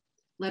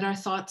 Let our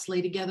thoughts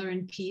lay together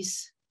in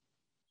peace.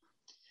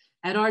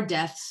 At our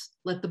deaths,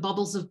 let the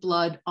bubbles of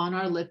blood on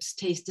our lips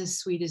taste as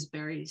sweet as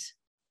berries.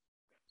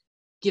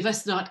 Give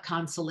us not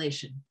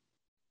consolation.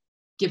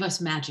 Give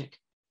us magic.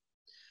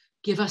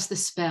 Give us the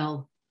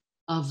spell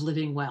of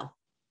living well.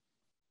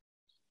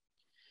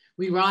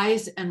 We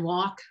rise and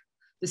walk.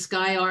 The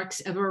sky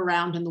arcs ever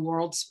around and the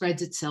world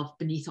spreads itself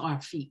beneath our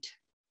feet.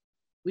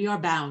 We are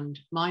bound,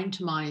 mind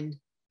to mind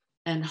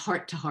and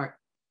heart to heart.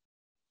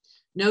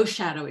 No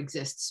shadow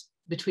exists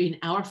between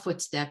our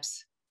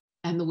footsteps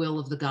and the will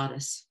of the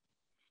goddess.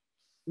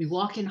 We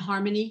walk in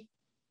harmony,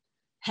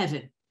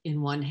 heaven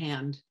in one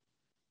hand,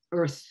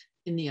 earth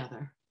in the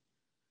other.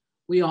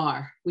 We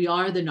are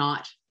the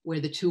knot where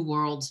the two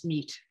worlds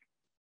meet.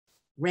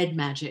 Red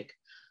magic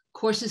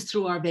courses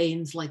through our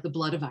veins like the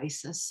blood of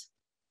Isis.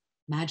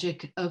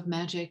 Magic of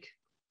magic,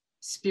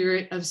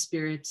 spirit of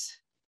spirits.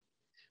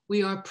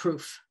 We are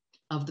proof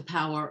of the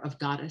power of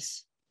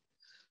goddess.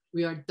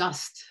 We are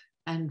dust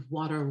and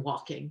water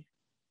walking.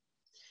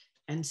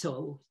 And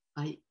so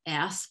I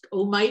ask,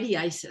 Almighty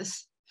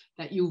Isis,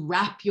 that you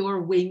wrap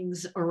your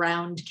wings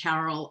around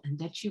Carol and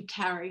that you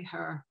carry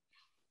her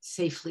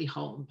safely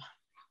home.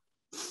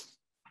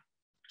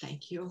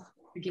 Thank you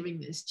for giving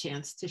me this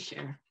chance to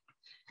share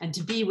and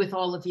to be with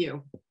all of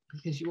you,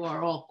 because you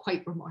are all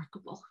quite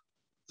remarkable.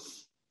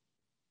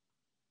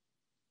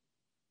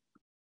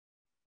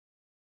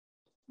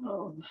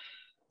 Oh.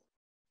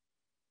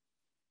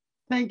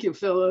 Thank you,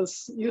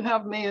 Phyllis. You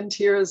have me in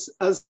tears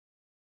as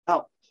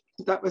well.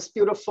 That was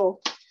beautiful.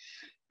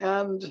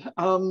 And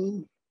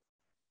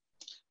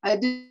I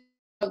did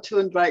want to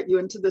invite you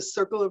into this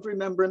circle of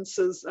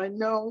remembrances. I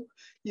know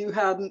you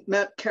hadn't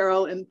met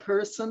Carol in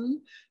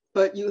person,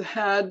 but you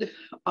had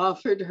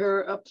offered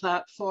her a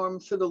platform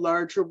for the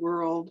larger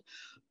world.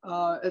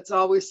 It's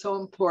always so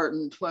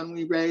important when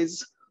we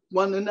raise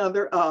one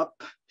another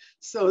up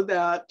so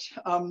that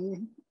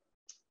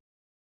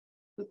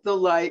the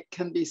light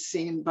can be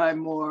seen by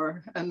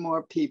more and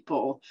more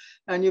people.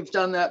 And you've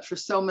done that for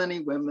so many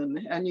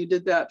women, and you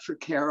did that for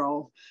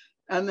Carol.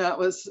 And that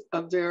was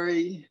a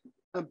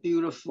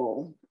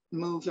beautiful,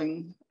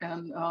 moving,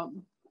 and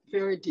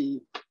very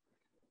deep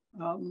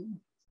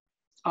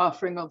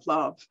offering of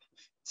love.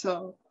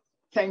 So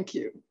thank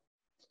you.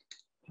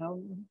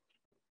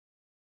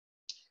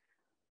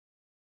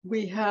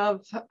 We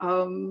have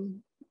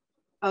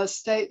a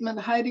statement.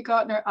 Heidi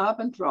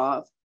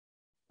Gottner-Abendroth,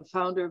 the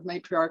founder of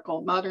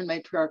modern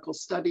matriarchal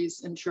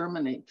studies in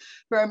Germany,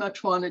 very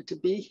much wanted to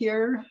be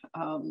here,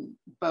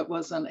 but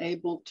was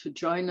unable to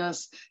join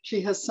us.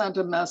 She has sent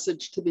a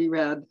message to be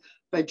read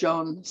by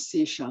Joan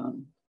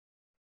Sishan.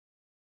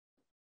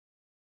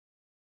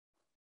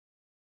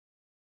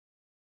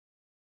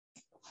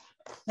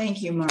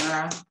 Thank you,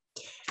 Mara.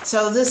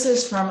 So this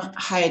is from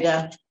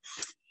Haida.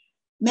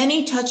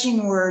 Many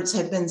touching words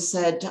have been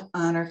said to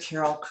honor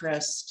Carol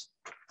Christ,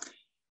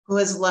 who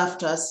has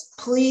left us.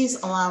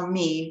 Please allow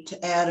me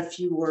to add a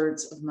few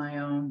words of my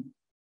own.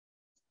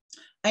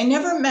 I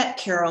never met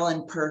Carol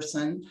in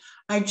person.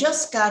 I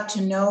just got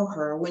to know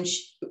her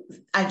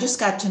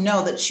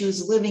that she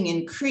was living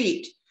in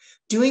Crete,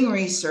 doing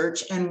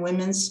research and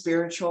women's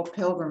spiritual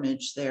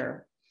pilgrimage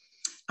there.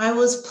 I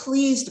was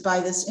pleased by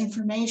this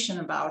information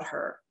about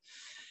her.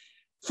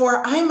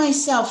 For I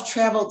myself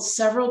traveled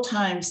several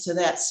times to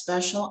that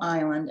special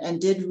island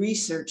and did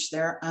research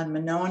there on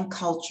Minoan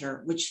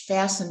culture, which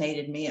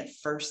fascinated me at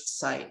first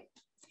sight.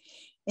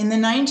 In the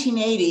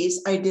 1980s,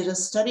 I did a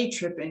study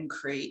trip in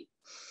Crete,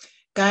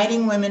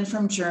 guiding women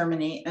from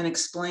Germany and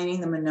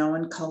explaining the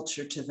Minoan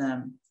culture to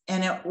them.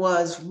 And it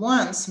was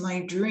once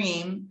my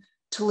dream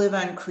to live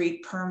on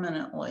Crete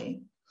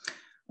permanently.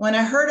 When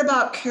I heard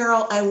about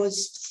Carol, I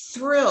was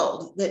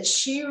thrilled that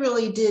she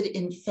really did,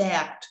 in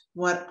fact,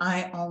 what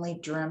I only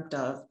dreamt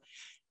of.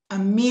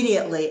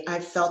 Immediately, I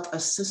felt a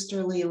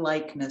sisterly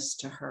likeness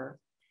to her.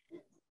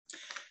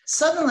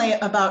 Suddenly,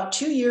 about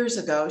 2 years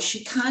ago,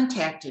 she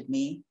contacted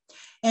me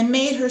and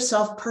made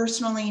herself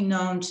personally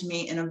known to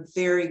me in a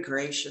very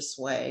gracious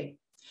way.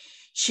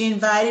 She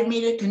invited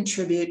me to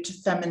contribute to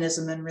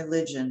feminism and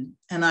religion,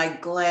 and I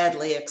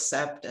gladly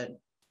accepted.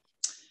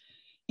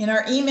 In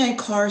our email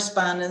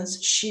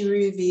correspondence, she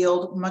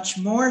revealed much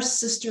more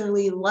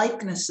sisterly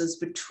likenesses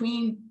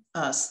between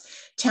us,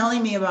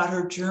 telling me about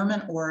her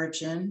German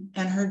origin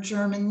and her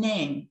German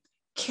name,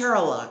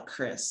 Carola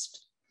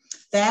Christ.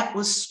 That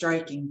was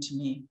striking to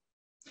me.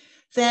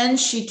 Then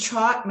she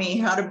taught me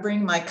how to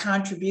bring my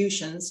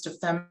contributions to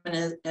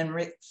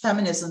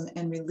feminism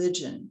and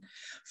religion,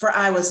 for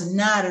I was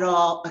not at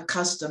all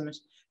accustomed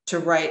to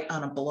write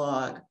on a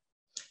blog.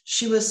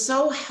 She was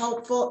so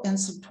helpful and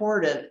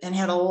supportive and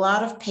had a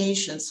lot of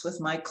patience with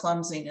my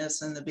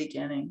clumsiness in the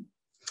beginning,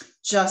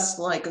 just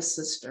like a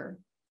sister.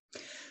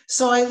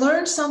 So I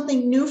learned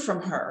something new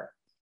from her,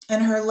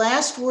 and her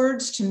last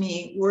words to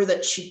me were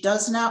that she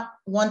does not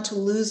want to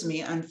lose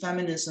me on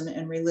feminism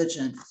and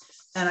religion,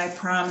 and I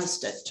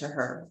promised it to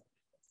her.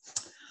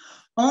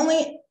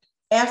 Only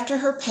after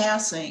her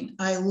passing,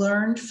 I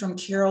learned from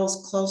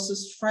Carol's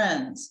closest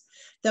friends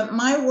that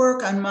my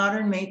work on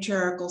modern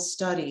matriarchal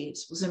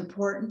studies was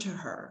important to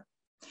her,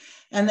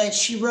 and that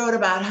she wrote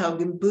about how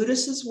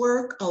Gimbutas's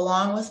work,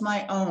 along with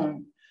my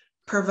own,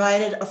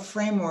 provided a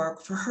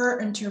framework for her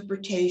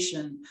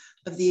interpretation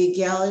of the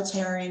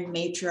egalitarian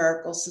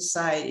matriarchal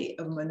society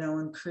of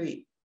Minoan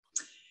Crete.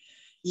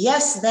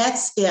 Yes,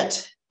 that's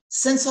it.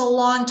 Since a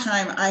long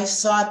time, I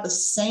saw it the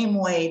same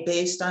way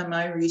based on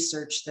my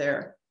research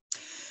there.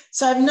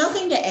 So I have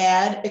nothing to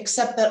add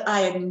except that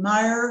I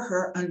admire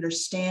her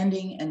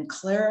understanding and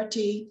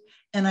clarity,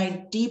 and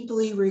I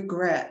deeply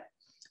regret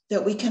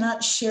that we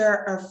cannot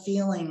share our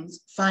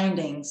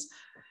findings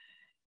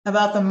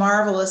about the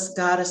marvelous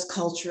goddess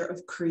culture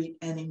of Crete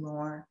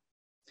anymore.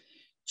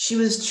 She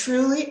was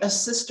truly a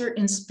sister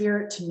in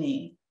spirit to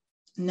me.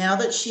 Now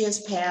that she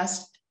has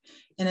passed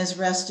and is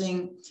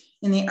resting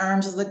in the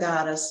arms of the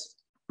goddess,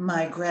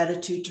 my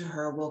gratitude to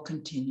her will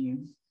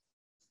continue.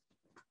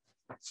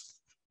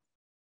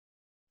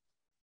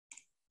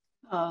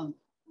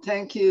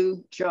 Thank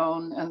you,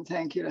 Joan, and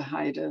thank you to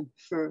Heide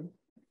for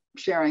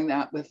sharing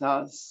that with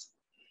us.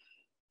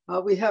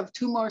 We have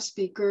two more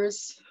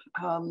speakers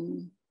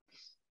from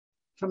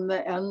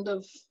the end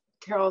of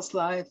Carol's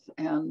life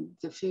and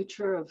the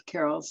future of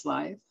Carol's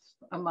life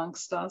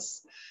amongst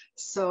us,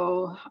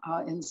 so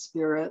in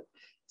spirit.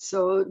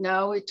 So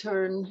now we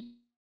turn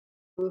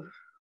to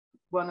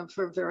one of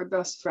her very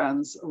best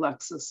friends,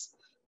 Alexis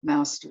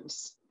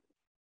Masters.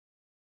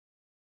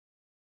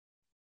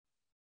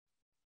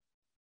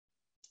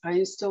 Are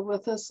you still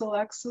with us,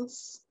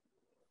 Alexis?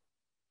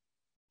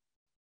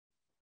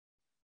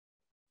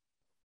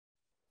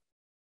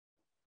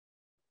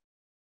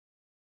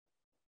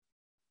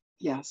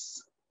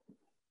 Yes.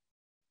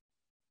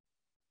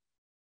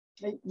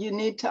 You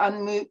need to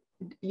unmute.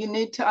 You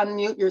need to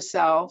unmute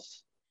yourself.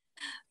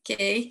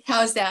 Okay,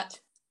 how's that?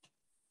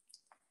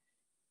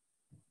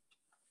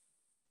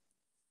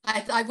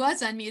 I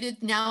was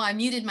unmuted. Now I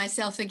muted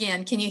myself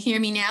again. Can you hear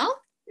me now?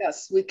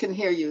 Yes, we can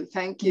hear you.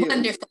 Thank you.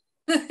 Wonderful.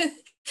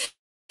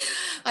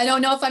 I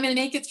don't know if I'm going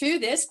to make it through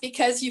this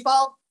because you've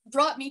all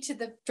brought me to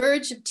the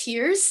verge of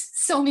tears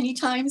so many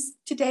times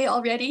today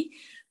already,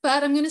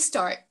 but I'm going to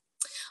start.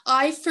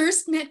 I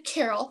first met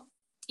Carol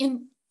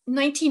in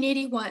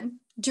 1981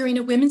 during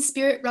a Women's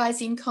Spirit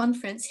Rising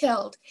conference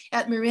held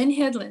at Marin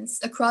Headlands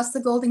across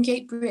the Golden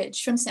Gate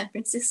Bridge from San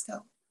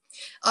Francisco.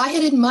 I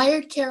had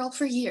admired Carol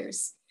for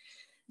years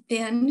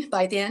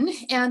by then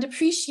and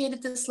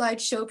appreciated the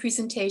slideshow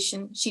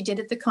presentation she did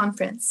at the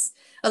conference.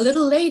 A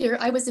little later,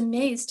 I was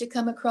amazed to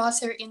come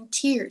across her in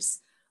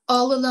tears,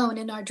 all alone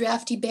in our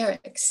drafty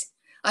barracks.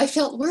 I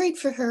felt worried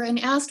for her and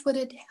asked what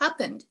had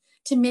happened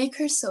to make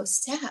her so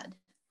sad.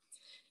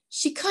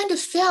 She kind of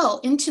fell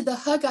into the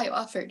hug I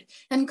offered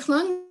and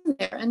clung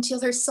there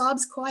until her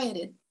sobs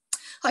quieted.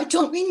 I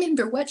don't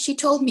remember what she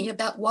told me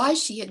about why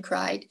she had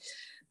cried,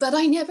 but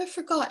I never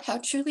forgot how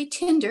truly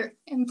tender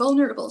and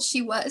vulnerable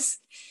she was.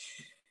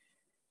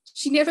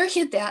 She never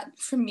hid that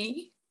from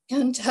me,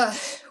 and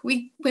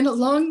we went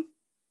along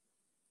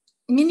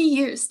many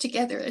years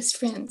together as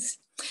friends.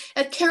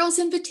 At Carol's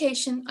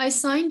invitation, I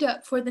signed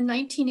up for the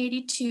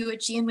 1982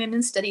 Aegean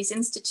Women's Studies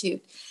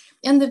Institute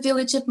in the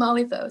village of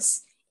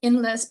Malivos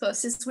in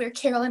Lesbos is where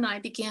Carol and I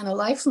began a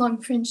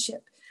lifelong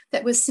friendship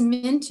that was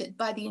cemented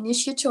by the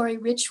initiatory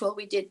ritual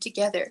we did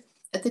together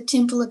at the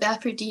Temple of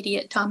Aphrodite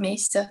at Ta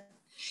Mesa.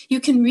 You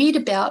can read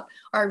about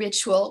our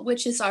ritual,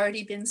 which has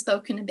already been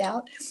spoken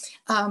about,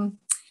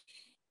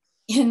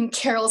 in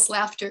Carol's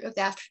Laughter of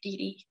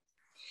Aphrodite.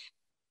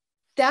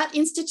 That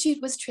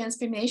institute was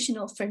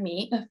transformational for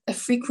me, a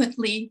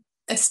frequently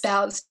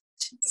espoused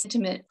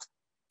sentiment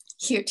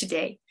here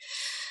today.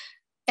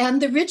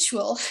 And the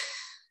ritual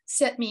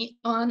set me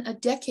on a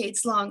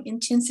decades-long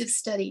intensive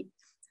study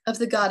of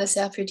the goddess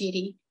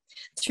Aphrodite.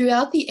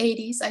 Throughout the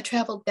 80s, I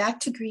traveled back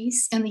to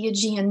Greece and the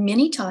Aegean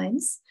many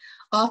times,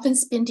 often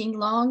spending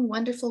long,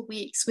 wonderful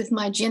weeks with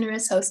my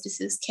generous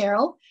hostesses,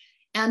 Carol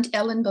and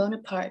Ellen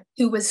Bonaparte,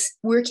 who was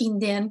working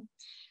then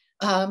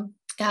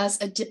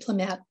as a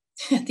diplomat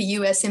at the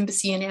US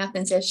Embassy in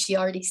Athens, as she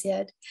already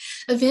said.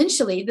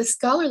 Eventually, the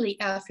scholarly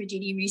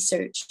Aphrodite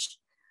research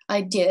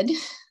I did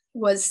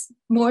was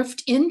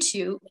morphed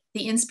into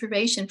the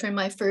inspiration for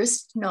my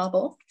first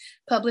novel,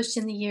 published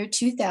in the year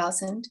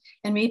 2000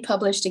 and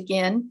republished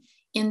again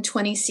in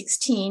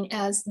 2016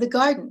 as The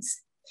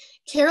Gardens.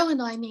 Carol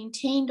and I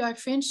maintained our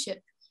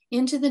friendship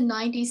into the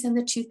 90s and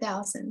the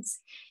 2000s,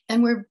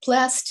 and were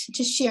blessed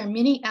to share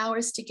many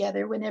hours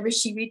together whenever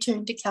she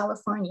returned to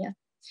California.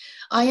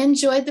 I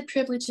enjoyed the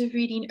privilege of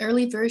reading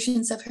early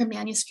versions of her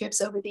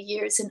manuscripts over the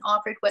years and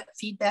offered what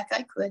feedback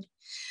I could.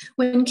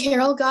 When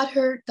Carol got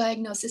her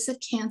diagnosis of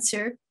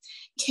cancer,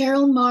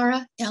 Carol,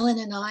 Mara, Ellen,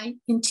 and I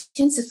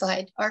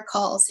intensified our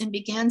calls and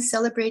began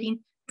celebrating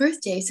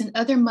birthdays and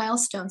other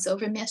milestones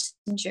over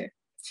Messenger.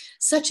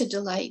 Such a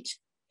delight.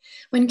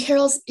 When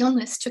Carol's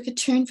illness took a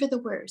turn for the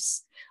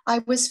worse, I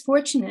was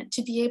fortunate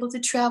to be able to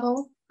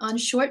travel on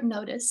short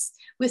notice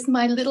with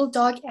my little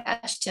dog,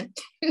 Ashton.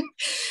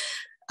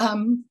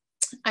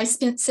 I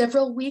spent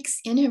several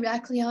weeks in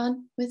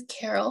Heraklion with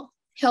Carol,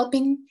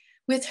 helping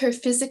with her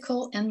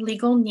physical and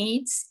legal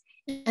needs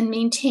and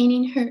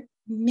maintaining her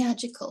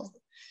magical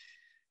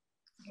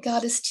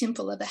goddess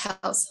temple of a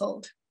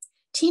household.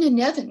 Tina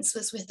Nevins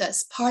was with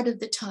us part of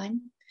the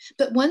time,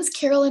 but once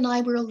Carol and I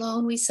were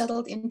alone, we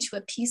settled into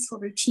a peaceful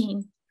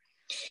routine.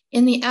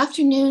 In the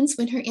afternoons,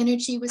 when her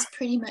energy was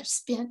pretty much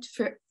spent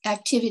for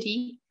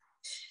activity,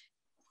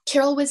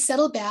 Carol would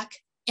settle back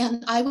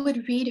and I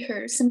would read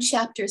her some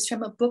chapters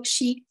from a book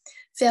she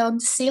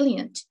found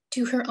salient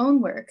to her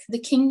own work, The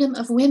Kingdom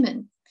of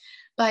Women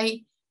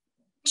by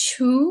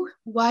Chu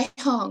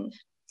Wai-hong.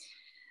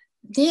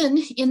 Then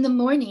in the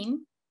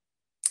morning,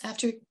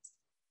 after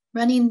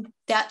running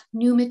that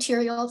new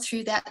material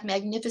through that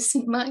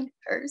magnificent mind of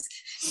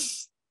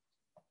hers,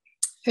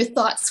 her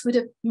thoughts would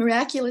have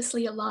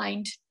miraculously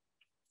aligned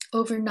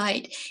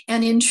overnight.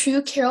 And in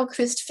true Carol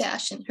Christ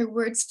fashion, her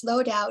words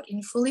flowed out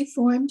in fully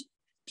formed,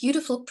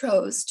 beautiful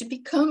prose to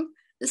become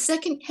the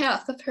second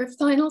half of her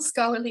final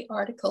scholarly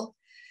article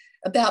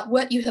about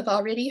what you have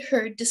already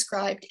heard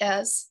described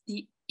as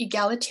the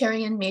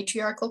egalitarian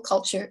matriarchal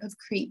culture of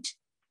Crete.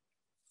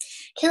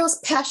 Carol's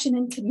passion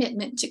and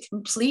commitment to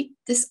complete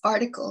this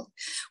article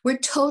were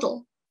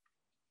total,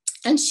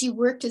 and she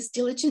worked as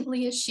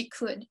diligently as she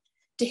could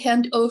to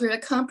hand over a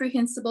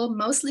comprehensible,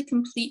 mostly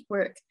complete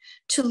work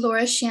to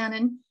Laura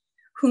Shannon,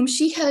 whom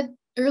she had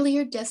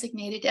earlier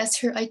designated as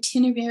her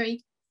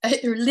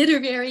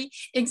literary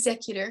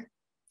executor.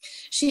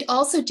 She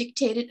also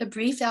dictated a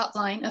brief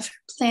outline of her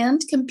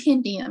planned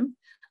compendium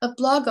of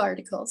blog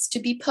articles to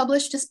be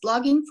published as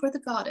Blogging for the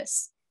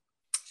Goddess.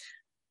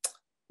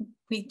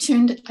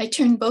 I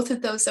turned both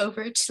of those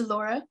over to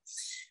Laura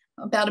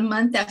about a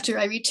month after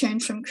I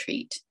returned from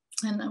Crete,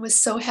 and I was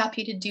so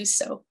happy to do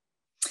so.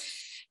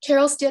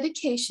 Carol's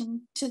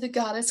dedication to the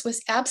goddess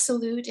was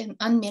absolute and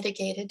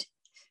unmitigated.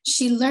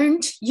 She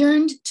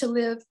yearned to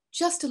live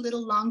just a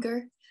little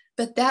longer,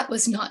 but that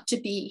was not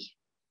to be.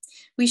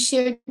 We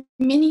shared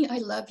many I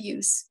love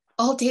yous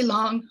all day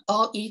long,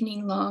 all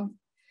evening long,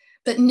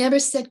 but never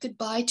said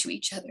goodbye to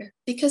each other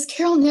because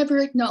Carol never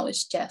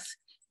acknowledged death,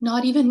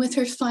 not even with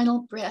her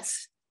final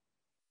breath.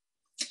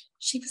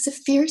 She was a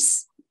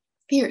fierce,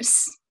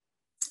 fierce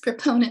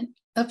proponent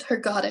of her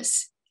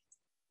goddess.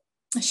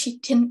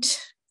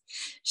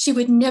 She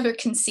would never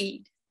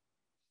concede.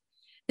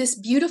 This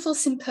beautiful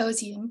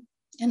symposium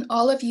and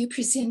all of you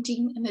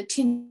presenting and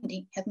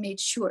attending have made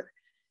sure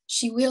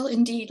she will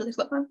indeed live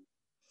on.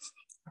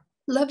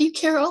 Love you,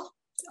 Carol,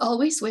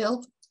 always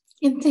will.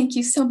 And thank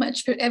you so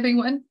much for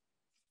everyone.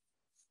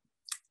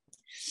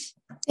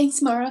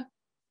 Thanks, Mara.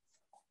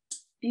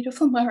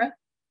 Beautiful Mara.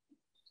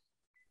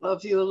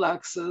 Love you,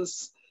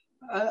 Alexis.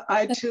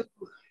 I too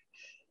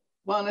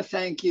want to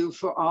thank you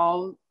for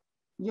all,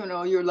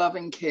 your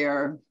loving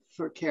care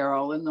for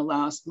Carol in the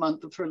last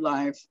month of her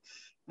life.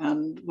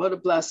 And what a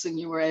blessing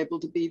you were able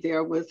to be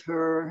there with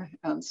her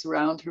and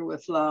surround her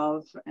with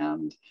love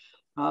and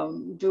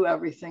do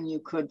everything you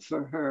could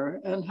for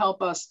her and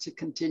help us to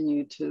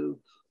continue to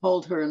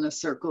hold her in a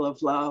circle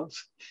of love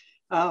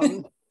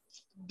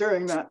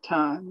during that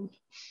time.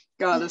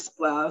 Goddess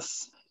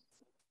bless.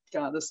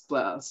 Goddess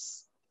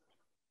bless.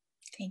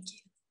 Thank you.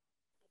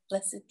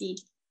 Blessed be.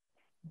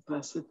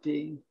 Blessed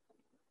be.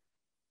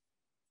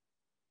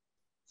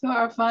 So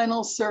our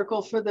final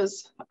circle for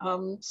this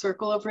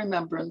circle of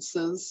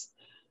remembrances,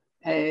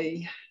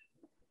 a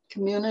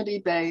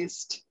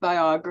community-based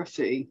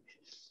biography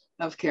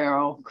of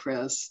Carol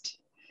Christ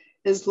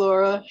is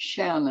Laura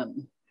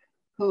Shannon,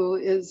 who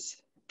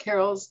is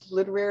Carol's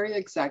literary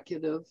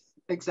executor,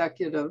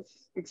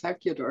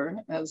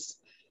 as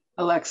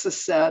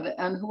Alexis said,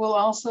 and who will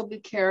also be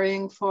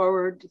carrying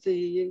forward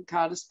the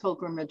goddess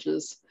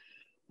pilgrimages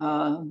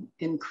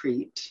in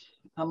Crete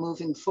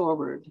moving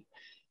forward.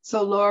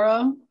 So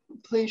Laura,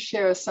 please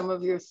share some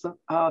of your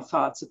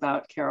thoughts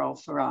about Carol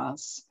for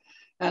us.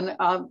 And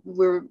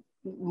we're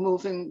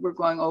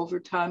going over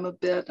time a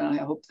bit, and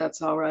I hope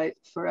that's all right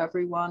for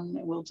everyone.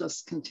 We'll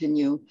just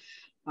continue.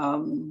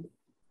 And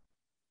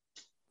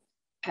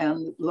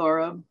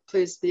Laura,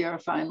 please be our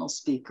final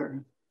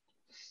speaker.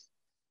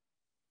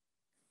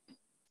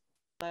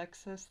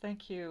 Alexis,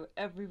 thank you,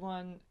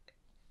 everyone.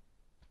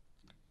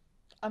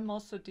 I'm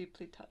also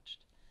deeply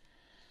touched.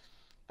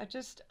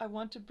 I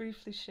want to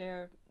briefly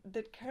share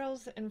that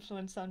Carol's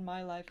influence on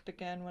my life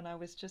began when I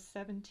was just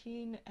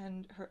 17,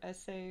 and her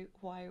essay,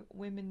 Why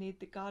Women Need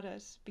the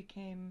Goddess,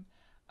 became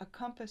a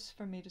compass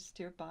for me to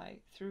steer by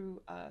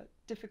through a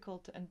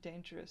difficult and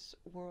dangerous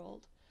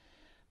world.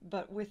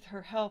 But with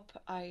her help,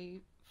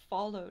 I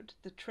followed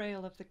the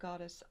trail of the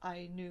goddess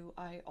I knew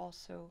I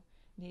also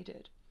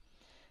needed.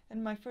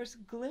 And my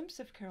first glimpse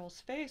of Carol's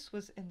face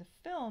was in the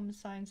film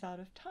Signs Out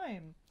of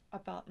Time,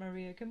 about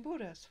Maria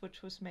Gimburas,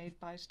 which was made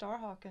by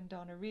Starhawk and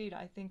Donna Reed,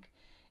 I think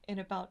in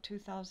about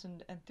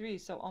 2003,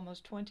 so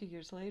almost 20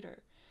 years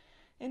later.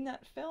 In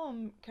that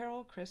film,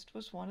 Carol Christ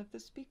was one of the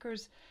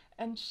speakers,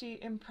 and she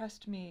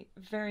impressed me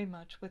very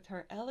much with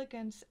her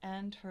elegance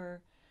and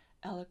her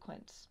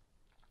eloquence.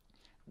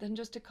 Then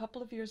just a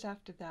couple of years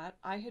after that,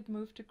 I had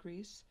moved to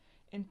Greece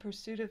in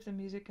pursuit of the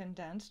music and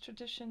dance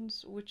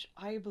traditions which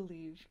I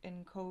believe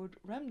encode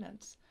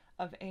remnants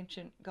of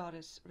ancient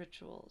goddess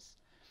rituals.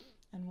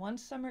 And one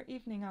summer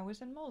evening I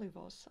was in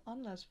Molivos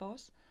on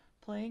Lesbos,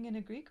 playing in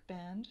a Greek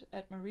band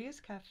at Maria's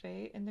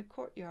Cafe in the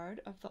courtyard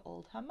of the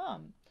old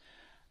hammam.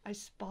 I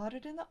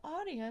spotted in the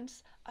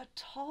audience a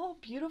tall,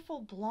 beautiful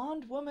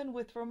blonde woman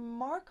with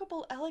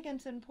remarkable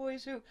elegance and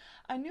poise who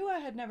I knew I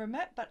had never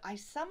met, but I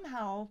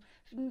somehow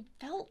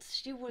felt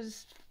she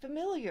was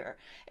familiar.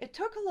 It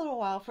took a little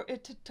while for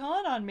it to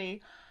dawn on me.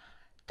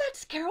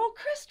 That's Carol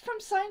Christ from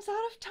Signs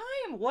Out of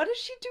Time. What is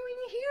she doing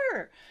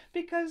here?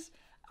 Because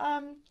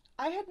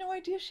I had no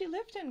idea she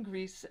lived in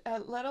Greece,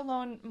 let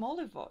alone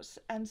Molivos.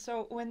 And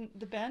so when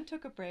the band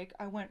took a break,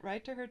 I went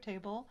right to her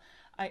table.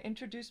 I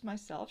introduced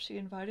myself. She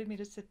invited me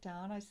to sit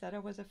down. I said I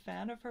was a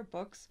fan of her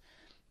books,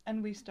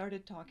 and we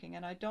started talking.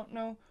 And I don't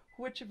know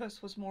which of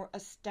us was more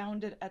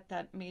astounded at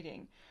that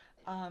meeting.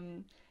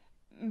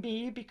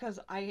 Me, because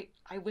I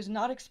was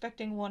not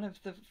expecting one of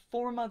the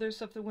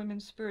foremothers of the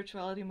women's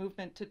spirituality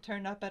movement to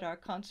turn up at our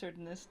concert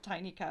in this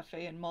tiny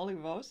cafe in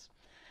Molivos.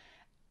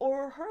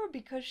 Or her,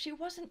 because she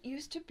wasn't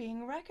used to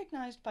being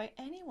recognized by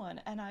anyone.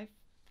 And I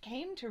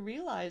came to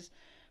realize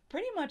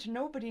pretty much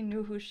nobody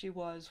knew who she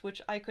was, which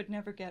I could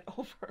never get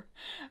over.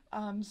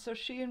 So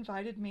she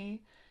invited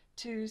me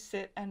to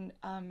sit, and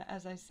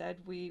as I said,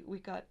 we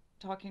got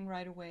talking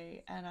right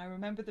away. And I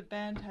remember the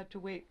band had to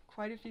wait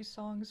quite a few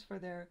songs for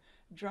their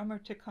drummer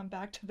to come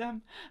back to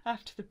them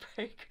after the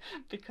break,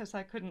 because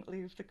I couldn't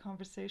leave the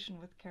conversation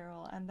with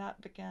Carol. And that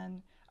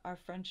began our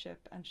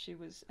friendship, and she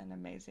was an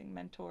amazing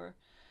mentor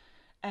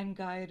and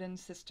guide and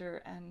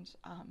sister and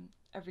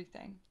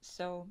everything.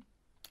 So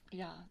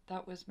yeah,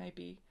 that was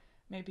maybe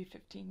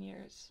 15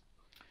 years.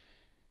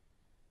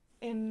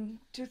 In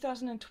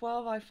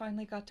 2012, I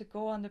finally got to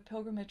go on the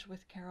pilgrimage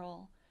with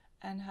Carol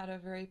and had a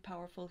very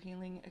powerful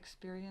healing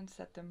experience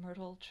at the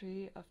myrtle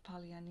tree of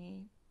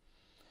Paliani.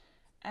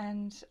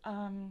 And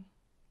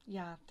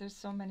yeah, there's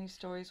so many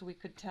stories we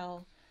could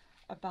tell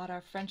about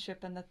our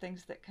friendship and the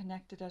things that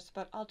connected us,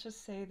 but I'll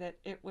just say that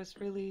it was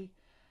really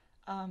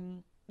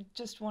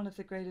just one of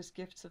the greatest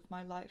gifts of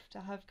my life to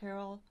have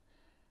Carol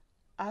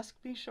ask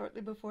me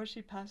shortly before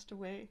she passed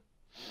away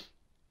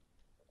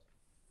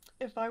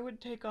if I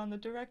would take on the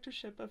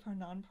directorship of her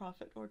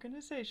nonprofit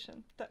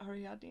organization, the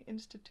Ariadne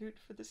Institute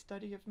for the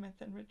Study of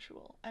Myth and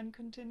Ritual, and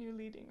continue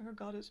leading her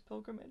goddess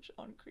pilgrimage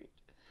on Crete.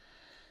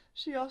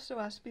 She also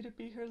asked me to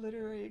be her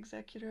literary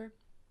executor,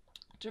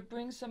 to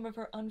bring some of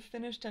her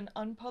unfinished and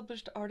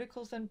unpublished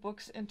articles and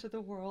books into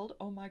the world.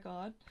 Oh my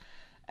God.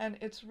 And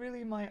it's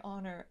really my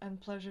honor and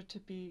pleasure to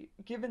be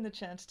given the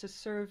chance to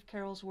serve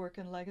Carol's work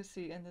and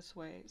legacy in this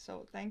way.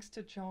 So thanks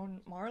to Joan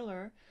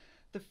Marler,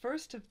 the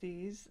first of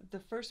these, the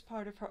first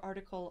part of her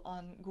article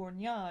on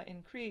Gournia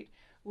in Crete,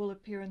 will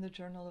appear in the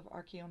Journal of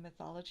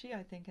Archaeomythology,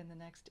 I think in the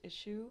next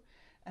issue.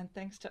 And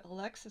thanks to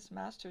Alexis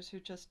Masters, who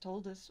just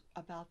told us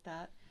about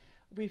that,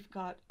 we've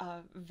got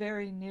a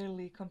very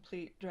nearly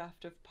complete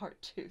draft of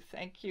part 2.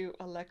 Thank you,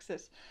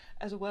 Alexis,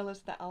 as well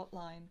as the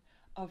outline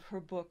of her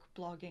book,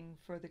 Blogging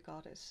for the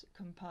Goddess,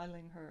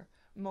 compiling her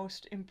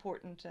most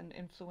important and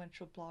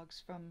influential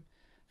blogs from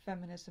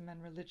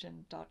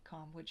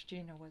feminismandreligion.com, which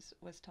Gina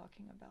was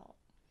talking about.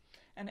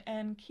 And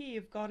Anne Key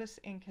of Goddess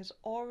Inc. has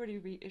already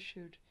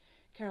reissued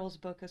Carol's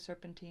book, A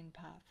Serpentine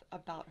Path,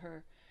 about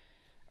her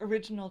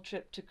original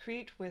trip to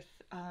Crete with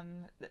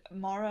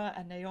Mara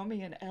and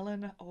Naomi and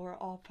Ellen were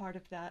all part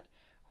of that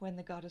when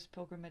the goddess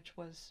pilgrimage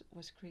was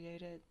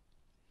created.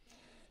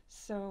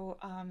 So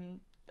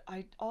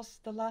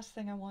the last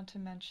thing I want to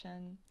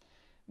mention,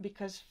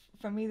 because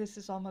for me this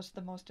is almost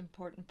the most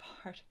important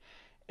part,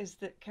 is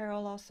that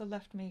Carol also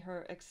left me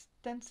her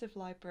extensive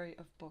library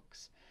of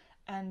books.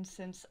 And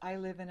since I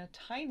live in a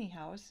tiny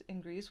house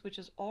in Greece, which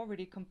is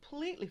already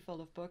completely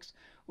full of books,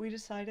 we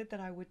decided that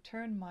I would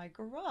turn my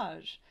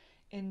garage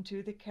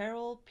into the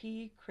Carol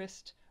P.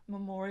 Christ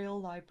Memorial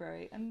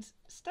Library and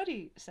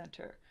Study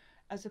Center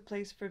as a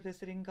place for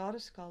visiting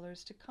goddess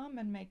scholars to come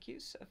and make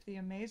use of the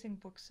amazing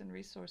books and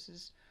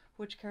resources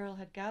which Carol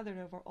had gathered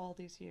over all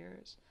these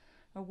years.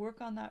 Our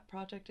work on that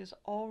project is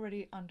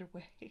already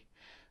underway.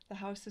 The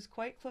house is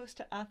quite close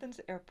to Athens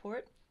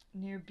Airport,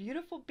 near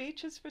beautiful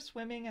beaches for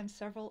swimming and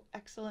several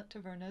excellent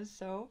tavernas,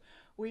 so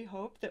we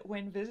hope that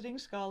when visiting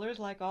scholars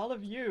like all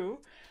of you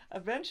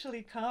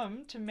eventually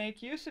come to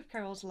make use of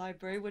Carol's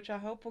library, which I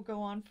hope will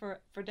go on for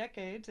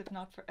decades, if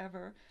not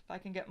forever, if I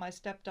can get my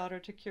stepdaughter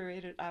to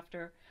curate it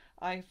after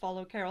I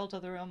follow Carol to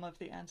the realm of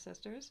the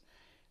ancestors,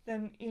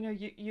 then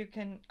you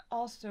can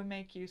also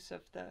make use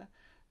of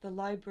the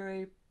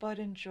library, but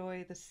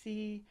enjoy the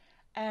sea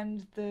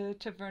and the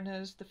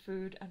tavernas, the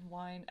food and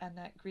wine, and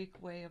that Greek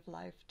way of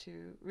life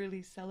to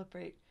really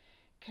celebrate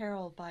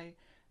Carol by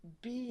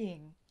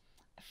being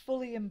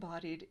fully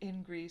embodied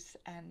in Greece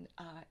and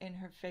in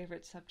her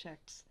favorite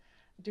subjects,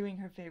 doing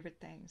her favorite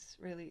things,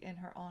 really in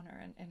her honor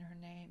and in her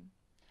name.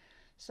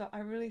 So I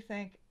really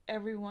thank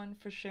everyone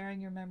for sharing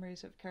your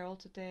memories of Carol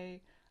today.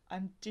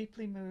 I'm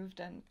deeply moved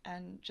and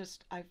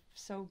I'm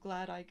so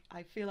glad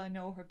I feel I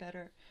know her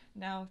better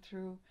now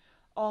through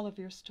all of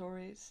your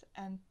stories,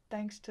 and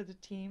thanks to the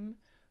team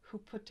who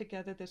put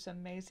together this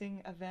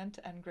amazing event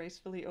and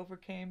gracefully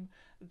overcame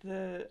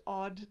the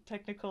odd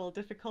technical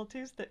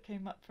difficulties that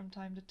came up from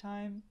time to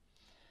time.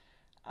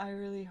 I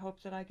really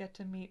hope that I get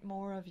to meet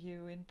more of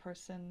you in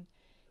person,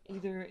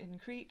 either in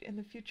Crete in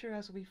the future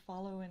as we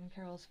follow in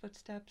Carol's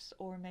footsteps,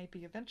 or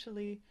maybe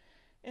eventually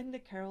in the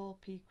Carol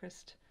P.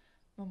 Christ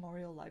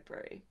Memorial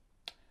Library.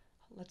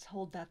 Let's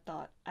hold that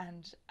thought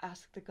and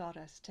ask the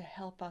goddess to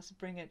help us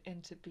bring it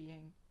into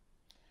being.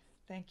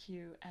 Thank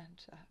you,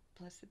 and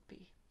blessed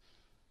be.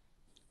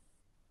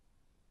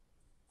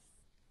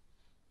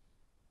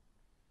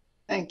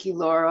 Thank you,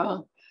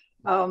 Laura.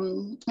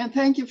 And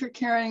thank you for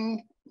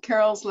carrying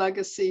Carol's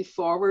legacy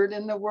forward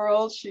in the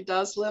world. She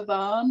does live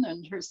on,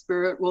 and her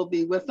spirit will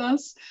be with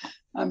us.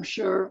 I'm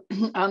sure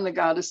on the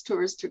goddess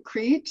tours to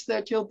Crete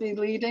that you'll be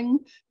leading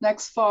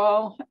next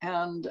fall,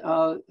 and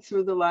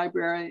through the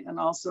library, and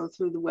also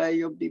through the way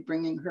you'll be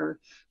bringing her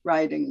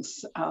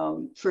writings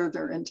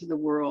further into the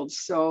world.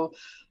 So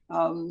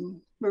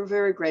we're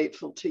very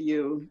grateful to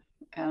you.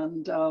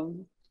 And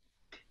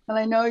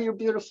I know your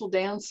beautiful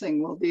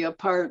dancing will be a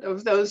part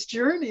of those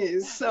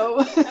journeys.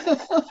 So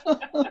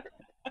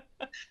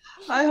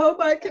I hope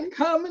I can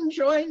come and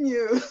join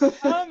you.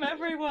 Come,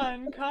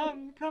 everyone,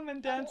 come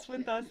and dance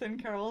with us in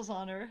Carol's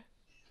honor.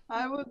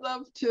 I would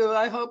love to.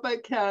 I hope I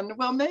can.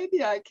 Well,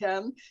 maybe I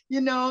can.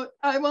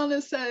 I want to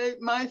say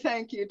my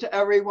thank you to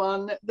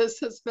everyone. This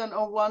has been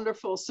a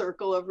wonderful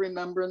circle of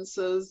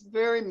remembrances,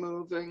 very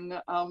moving,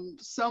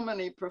 so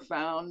many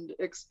profound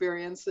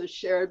experiences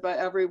shared by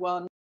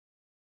everyone.